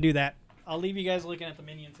 I got to go do that. I'll leave you guys looking at the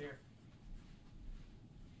minions here.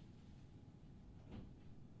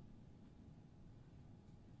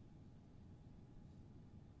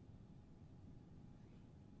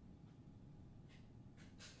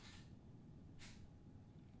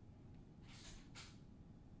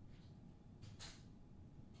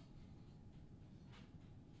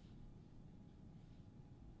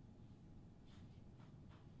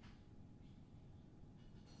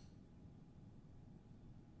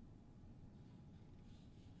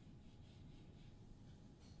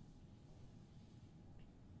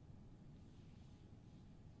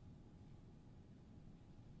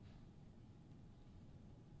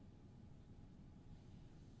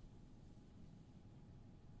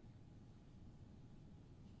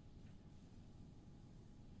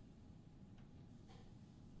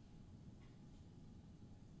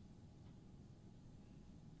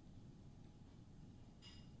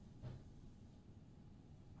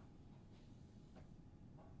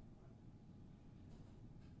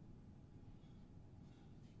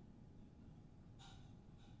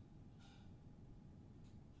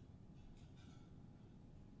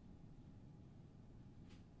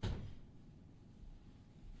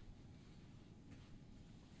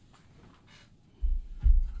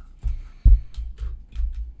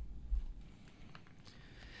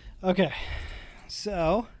 Okay,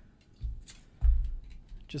 so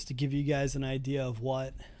just to give you guys an idea of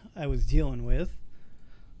what I was dealing with.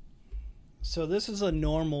 So this is a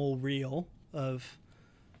normal reel of,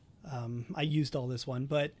 I used all this one,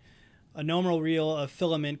 but a normal reel of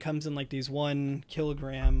filament comes in like these 1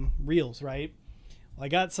 kilogram reels, right? Well, I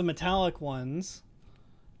got some metallic ones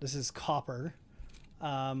This is copper,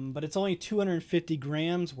 but it's only 250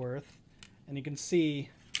 grams worth, and you can see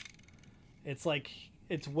it's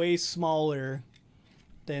way smaller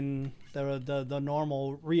than the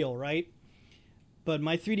normal reel, right? But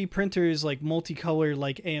my 3D printer's like multicolor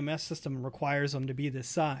like AMS system requires them to be this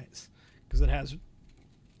size because it has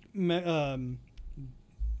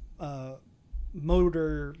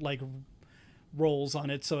motor like rolls on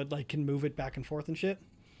it, so it like can move it back and forth and shit.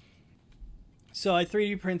 So I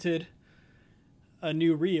 3D printed a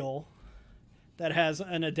new reel that has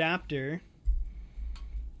an adapter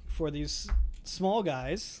for these small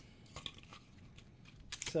guys.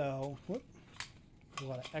 So, whoop, a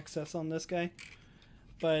lot of excess on this guy,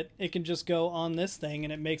 but it can just go on this thing,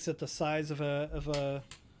 and it makes it the size of an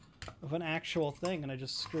actual thing, and I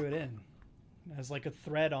just screw it in. It has like a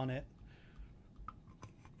thread on it.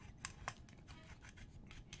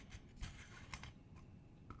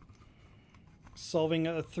 Solving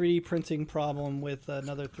a 3D printing problem with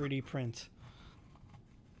another 3D print.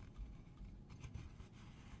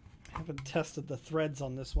 I haven't tested the threads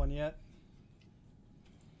on this one yet.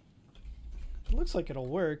 It looks like it'll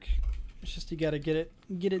work. It's just you gotta get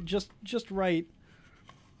it just right.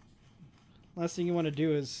 Last thing you want to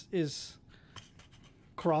do is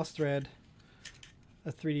cross thread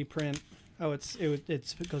a 3D print. Oh,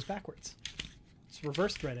 it goes backwards. It's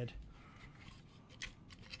reverse threaded.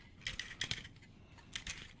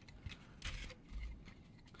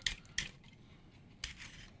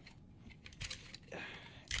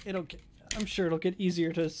 I'm sure it'll get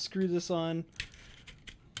easier to screw this on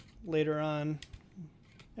later on.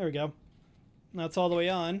 There we go. Now it's all the way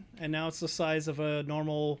on, and now it's the size of a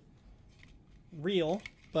normal reel,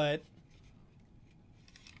 but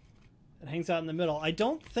it hangs out in the middle. I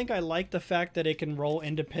don't think I like the fact that it can roll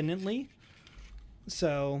independently,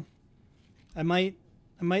 so I might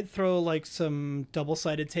throw like some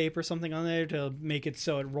double-sided tape or something on there to make it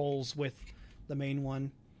so it rolls with the main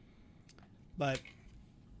one. But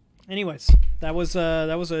anyways, that was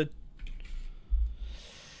a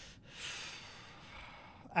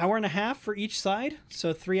hour and a half for each side,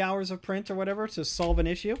 so 3 hours of print or whatever to solve an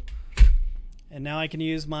issue. And now I can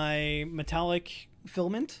use my metallic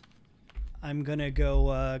filament. I'm gonna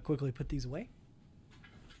go quickly put these away.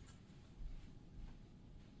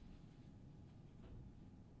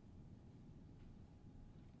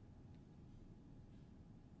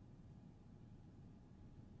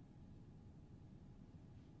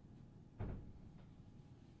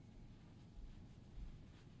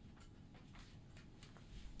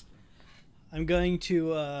 I'm going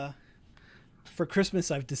to, for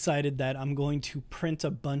Christmas, I've decided that I'm going to print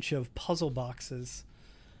a bunch of puzzle boxes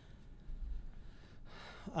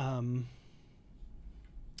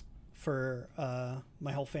for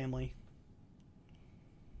my whole family.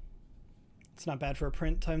 It's not bad for a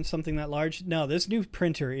print time, something that large. No, this new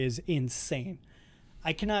printer is insane.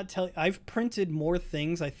 I cannot tell you. I've printed more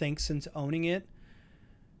things, I think, since owning it.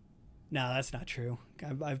 No, that's not true.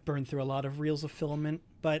 I've burned through a lot of reels of filament,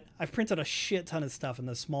 but I've printed a shit ton of stuff in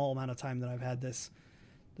the small amount of time that I've had this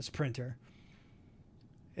printer.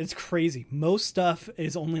 It's crazy. Most stuff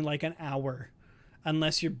is only like an hour,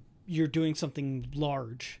 unless you're doing something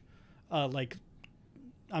large. Like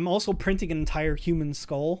I'm also printing an entire human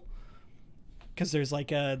skull because there's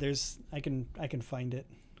like I can find it.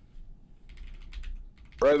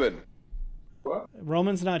 Roman. What?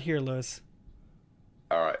 Roman's not here, Lewis.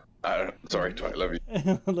 All right. Sorry, Dwight. Love you.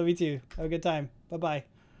 Love you too. Have a good time. Bye-bye.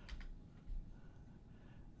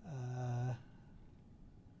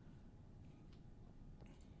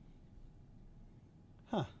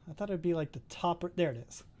 I thought it'd be like the top. There it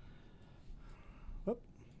is. Whoop.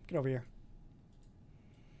 Get over here.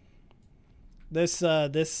 This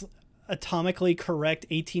this atomically correct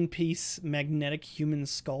 18-piece magnetic human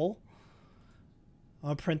skull.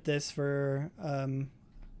 I'll print this for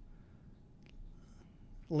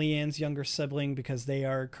Leanne's younger sibling because they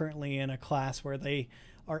are currently in a class where they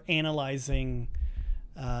are analyzing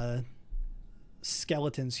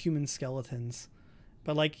skeletons, human skeletons.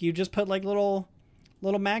 But like you just put like little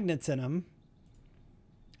magnets in them,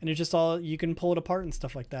 and it's just all, you can pull it apart and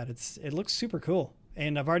stuff like that. It looks super cool,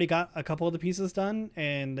 and I've already got a couple of the pieces done,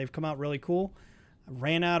 and they've come out really cool. I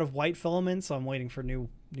ran out of white filament, so I'm waiting for new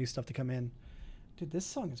stuff to come in. Dude, this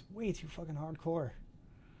song is way too fucking hardcore.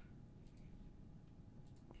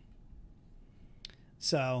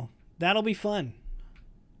 So that'll be fun.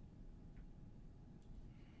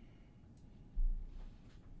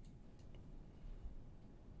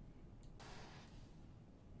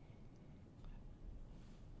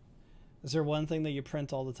 Is there one thing that you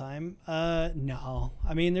print all the time? No.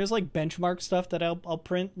 I mean, there's like benchmark stuff that I'll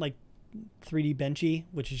print like 3D Benchy,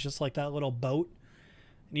 which is just like that little boat.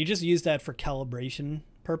 And you just use that for calibration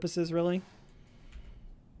purposes, really.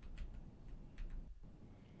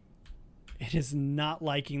 It is not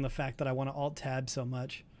liking the fact that I want to Alt-Tab so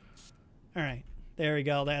much. All right, there we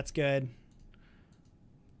go. That's good.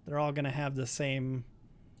 They're all going to have the same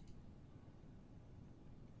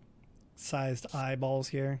sized eyeballs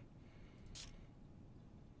here.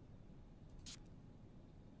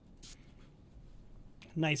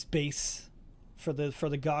 Nice base for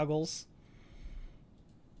the goggles.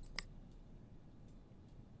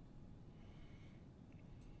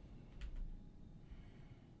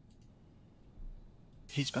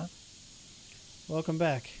 He's back. Welcome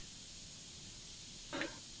back.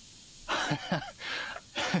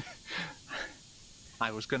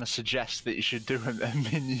 I was going to suggest that you should do a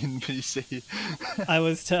minion PC.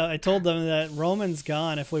 I told them that Roman's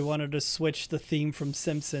gone if we wanted to switch the theme from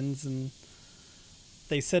Simpsons, and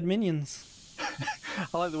they said minions.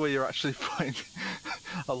 I like the way you're actually putting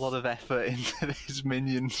a lot of effort into these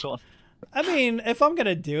minions one. I mean, if I'm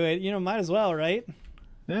gonna do it, might as well, right?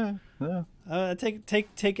 Yeah.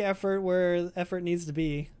 Take effort where effort needs to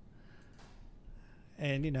be,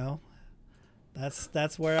 and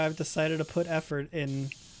that's where I've decided to put effort in.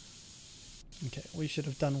 Okay, we should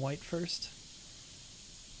have done white first.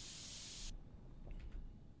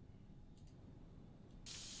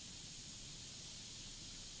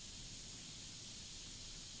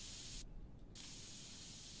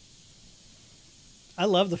 I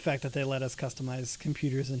love the fact that they let us customize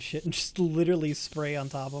computers and shit and just literally spray on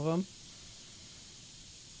top of them.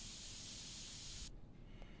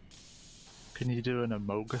 Can you do an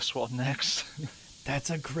Mongoose one next? That's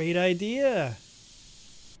a great idea.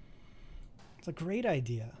 It's a great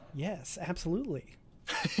idea. Yes, absolutely.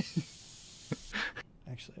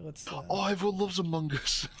 Actually, let's... Oh, everyone loves Among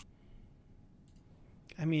Us.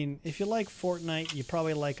 I mean, if you like Fortnite, you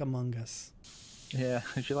probably like Among Us. Yeah,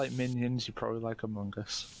 if you like minions, you probably like Among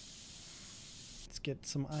Us. Let's get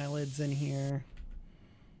some eyelids in here.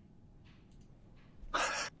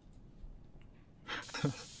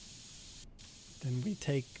 Then we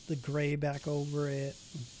take the gray back over it.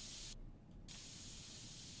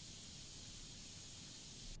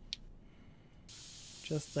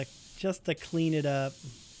 Just to clean it up.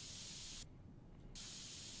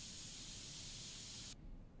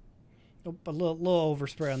 Oh, a little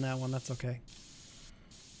overspray on that one. That's okay.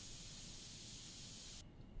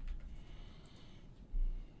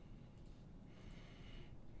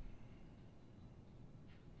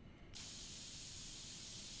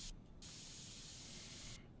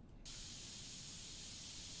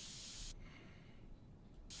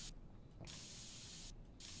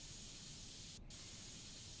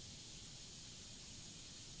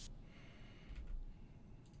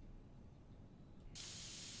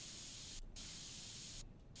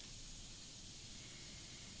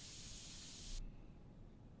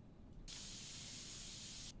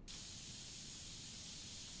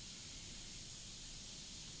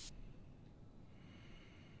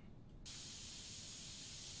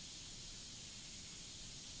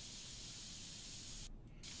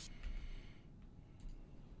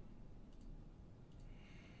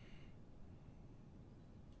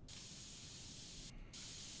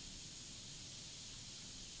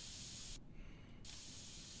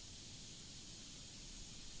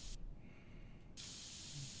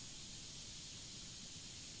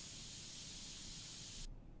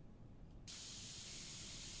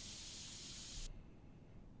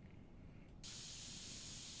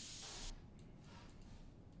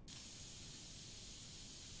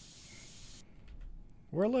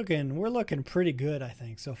 We're looking pretty good, I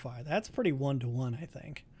think, so far. That's pretty 1-to-1, I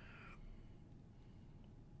think.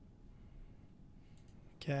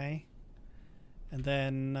 Okay. And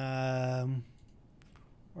then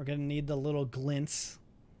we're gonna need the little glints.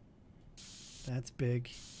 That's big.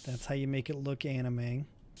 That's how you make it look anime.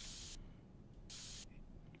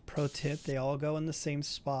 Pro tip, they all go in the same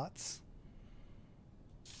spots.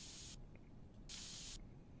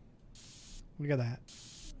 Look at that.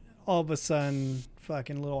 All of a sudden,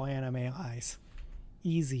 fucking little anime eyes.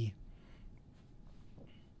 Easy.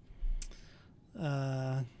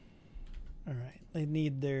 Alright, they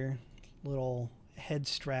need their little head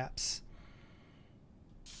straps.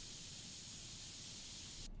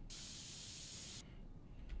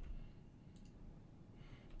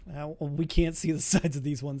 Now, we can't see the sides of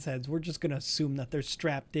these ones' heads. We're just going to assume that they're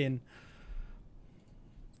strapped in.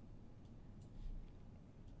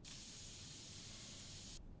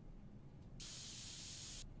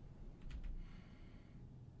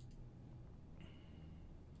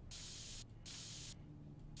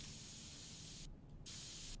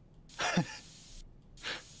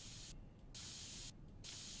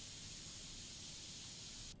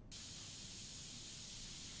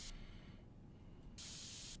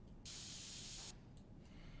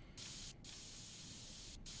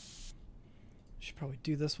 Probably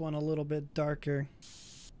do this one a little bit darker.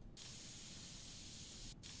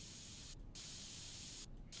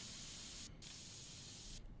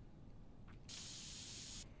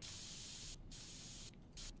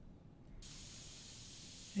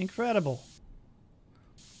 Incredible.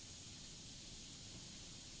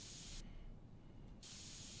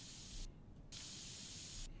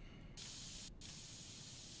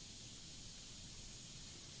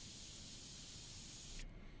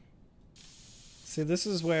 See, this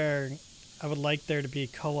is where I would like there to be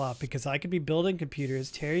co-op, because I could be building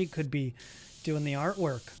computers. Terry could be doing the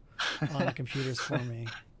artwork on the computers for me.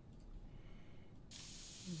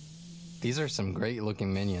 These are some great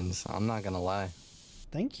looking minions. I'm not gonna lie.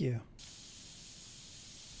 Thank you.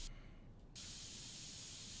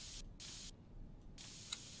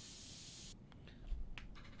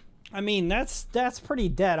 I mean, that's pretty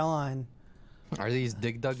dead on. Are these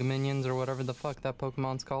Dig Dug minions or whatever the fuck that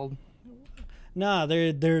Pokemon's called? Nah,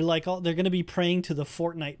 they're like they're gonna be praying to the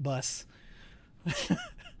Fortnite bus.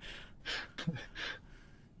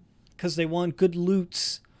 Because they want good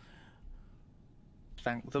loots.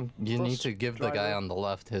 Thank them. You need to give the guy on the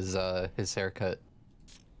left his haircut.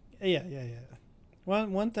 Yeah.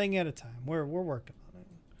 One thing at a time. We're working on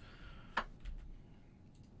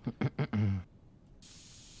it.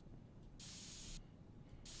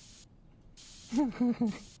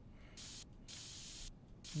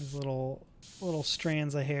 These little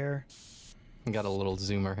strands of hair. Got a little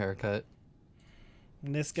zoomer haircut.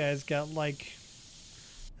 And this guy's got like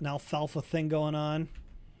an alfalfa thing going on.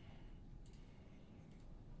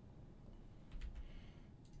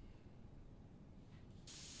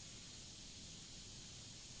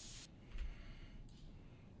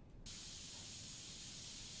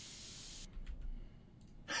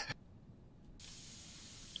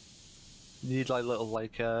 You need like little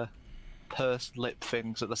pursed lip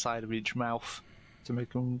things at the side of each mouth to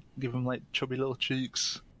make them, give them like chubby little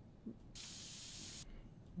cheeks.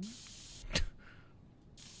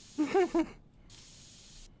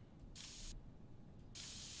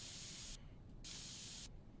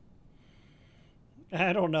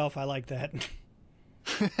 I don't know if I like that.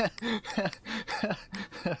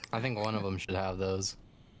 I think one of them should have those.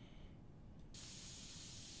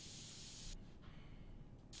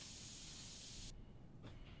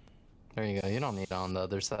 There you go. You don't need it on the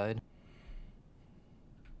other side.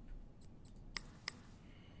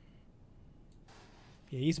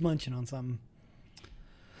 Yeah, he's munching on something.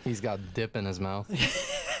 He's got dip in his mouth.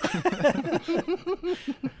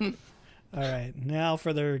 All right, now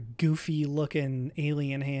for their goofy looking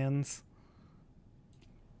alien hands.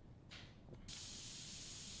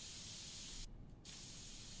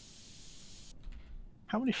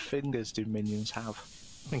 How many fingers do minions have?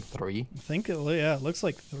 I think 3. I think it looks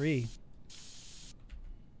like 3.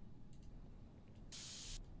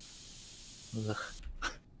 Ugh.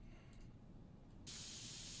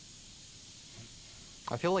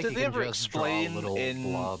 I feel like Did you they can ever just draw a explain little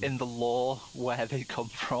blob. in the lore where they come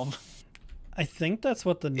from? I think that's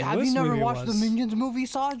what the newest Have you never movie watched was. the Minions movie,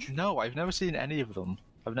 Saj? No, I've never seen any of them.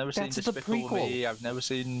 I've never seen That's the Despicable prequel. Me. I've never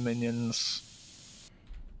seen Minions.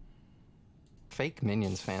 Fake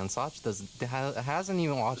Minions fan. Saj hasn't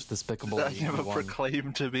even watched Despicable I Me. never 1.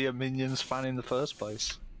 proclaimed to be a Minions fan in the first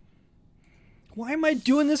place. Why am I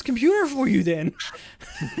doing this computer for you then?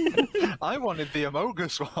 I wanted the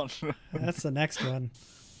Mongoose one. That's the next one.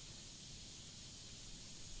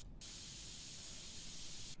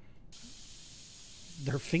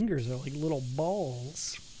 Their fingers are like little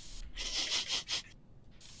balls.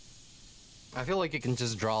 I feel like you can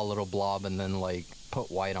just draw a little blob and then like put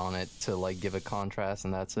white on it to like give it contrast,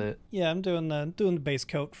 and that's it. Yeah, I'm doing the base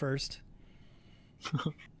coat first.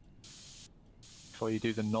 Before you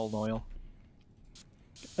do the null oil.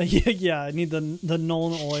 Yeah, I need the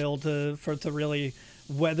Nolan oil to really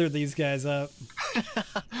weather these guys up.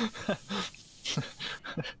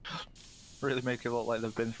 Really make it look like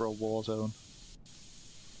they've been through a war zone.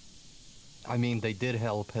 I mean, they did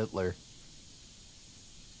help Hitler.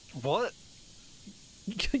 What?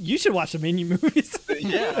 You should watch the Minion movies.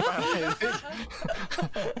 Yeah,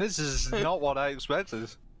 this is not what I expected.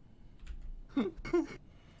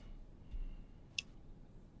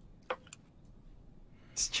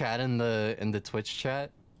 Is chat in the Twitch chat?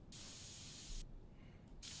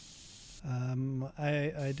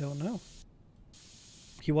 I don't know.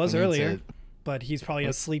 He was We need earlier, to- but he's probably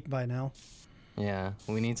asleep by now. Yeah,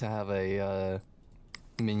 we need to have a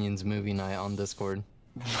Minions movie night on Discord.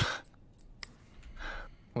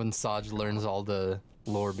 When Saj learns all the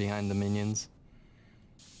lore behind the Minions.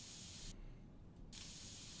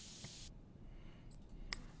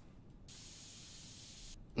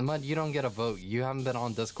 Mud, you don't get a vote. You haven't been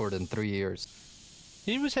on Discord in 3 years.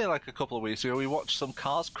 He was here like a couple of weeks ago. We watched some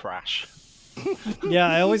cars crash. Yeah,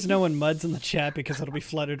 I always know when Mud's in the chat because it'll be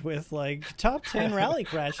flooded with like top 10 rally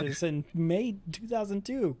crashes in May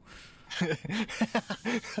 2002.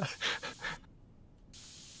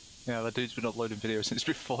 Yeah, that dude's been uploading videos since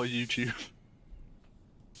before YouTube.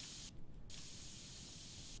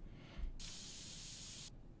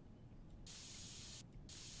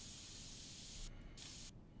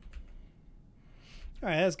 All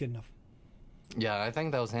right, that's good enough. Yeah, I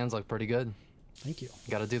think those hands look pretty good. Thank you.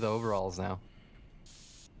 Gotta do the overalls now.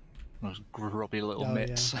 Those grubby little Oh,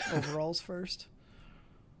 mitts. yeah. Overalls first.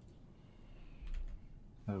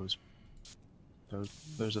 Those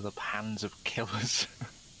are the hands of killers.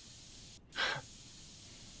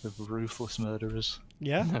 The ruthless murderers.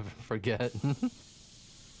 Yeah. Never forget.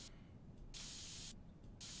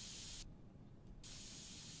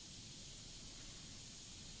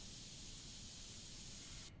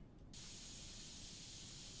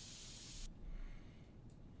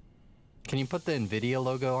 Can you put the NVIDIA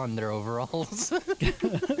logo on their overalls?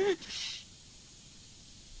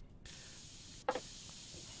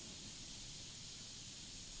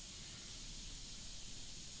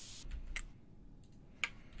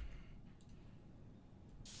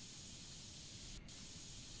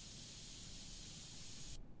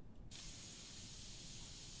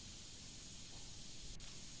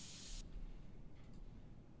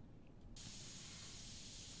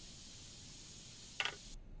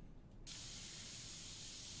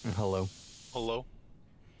 Hello. Hello.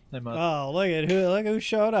 Hey, man. Oh, look who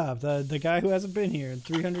showed up. The guy who hasn't been here in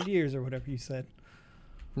 300 years or whatever you said.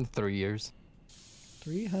 3 years.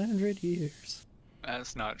 300 years.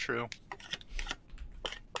 That's not true.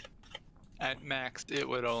 At max, it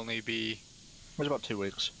would only be It was about 2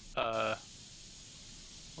 weeks.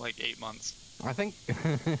 like 8 months. I think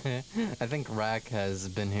I think Rack has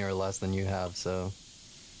been here less than you have, so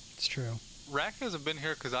It's true. Rack hasn't been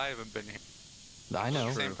here because I haven't been here. I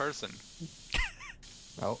know. Same person.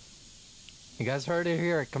 Oh. You guys heard it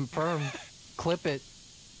here, confirmed. Clip it.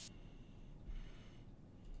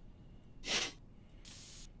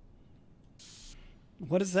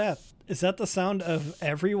 What is that? Is that the sound of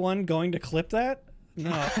everyone going to clip that?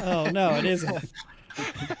 No. Oh, no, it isn't.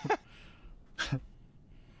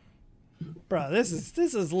 Bro, this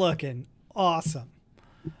is looking awesome.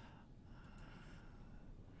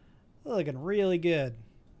 Looking really good.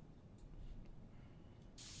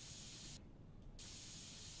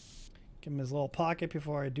 Give him his little pocket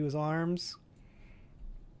before I do his arms.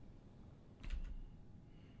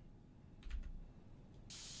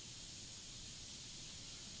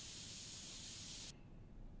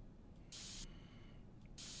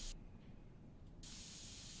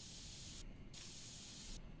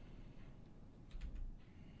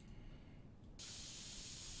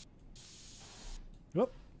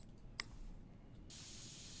 Whoop.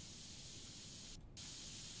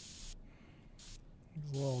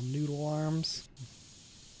 His little noodle arms.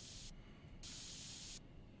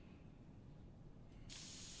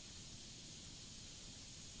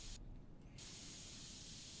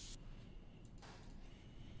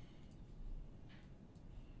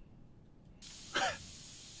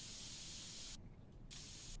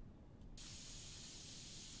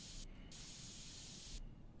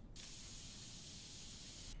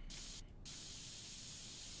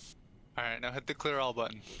 Alright, now hit the clear all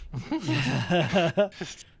button.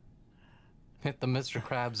 Hit the Mr.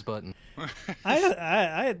 Krabs button.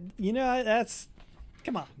 That's,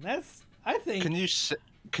 come on, that's, I think. Can you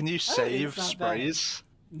it's save not sprays?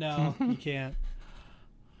 No, you can't.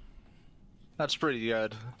 That's pretty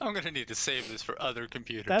good. I'm gonna need to save this for other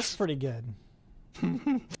computers. That's pretty good.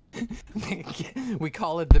 We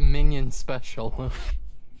call it the Minion Special.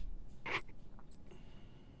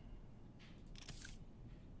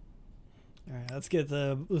 All right, let's get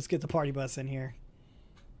the party bus in here.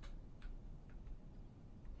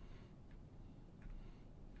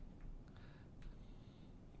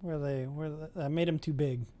 I made him too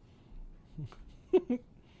big.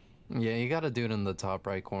 Yeah, you gotta do it in the top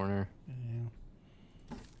right corner.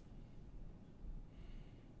 Yeah.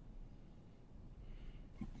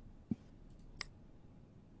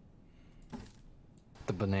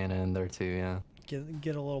 The banana in there too, yeah.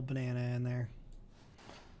 Get a little banana in there.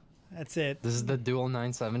 That's it. This is the dual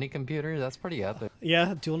 970 computer? That's pretty epic.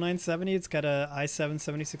 Yeah, dual 970. It's got a i7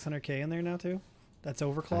 7600K in there now too. That's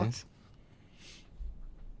overclocked. Nice.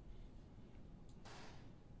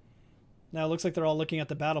 Now it looks like they're all looking at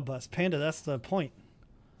the battle bus. Panda, that's the point.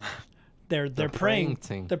 They're praying.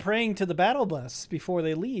 They're praying to the battle bus before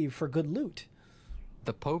they leave for good loot.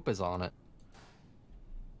 The Pope is on it.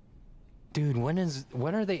 Dude, when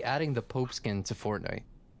are they adding the Pope skin to Fortnite?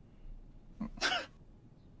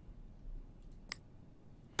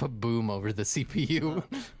 Put boom over the CPU.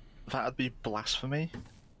 That'd be blasphemy,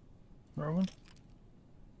 Roman.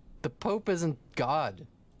 The Pope isn't God.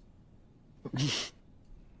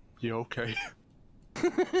 You okay?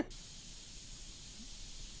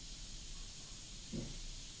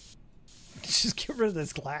 Just get rid of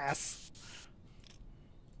this glass.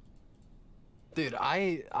 Dude,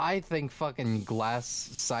 I think fucking glass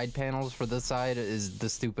side panels for this side is the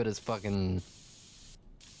stupidest fucking...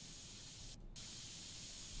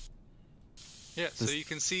 Yeah, so you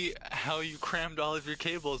can see how you crammed all of your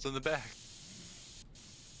cables in the back.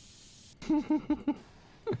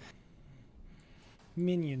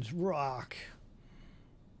 Minions rock.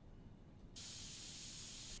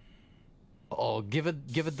 Oh, give it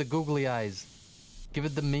the googly eyes. Give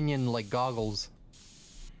it the minion like goggles.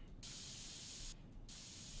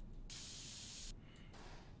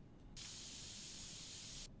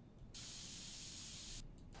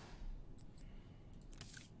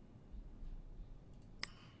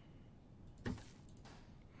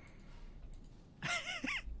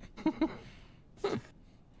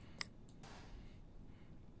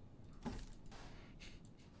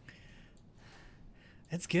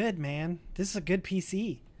 It's good, man. This is a good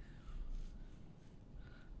PC.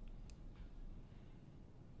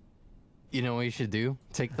 You know what you should do?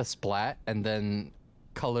 Take the splat and then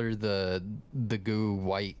color the goo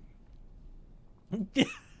white.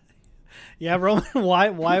 Yeah, Roman,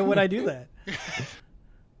 why would I do that?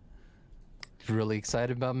 Really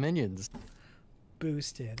excited about minions.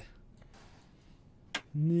 Boosted.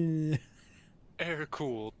 Air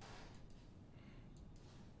cooled.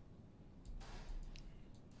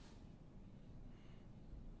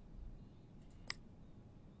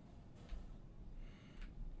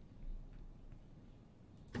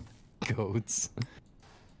 Goats.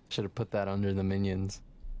 Should have put that under the minions.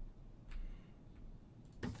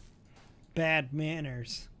 Bad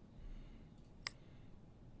manners.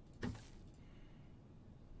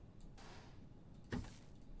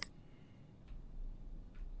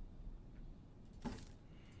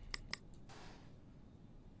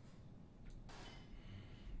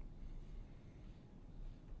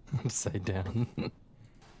 Upside down.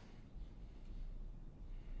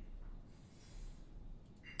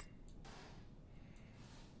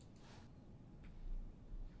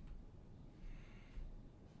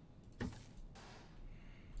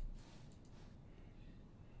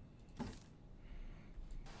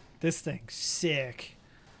 This thing's sick.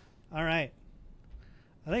 All right.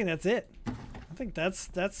 I think that's it. I think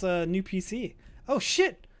that's a new PC. Oh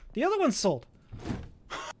shit! The other one's sold.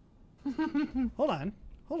 Hold on.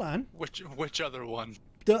 Hold on. Which other one?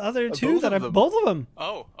 The other two both that of I them. both of them.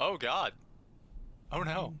 Oh god. Oh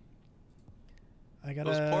no. I got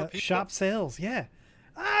Those poor a people. shop sales. Yeah.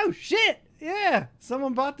 Oh shit! Yeah.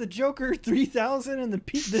 Someone bought the Joker 3000 and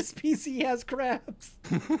this PC has crabs.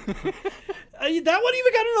 That one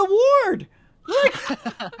even got an award. Look,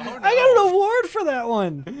 Oh, no. I got an award for that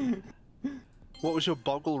one. What was your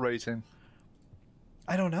boggle rating?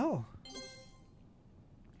 I don't know.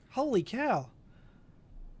 Holy cow.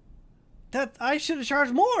 That I should have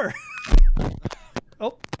charged more.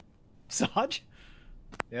 Oh, Saj,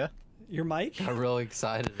 Yeah. your mic. Got really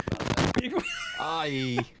excited about that.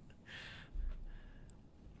 Aye.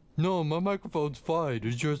 No, my microphone's fine.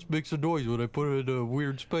 It just makes a noise when I put it in a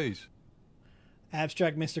weird space.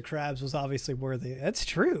 Abstract Mr. Krabs was obviously worthy. That's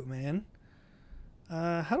true, man.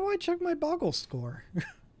 How do I check my boggle score?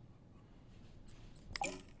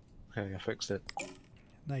 Okay, I fixed it.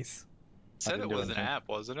 Nice. Said didn't it do was an anything. app,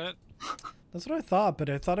 wasn't it? That's what I thought, but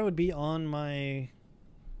I thought it would be on my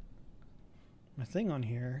thing on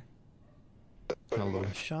here. Hello.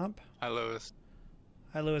 Shop. Hi, Lewis.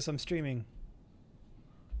 Hi, Lewis. I'm streaming.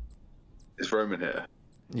 Is Roman here?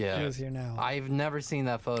 Yeah. Joe's here now. I've never seen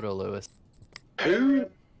that photo, Lewis. Who?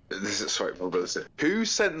 This is sorry, who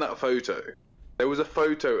sent that photo? There was a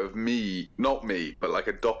photo of me, not me, but like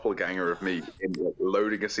a doppelganger of me in like,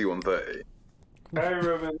 loading a C-130. Hey,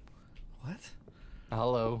 Roman. What?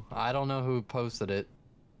 Hello. I don't know who posted it.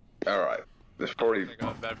 All right, there's I probably. don't think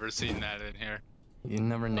I've ever seen that in here. You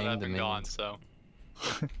never But I've named the been gone, minions. so.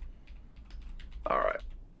 All right,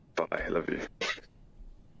 bye. Love you.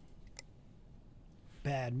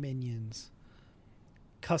 Bad minions.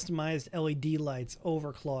 Customized LED lights,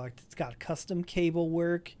 overclocked. It's got custom cable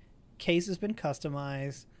work. Case has been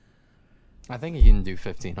customized. I think you can do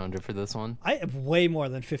 1500 for this one. I have way more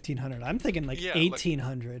than 1500. I'm thinking like Yeah, like-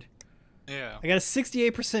 1800. Yeah. I got a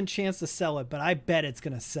 68% chance to sell it, but I bet it's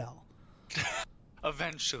gonna sell.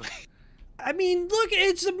 Eventually. I mean, look,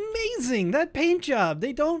 it's amazing, that paint job.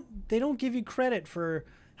 They don't give you credit for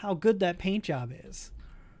how good that paint job is.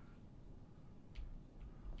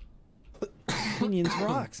 Minions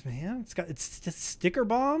rocks, man. It's just sticker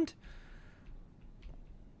bombed.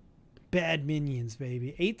 Bad Minions,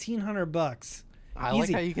 baby. $1,800. I like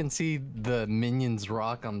how you can see the Minions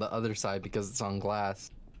rock on the other side because it's on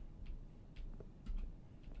glass.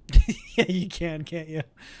 Yeah, you can, can't you?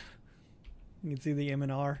 You can see the M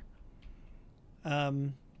and R.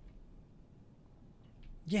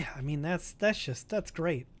 Yeah, I mean that's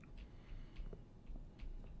great.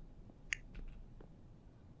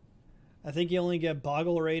 I think you only get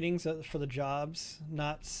Boggle ratings for the jobs,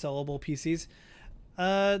 not sellable PCs.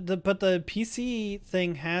 But the PC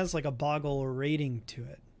thing has like a Boggle rating to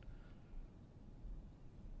it.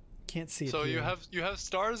 Can't see it. So here. you have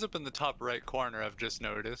stars up in the top right corner. I've just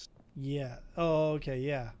noticed. Yeah. Oh, okay.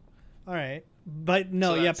 Yeah. All right. But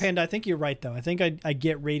no, So yeah, Panda. I think you're right though. I think I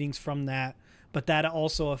get ratings from that, but that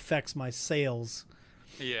also affects my sales.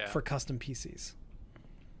 Yeah. For custom PCs.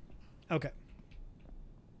 Okay.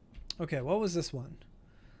 Okay, what was this one?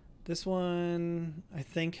 This one, I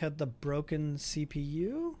think, had the broken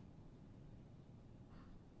CPU.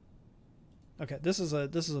 Okay, this is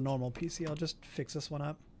a normal PC. I'll just fix this one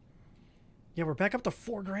up. Yeah, we're back up to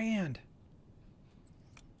 $4,000.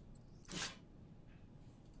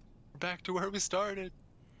 Back to where we started.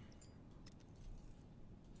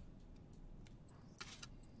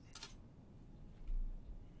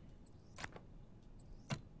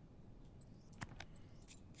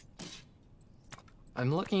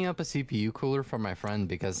 I'm looking up a CPU cooler for my friend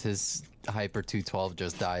because his Hyper 212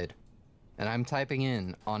 just died. And I'm typing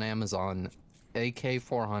in on Amazon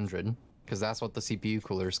AK400 because that's what the CPU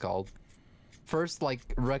cooler is called. First, like,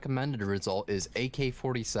 recommended result is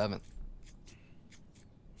AK47.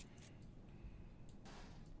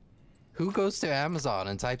 Who goes to Amazon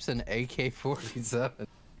and types in AK47?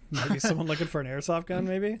 Maybe someone looking for an airsoft gun,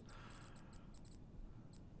 maybe?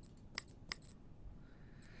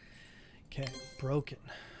 Okay, broken.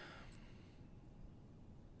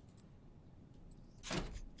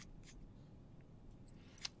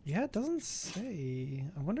 Yeah, it doesn't say.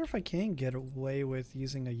 I wonder if I can get away with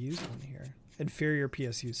using a used one here. Inferior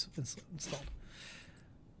PSUs installed.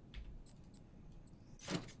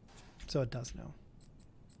 So it does now.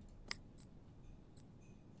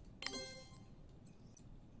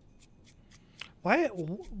 Why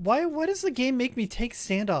does the game make me take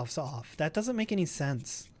standoffs off? That doesn't make any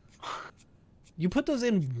sense. You put those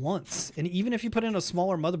in once, and even if you put in a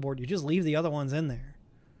smaller motherboard, you just leave the other ones in there.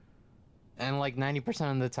 And like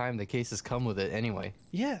 90% of the time, the cases come with it anyway.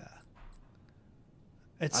 Yeah.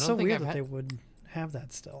 It's so weird that they would have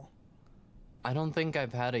that still. I don't think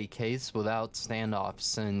I've had a case without standoff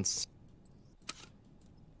since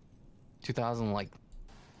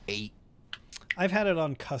 2008. I've had it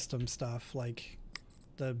on custom stuff, like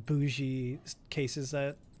the bougie cases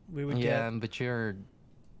that we would get. Yeah, but you're...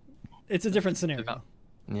 It's a different scenario.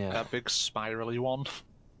 Yeah. That big spirally one.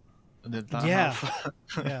 Did that Yeah. have...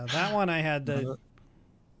 Yeah, that one I had the...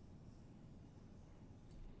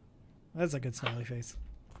 That's a good smiley face.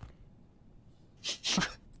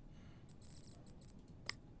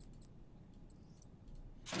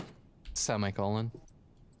 Semicolon.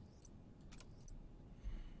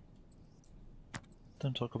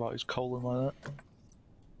 Don't talk about his colon like that.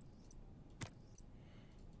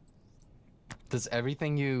 Does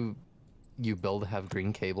everything you build have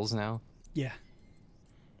green cables now? Yeah.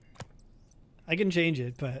 I can change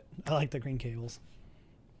it, but I like the green cables.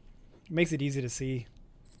 It makes it easy to see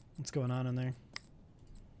what's going on in there.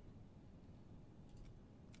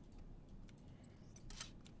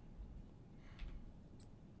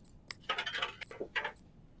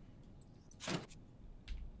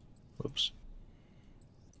 Whoops.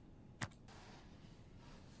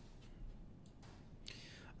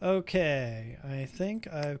 Okay, I think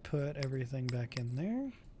I've put everything back in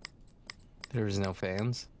there. There's no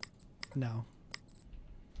fans? No.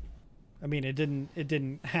 I mean, it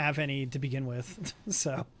didn't have any to begin with,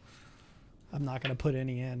 so I'm not going to put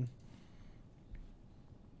any in.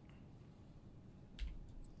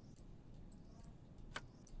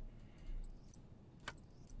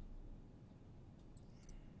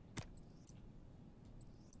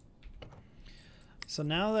 So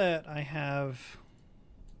now that I have,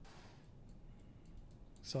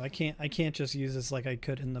 so I can't just use this like I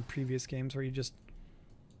could in the previous games where you just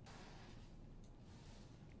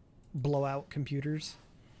blow out computers.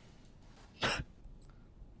 How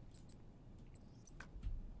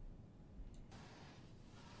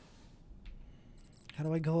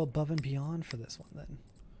do I go above and beyond for this one then?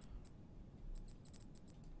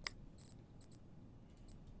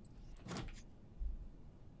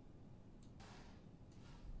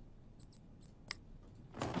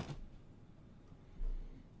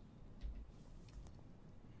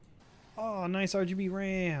 nice RGB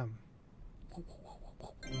RAM.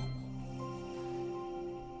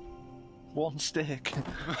 One stick.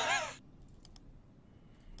 I'm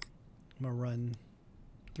gonna run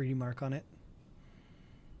 3D Mark on it.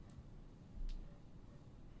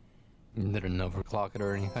 You didn't overclock it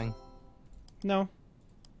or anything? No.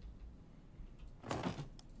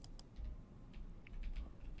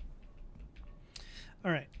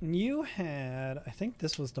 All right, you had, I think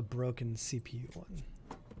this was the broken CPU one.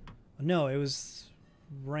 No, it was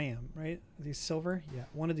RAM, right? Are these silver? Yeah,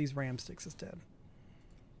 one of these RAM sticks is dead.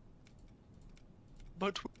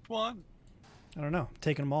 But which one? I don't know. I'm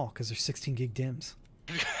taking them all because they're 16 gig DIMMs.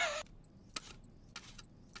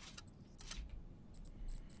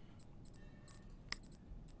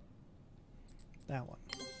 That one.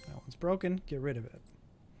 That one's broken. Get rid of it.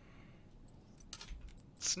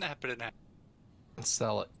 Snap it in half.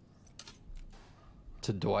 Sell it.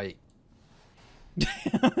 To Dwight.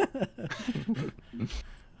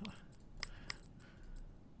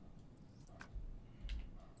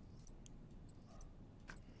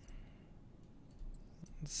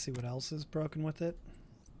 Let's see what else is broken with it.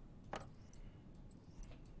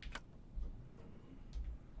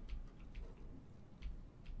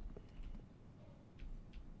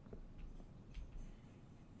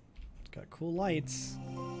 It's got cool lights.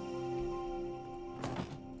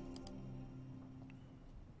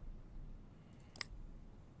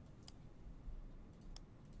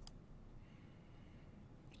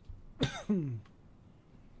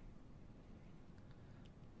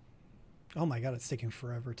 Oh my god, it's taking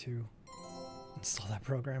forever to install that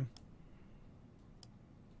program.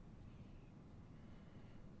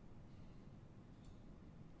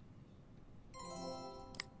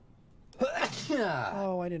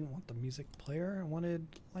 Oh, I didn't want the music player. I wanted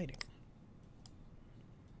lighting.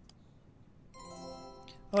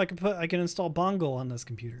 Oh, I can install Bongo on this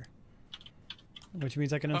computer, which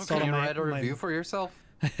means I can install Can you my, write a review for yourself?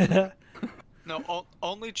 No,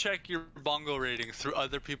 only check your bongo rating through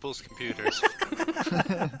other people's computers.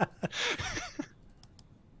 Let's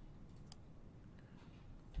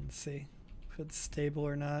see if it's stable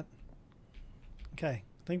or not. Okay, I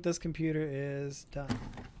think this computer is done.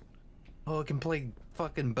 Oh, I can play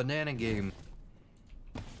fucking banana game.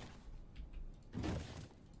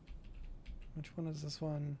 Which one is this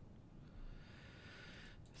one?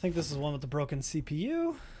 I think this is one with the broken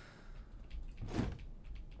CPU.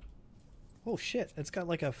 Oh shit, it's got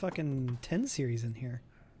like a fucking 10 series in here.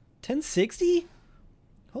 1060?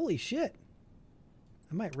 Holy shit.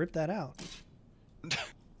 I might rip that out.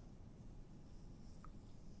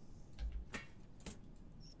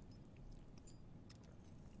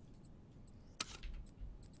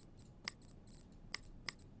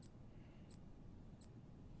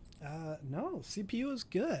 No, CPU is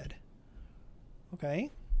good.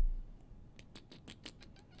 Okay.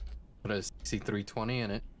 Put a C320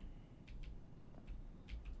 in it.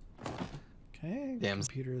 Okay, Damn.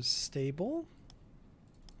 computer is stable.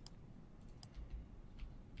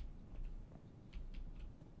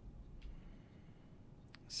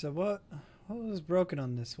 So what was broken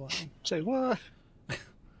on this one? Say what?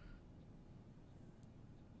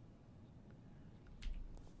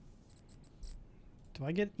 Do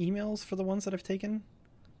I get emails for the ones that I've taken?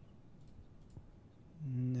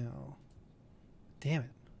 No. Damn it.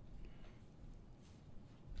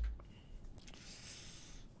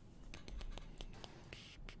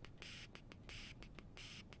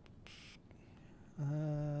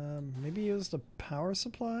 Maybe use the power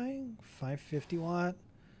supply. 550 watt.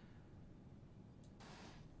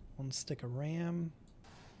 One stick of RAM.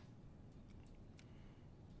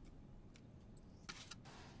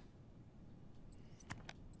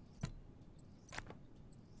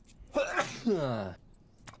 God,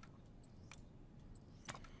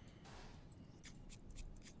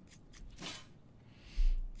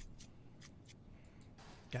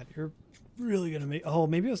 you're really gonna make. Oh,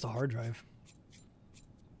 maybe it was the hard drive.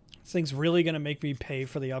 This thing's really gonna make me pay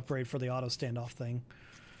for the upgrade for the auto standoff thing.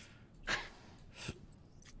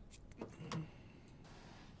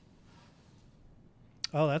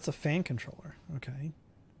 Oh, that's a fan controller. Okay.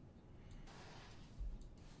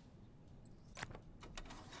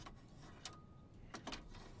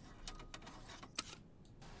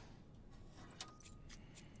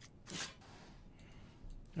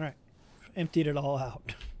 All right. Emptied it all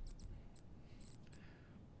out.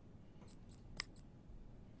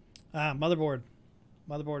 Ah, motherboard.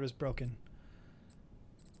 Motherboard is broken.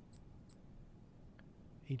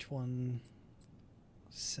 H170.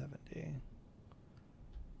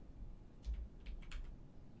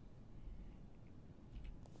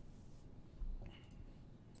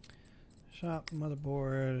 Shop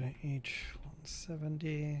motherboard H170.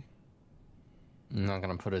 170. I'm not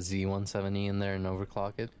gonna put a Z170 in there and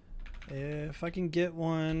overclock it. If I can get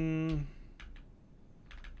one.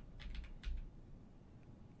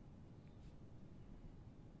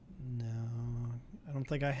 No, I don't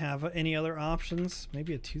think I have any other options.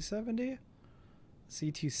 Maybe a 270?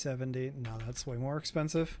 C270. No, that's way more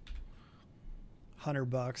expensive.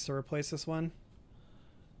 $100 to replace this one.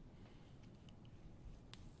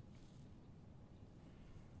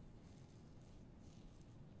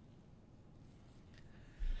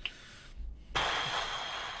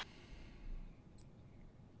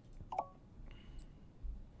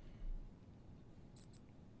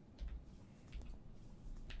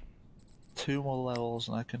 Two more levels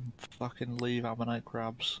and I can fucking leave Ammonite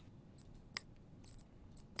Crabs.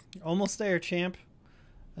 Almost there, champ.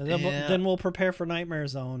 And then, Yeah. then we'll prepare for Nightmare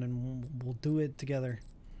Zone and we'll do it together.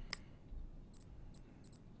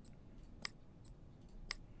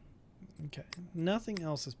 Okay, nothing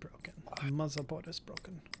else is broken. Muzzle board is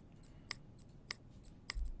broken.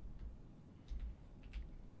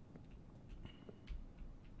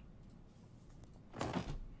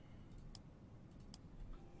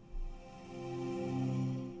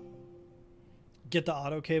 Get the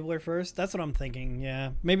auto cabler first. That's what I'm thinking.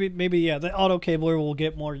 Yeah, maybe yeah. The auto cabler will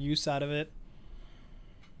get more use out of it.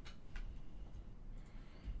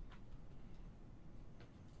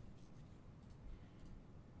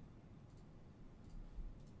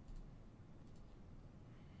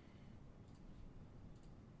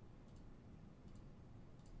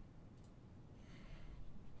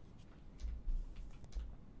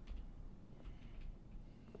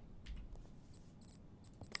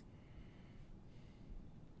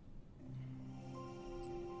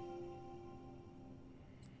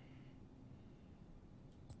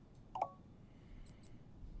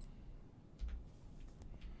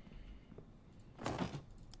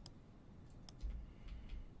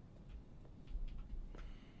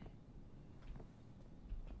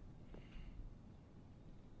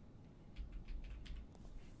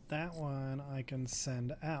 That one I can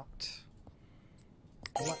send out.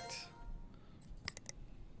 Collect.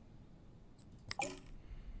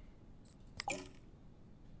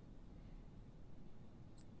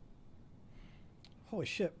 Holy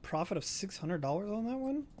shit, profit of $600 on that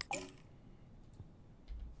one?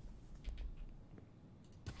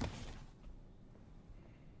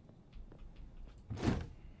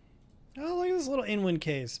 Oh, look at this little in-wind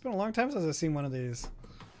case. It's been a long time since I've seen one of these.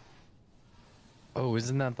 Oh,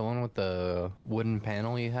 isn't that the one with the wooden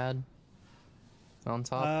panel you had on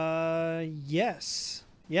top? Yes.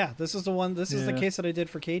 Yeah, this is the one. This is the case that I did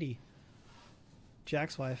for Katie,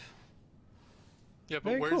 Jack's wife. Yeah,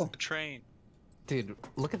 but Very where's cool. the train? Dude,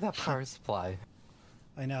 look at that power supply.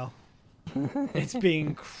 I know. It's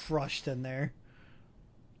being crushed in there.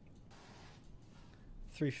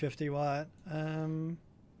 350 watt. I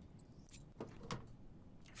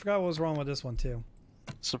forgot what was wrong with this one too.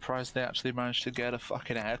 Surprised they actually managed to get a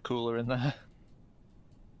fucking air cooler in there.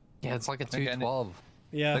 Yeah, it's like a Again, 212.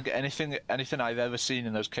 Yeah. Like anything I've ever seen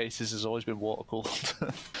in those cases has always been water cooled.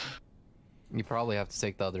 You probably have to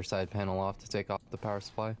take the other side panel off to take off the power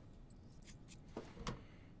supply.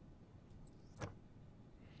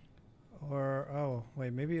 Or, oh,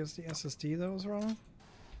 wait, maybe it's the SSD that was wrong?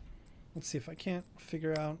 Let's see if I can't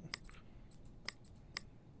figure out.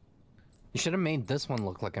 You should have made this one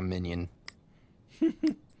look like a minion. You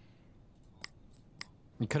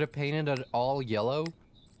could have painted it all yellow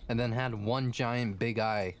and then had one giant big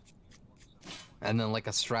eye. And then like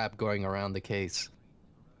a strap going around the case.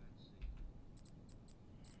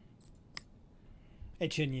 Hey,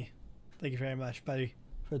 Chinyi. Thank you very much, buddy,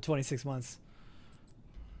 for the 26 months.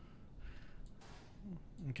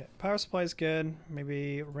 Okay, power supply is good.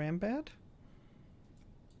 Maybe RAM bad?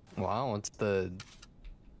 Wow, it's the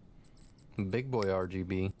big boy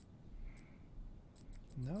RGB.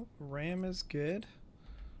 Nope, RAM is good.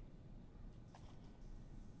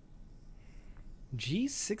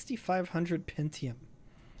 G6500 Pentium.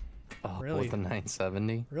 Oh, Really? with the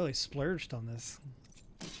 970. Really splurged on this.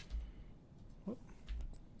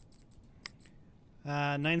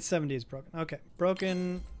 970 is broken. Okay,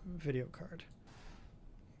 broken video card.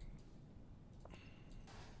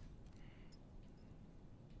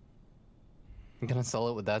 You gonna sell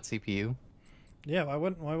it with that CPU? Yeah, why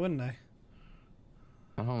wouldn't I?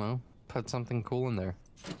 I don't know. Put something cool in there.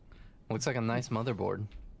 Looks like a nice motherboard.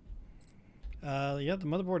 Yeah, the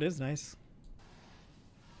motherboard is nice.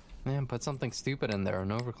 Man, put something stupid in there, an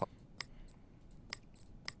overclock.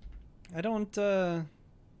 I don't the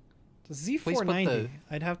Z490.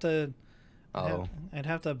 I'd have to Oh, I'd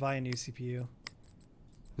have to buy a new CPU.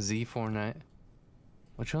 Z49.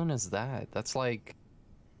 Which one is that? That's like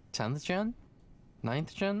 10th gen?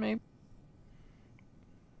 9th gen, maybe?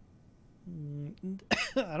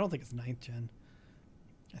 I don't think it's 9th gen.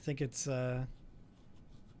 I think it's I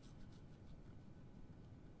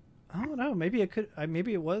don't know. Maybe it could.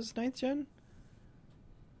 Maybe it was 9th gen.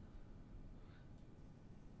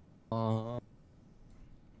 Minion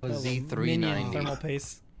Z390. thermal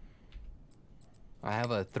paste. I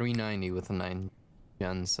have a 390 with a 9th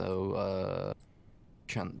gen, so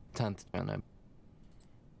 10th gen.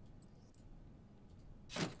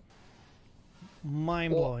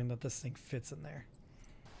 Mind blowing that this thing fits in there.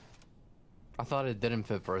 I thought it didn't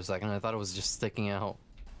fit for a second. I thought it was just sticking out.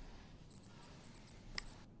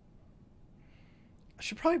 I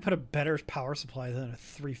should probably put a better power supply than a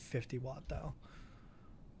 350 watt though.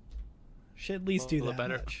 Should at least do that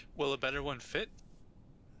much. Will a better one fit?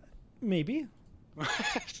 Maybe.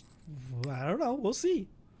 I don't know. We'll see.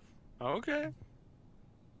 Okay.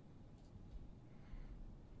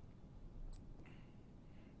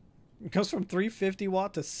 It goes from 350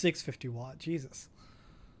 watt to 650 watt. Jesus.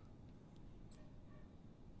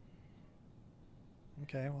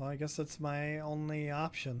 Okay, well, I guess that's my only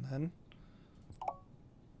option then.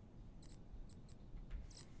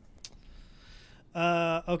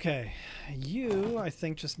 Okay. You, I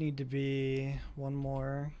think, just need to be one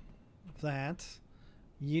more of that.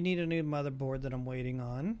 You need a new motherboard that I'm waiting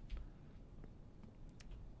on.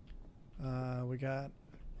 We got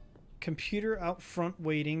computer out front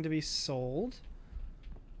waiting to be sold.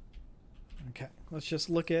 Okay, let's just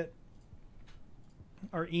look at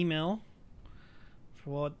our email for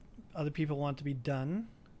what other people want to be done.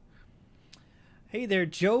 Hey there,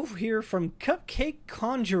 Joe here from Cupcake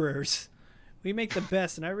Conjurers. We make the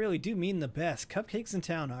best, and I really do mean the best, cupcakes in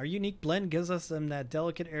town. Our unique blend gives us that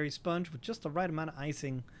delicate, airy sponge with just the right amount of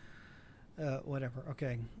icing. Whatever.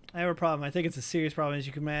 Okay. I have a problem. I think it's a serious problem, as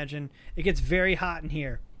you can imagine. It gets very hot in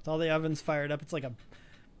here. With all the ovens fired up, it's like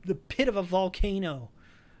the pit of a volcano.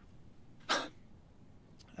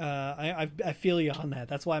 I feel you on that.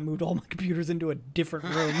 That's why I moved all my computers into a different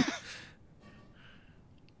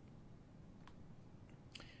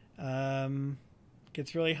room.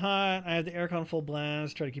 Gets really hot. I have the aircon full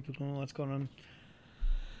blast. Try to keep it going. What's going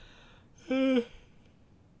on?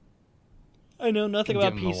 I know nothing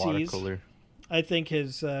about PCs. I think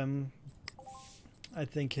his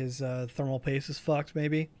thermal paste is fucked.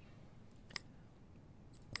 Maybe.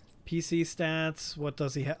 PC stats. What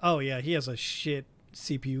does he have? Oh yeah, he has a shit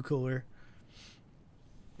CPU cooler.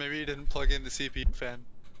 Maybe he didn't plug in the CPU fan.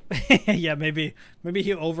 Yeah, maybe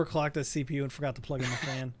he overclocked the CPU and forgot to plug in the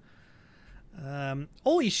fan.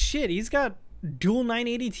 Holy shit, he's got dual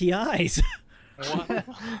 980 Ti's. What?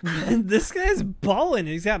 This guy's balling.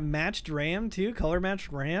 He's got matched RAM too, color matched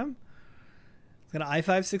RAM. He's got an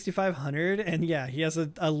i5 6500, and yeah, he has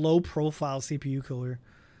a low profile CPU cooler.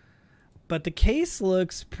 But the case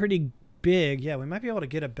looks pretty big. Yeah, we might be able to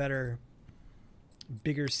get a bigger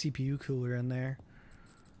CPU cooler in there.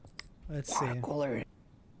 Let's see. Cooler.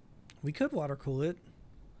 We could water cool it.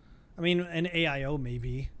 I mean, an AIO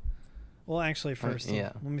maybe. Well, actually, first,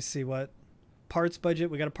 yeah. Let me see what parts budget.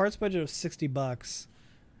 We got a parts budget of $60,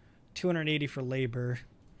 280 for labor.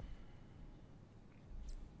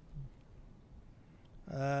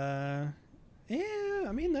 Yeah,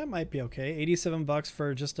 I mean that might be okay. $87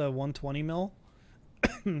 for just a 120 mil.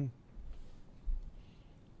 $80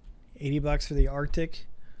 for the Arctic.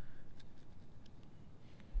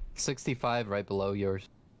 65 right below yours.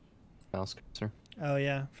 Mouse cursor. Oh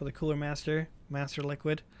yeah, for the Cooler Master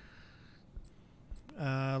Liquid.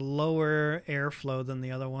 Lower airflow than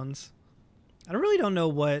the other ones. I really don't know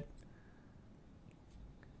what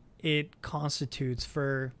it constitutes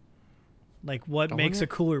for, like, what makes a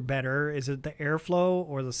cooler better. Is it the airflow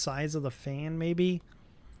or the size of the fan maybe?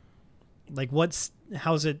 Like,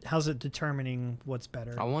 how's it determining what's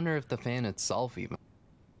better? I wonder if the fan itself even,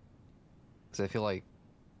 because I feel like,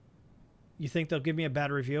 you think they'll give me a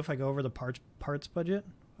bad review if I go over the parts budget?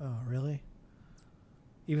 Oh, really?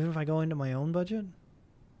 Even if I go into my own budget?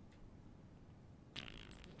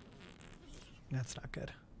 That's not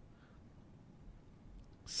good.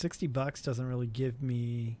 $60 doesn't really give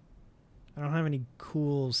me... I don't have any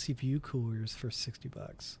cool CPU coolers for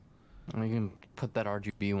 $60. you can put that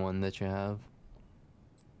RGB one that you have.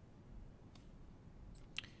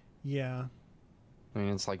 Yeah. I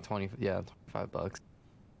mean, it's like 25 $.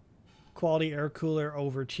 Quality air cooler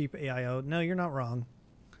over cheap AIO. No, you're not wrong.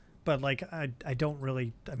 But, like, I don't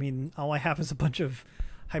really... I mean, all I have is a bunch of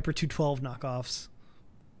Hyper 212 knockoffs.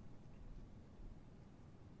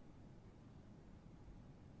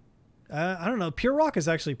 I don't know. Pure Rock is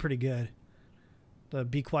actually pretty good. The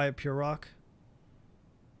Be Quiet Pure Rock.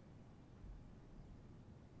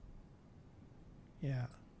 Yeah,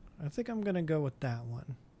 I think I'm gonna go with that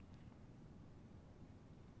one.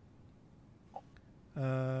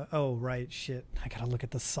 Oh right, shit. I gotta look at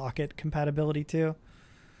the socket compatibility too.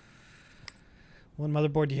 One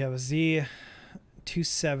motherboard do you have? A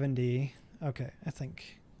Z270. Okay, I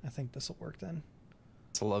think this will work then.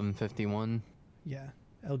 It's 1151. Yeah,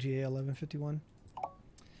 LGA 1151.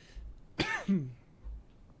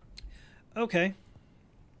 Okay.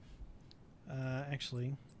 Actually,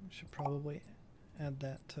 I should probably add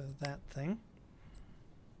that to that thing.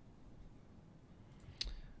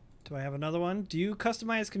 Do I have another one? Do you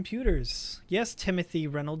customize computers? Yes, Timothy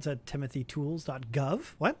Reynolds at timothytools.gov.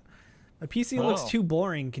 What? My PC looks too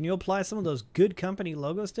boring. Can you apply some of those good company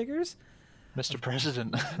logo stickers? Mr.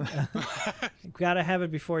 President. Gotta have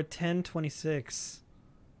it before 10/26.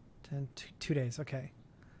 2 days. Okay.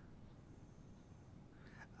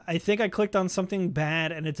 I think I clicked on something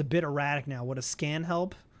bad and it's a bit erratic now. Would a scan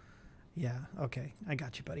help? Yeah. Okay. I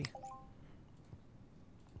got you, buddy.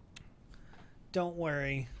 Don't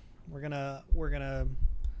worry. We're gonna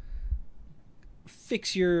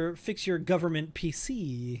fix your government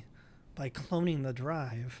PC by cloning the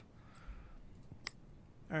drive.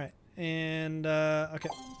 All right. And okay.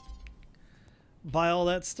 Buy all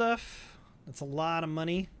that stuff. That's a lot of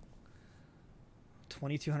money.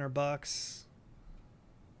 $2,200.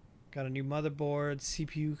 Got a new motherboard,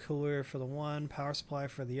 CPU cooler for the one, power supply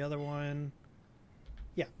for the other one.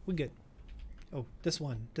 Yeah, we good. Oh, this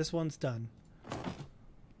one's done.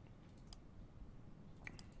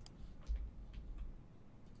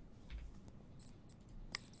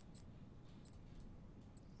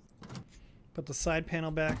 Put the side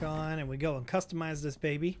panel back on and we go and customize this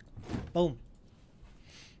baby. Boom.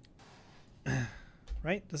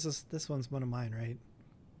 Right? This one's one of mine, right?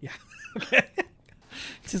 Yeah. Okay.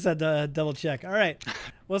 Just had to double check. All right.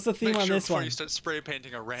 What's the theme on this before one? You start spray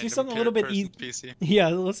painting a random do something a little bit PC. Yeah,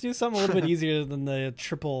 let's do something a little bit easier than the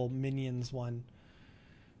triple minions one.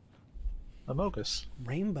 Mongoose.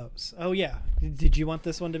 Rainbows. Oh yeah. Did you want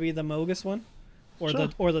this one to be the Mongoose one, or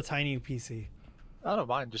Sure. the tiny PC? I don't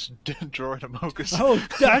mind just drawing a Mongoose. Oh,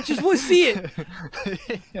 I just want to see it. All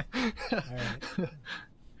right.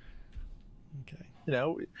 Okay. You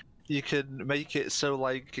know, you can make it so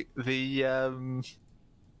like the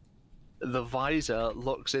visor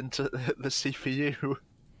looks into the CPU.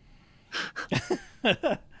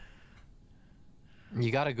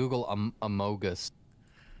 You gotta Google Amogus.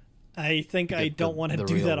 I think I don't want to the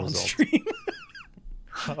do real that on result. stream.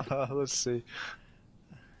 Let's see.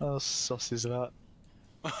 How sus is that?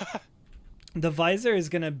 The visor is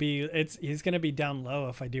gonna be he's gonna be down low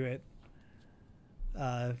if I do it.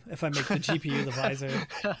 If I make the GPU the visor.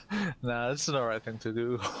 Nah, that's not the right thing to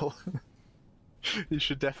do. You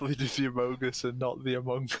should definitely do the Amogus and not the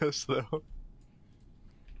Among Us, though.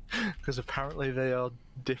 Because apparently they are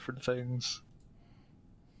different things.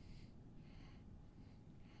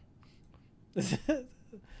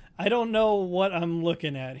 I don't know what I'm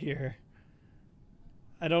looking at here.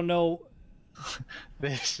 I don't know.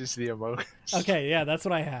 This is the Among Us. Okay, yeah, that's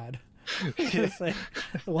what I had. The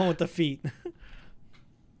one with the feet.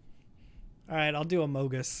 All right, I'll do a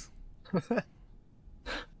Mongoose.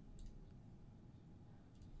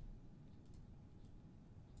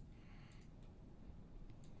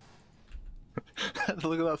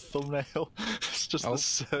 Look at that thumbnail. It's just Oh. a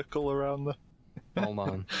circle around the... Hold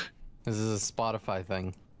on. This is a Spotify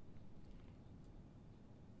thing.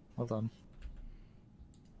 Hold on.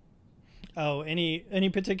 Oh, any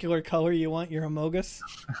particular color you want your Mongoose?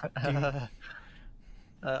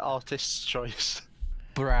 Artist's choice.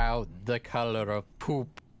 Brown, the color of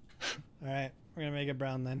poop. All right, we're gonna make it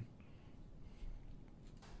brown then.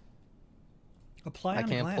 Apply I on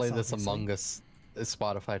can't glass, play this obviously. Among Us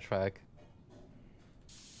Spotify track.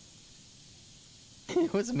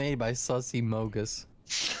 It was made by Sussy Mogus.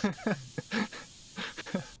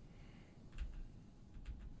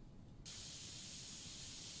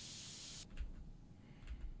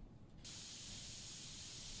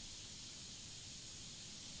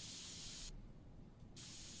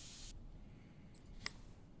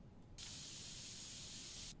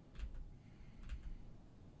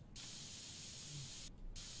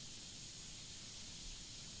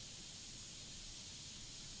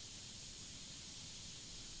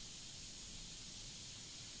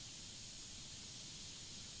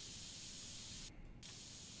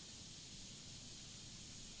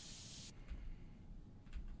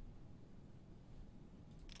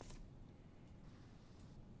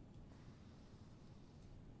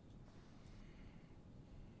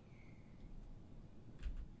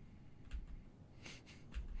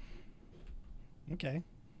 Okay.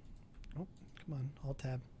 Oh, come on, Alt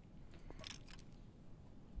tab.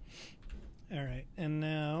 All right, and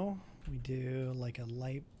now we do like a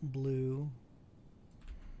light blue,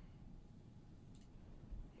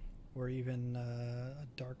 or even a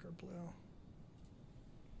darker blue.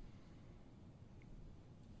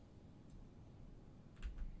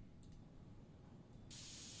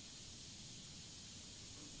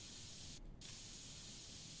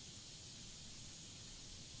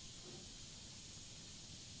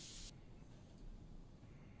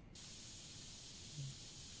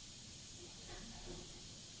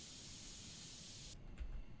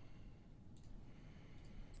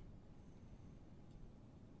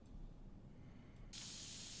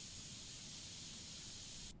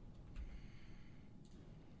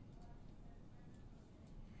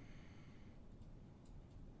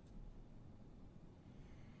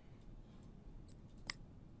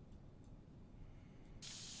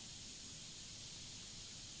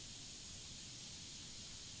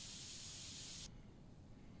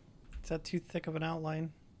 Is that too thick of an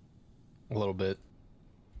outline? A little bit.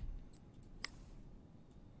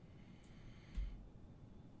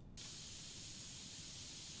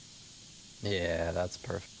 Yeah, that's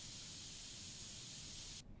perfect.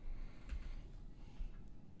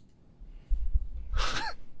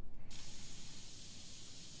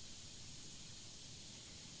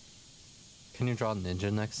 Can you draw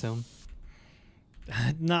ninja next to him?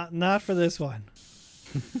 Not for this one.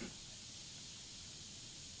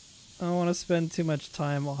 I don't want to spend too much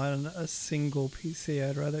time on a single PC.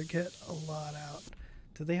 I'd rather get a lot out.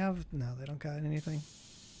 Do they have... No, they don't got anything.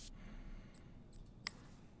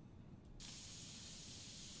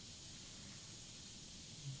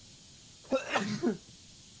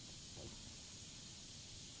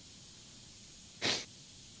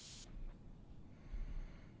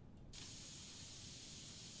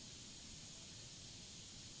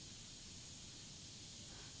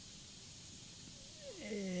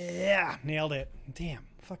 Yeah, nailed it. Damn,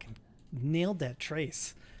 fucking nailed that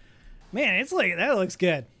trace. Man, it's like, that looks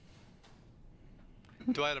good.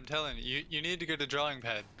 Dwight, I'm telling you, you need to get a drawing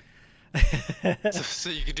pad. so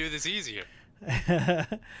you can do this easier.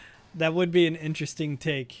 That would be an interesting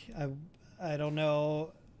take. I don't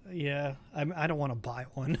know. Yeah, I don't want to buy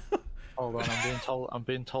one. Hold on, I'm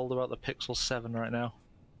being told about the Pixel 7 right now.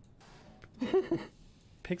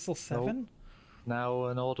 Pixel 7? Nope. Now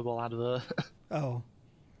an Audible advert. Oh.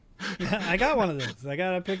 I got one of those. I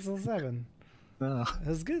got a Pixel 7. Oh. That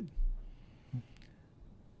was good.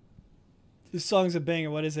 This song's a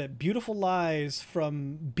banger. What is it? Beautiful Lies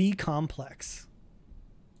from B Complex.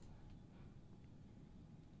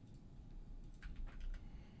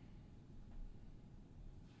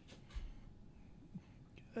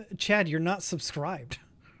 Chad, you're not subscribed.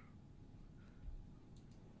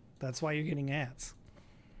 That's why you're getting ads.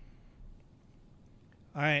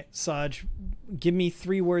 All right, Saj, give me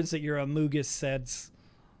 3 words that your Mongoose says.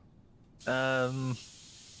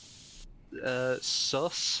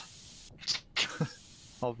 Sus.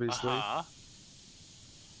 Obviously.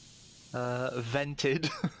 Vented.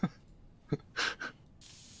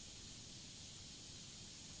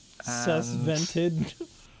 Sus vented.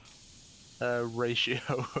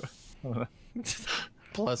 Ratio.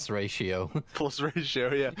 Plus ratio. Plus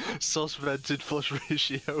ratio, yeah. Sus vented plus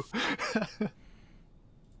ratio.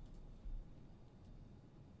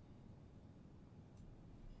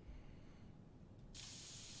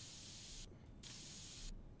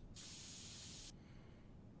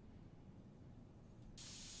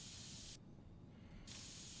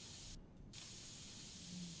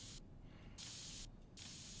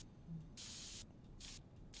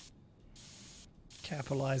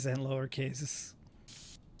 Capitalize and lower cases.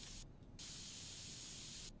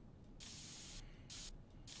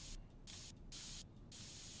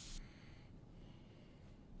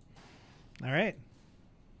 All right.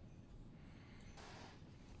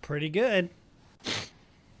 Pretty good.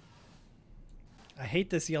 I hate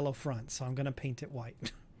this yellow front, so I'm going to paint it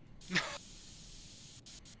white.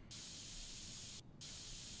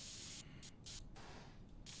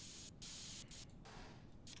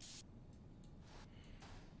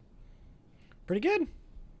 Pretty good.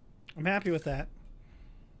 I'm happy with that.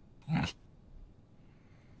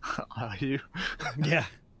 Are you? Yeah.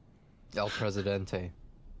 El Presidente.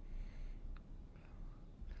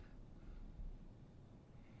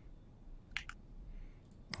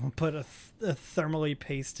 I'll put a thermally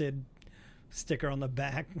pasted sticker on the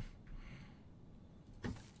back.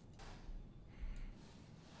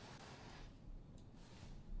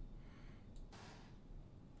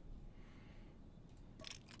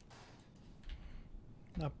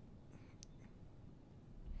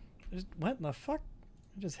 What in the fuck?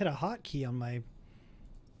 I just hit a hotkey on my...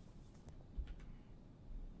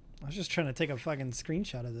 I was just trying to take a fucking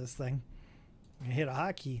screenshot of this thing. I hit a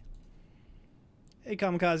hotkey. Hey,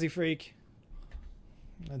 Kamikaze Freak.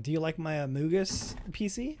 Do you like my Mongoose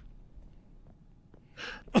PC?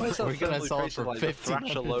 Why is that We're gonna firmly sell it based for on, like, the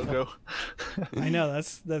Thrasher $1,500. logo? I know,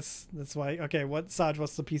 that's why. Okay, Saj,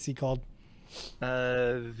 what's the PC called?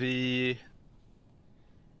 The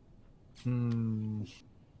Oh.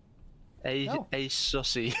 a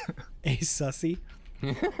sussy. A sussy.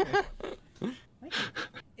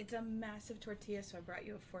 It's a massive tortilla, so I brought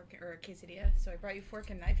you a fork or a quesadilla. So I brought you fork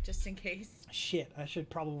and knife just in case. Shit, I should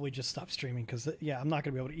probably just stop streaming because yeah, I'm not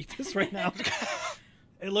gonna be able to eat this right now.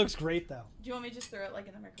 It looks great though. Do you want me to just throw it like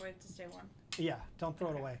in the microwave to stay warm? Yeah, don't throw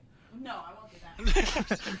it away. No, I won't do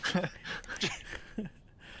that.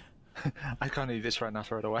 I can't eat this right now.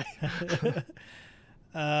 Throw it away.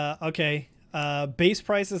 Okay. Base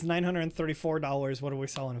price is $934. What are we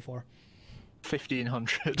selling it for?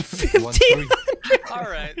 1,500. 15. All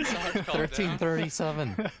right. So calm down.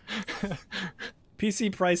 1337.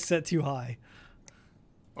 PC price set too high.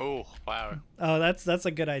 Oh wow. Oh, that's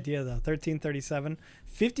a good idea though. 1337.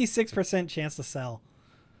 56% chance to sell.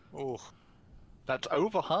 Oh. That's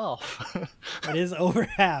over half. It is over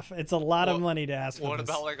half. It's a lot of What- money to ask for. What this.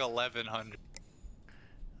 about like 1,100?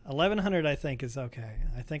 1100? I think is okay.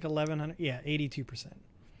 I think 1100. Yeah, 82%.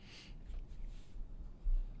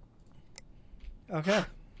 Okay.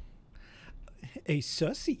 A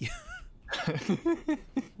sussy.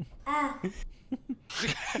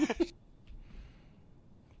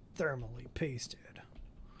 Thermally pasted.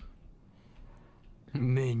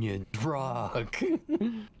 Minion rock.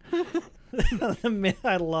 I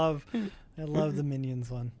love the Minions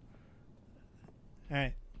one. All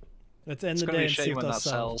right, let's end It's the gonna day be a and see shame if when they'll that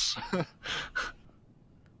sell. sells.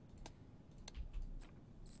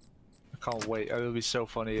 I can't wait. It'll be so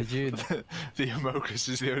funny if Did you- the Amogus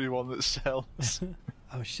is the only one that sells.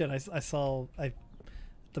 Oh shit! I saw at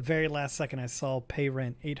the very last second I saw pay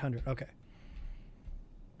rent 800. Okay.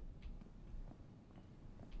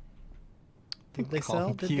 Did they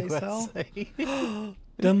sell? Did they sell? CompUSA.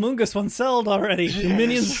 The Mongoose one sold already. The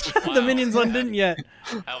Minions, the Wow. Minions one didn't yet.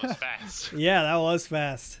 That was fast. Yeah, that was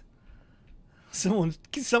fast.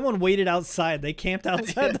 Someone waited outside. They camped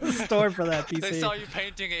outside the store for that PC. They saw you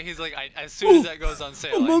painting it. He's like, as soon as that goes on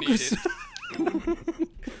sale, I need Mongoose. it.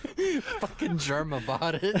 Fucking Germa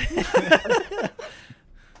bought it.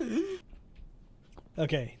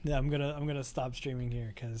 Okay, yeah, I'm gonna stop streaming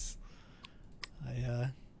here because I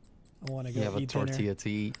want to go You have a eat dinner. tortilla to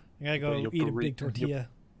eat. I gotta go Your eat a burrito- big tortilla.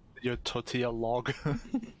 Your tortilla log.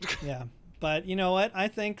 Yeah, but you know what? I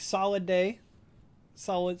think solid day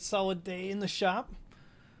in the shop.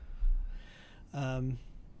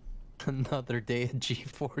 Another day at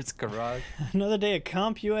GeForce Garage. Another day at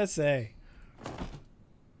CompUSA.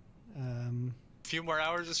 A few more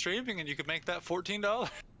hours of streaming, and you could make that $14.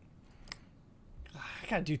 I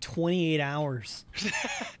gotta do 28 hours.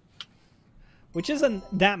 Which isn't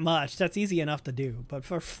that much. That's easy enough to do. But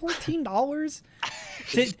for $14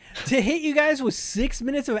 to hit you guys with 6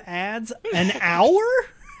 minutes of ads an hour?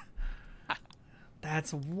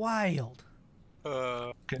 That's wild.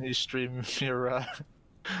 Can you stream your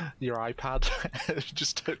iPad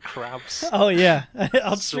just at crabs? Oh yeah,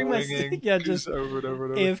 I'll stream my Swinging just over and over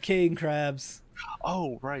and over. AFK and crabs.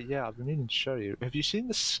 Oh right, yeah. I've been meaning to show you. Have you seen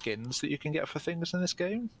the skins that you can get for things in this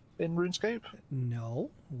game in RuneScape? No,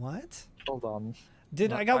 what? Hold on.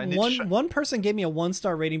 Did No, I got I need to one person gave me a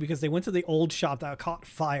 1-star rating because they went to the old shop that caught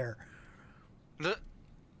fire.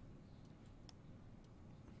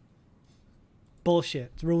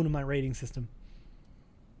 Bullshit. It's ruining my rating system.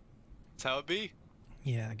 That's how it be.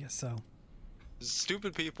 Yeah, I guess so.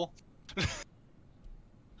 Stupid people.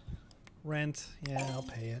 Rent. Yeah, I'll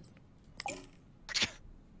pay it.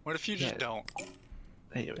 What if you just Yeah. don't?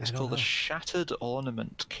 Hey, it's don't called know. a Shattered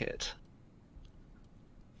Ornament Kit.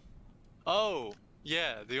 Oh,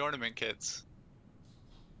 yeah, the ornament kits.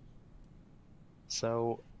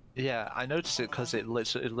 So, yeah, I noticed it because it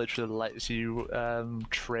literally lets you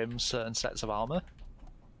trim certain sets of armor.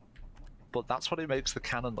 But that's what it makes the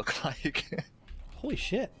cannon look like. Holy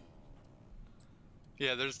shit.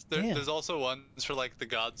 Yeah, there's Damn. there's also ones for like the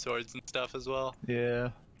god swords and stuff as well. Yeah.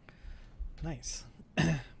 Nice.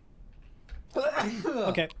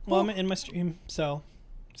 Okay, well, I'm in my stream, so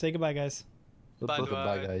say goodbye, guys. Bye,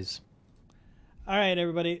 Goodbye, bye. guys. All right,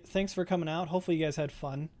 everybody. Thanks for coming out. Hopefully, you guys had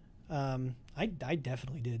fun. I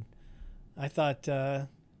definitely did. I thought. There's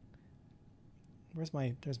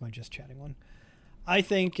my just chatting one. I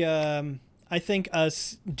think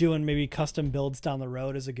us doing maybe custom builds down the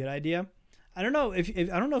road is a good idea. I don't know if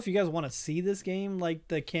you guys want to see this game, like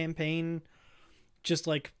the campaign, just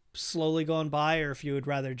like slowly going by, or if you would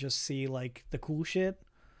rather just see like the cool shit.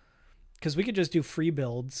 Because we could just do free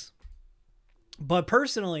builds. But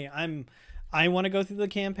personally, I want to go through the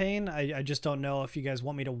campaign. I just don't know if you guys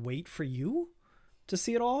want me to wait for you to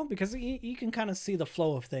see it all, because you can kind of see the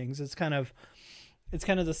flow of things. It's kind of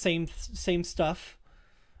the same stuff,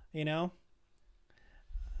 you know.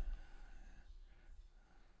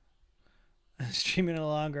 Streaming it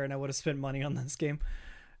longer, and I would have spent money on this game.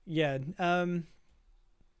 Yeah,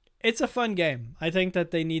 it's a fun game. I think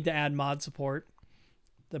that they need to add mod support,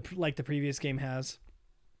 like the previous game has.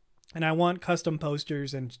 And I want custom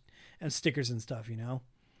posters and stickers and stuff, you know?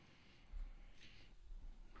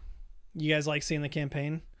 You guys like seeing the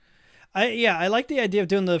campaign? I like the idea of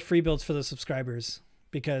doing the free builds for the subscribers,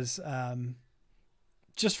 because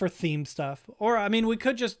just for theme stuff. Or, I mean, we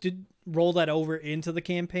could just roll that over into the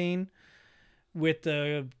campaign with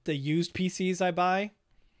the used PCs I buy.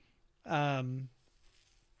 And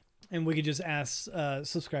we could just ask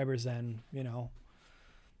subscribers then, you know,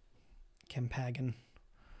 Kempagan.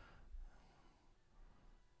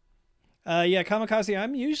 Yeah, Kamikaze,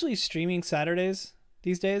 I'm usually streaming Saturdays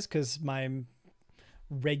these days because my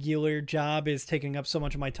regular job is taking up so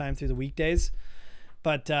much of my time through the weekdays.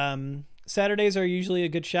 But Saturdays are usually a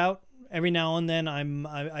good shout. Every now and then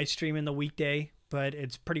I stream in the weekday, but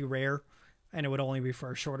it's pretty rare, and it would only be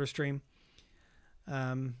for a shorter stream.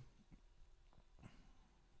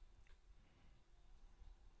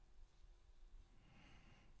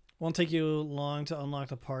 Won't take you long to unlock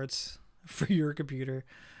the parts for your computer,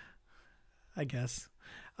 I guess.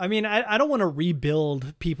 I mean, I don't want to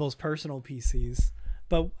rebuild people's personal PCs,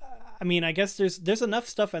 but I mean, I guess there's enough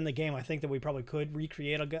stuff in the game, I think, that we probably could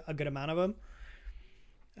recreate a good amount of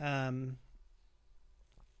them.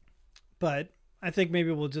 But I think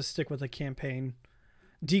maybe we'll just stick with the campaign.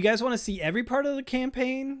 Do you guys want to see every part of the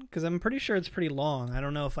campaign? Because I'm pretty sure it's pretty long. I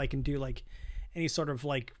don't know if I can do like any sort of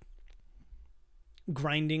like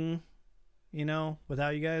grinding, you know,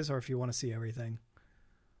 without you guys, or if you want to see everything.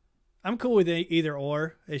 I'm cool with either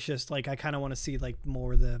or. It's just like I kind of want to see like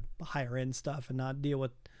more of the higher end stuff and not deal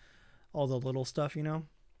with all the little stuff, you know.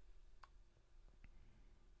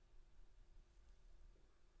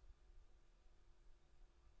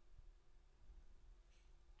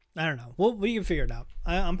 I don't know. We can figure it out.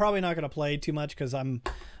 I'm probably not going to play too much because I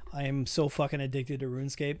am so fucking addicted to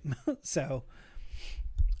RuneScape. So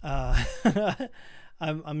I'm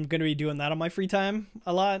going to be doing that on my free time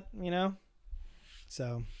a lot, you know.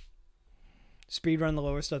 So speedrun the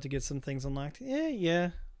lower stuff to get some things unlocked. Yeah.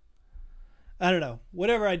 I don't know.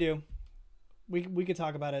 Whatever I do, we could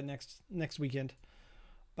talk about it next weekend.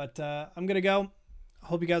 But I'm going to go.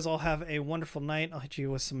 Hope you guys all have a wonderful night. I'll hit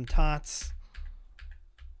you with some tots.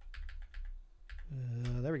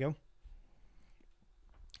 There we go.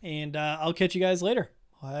 And I'll catch you guys later.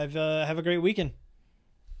 Have a great weekend.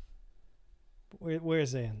 Where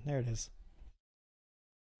is it? There it is.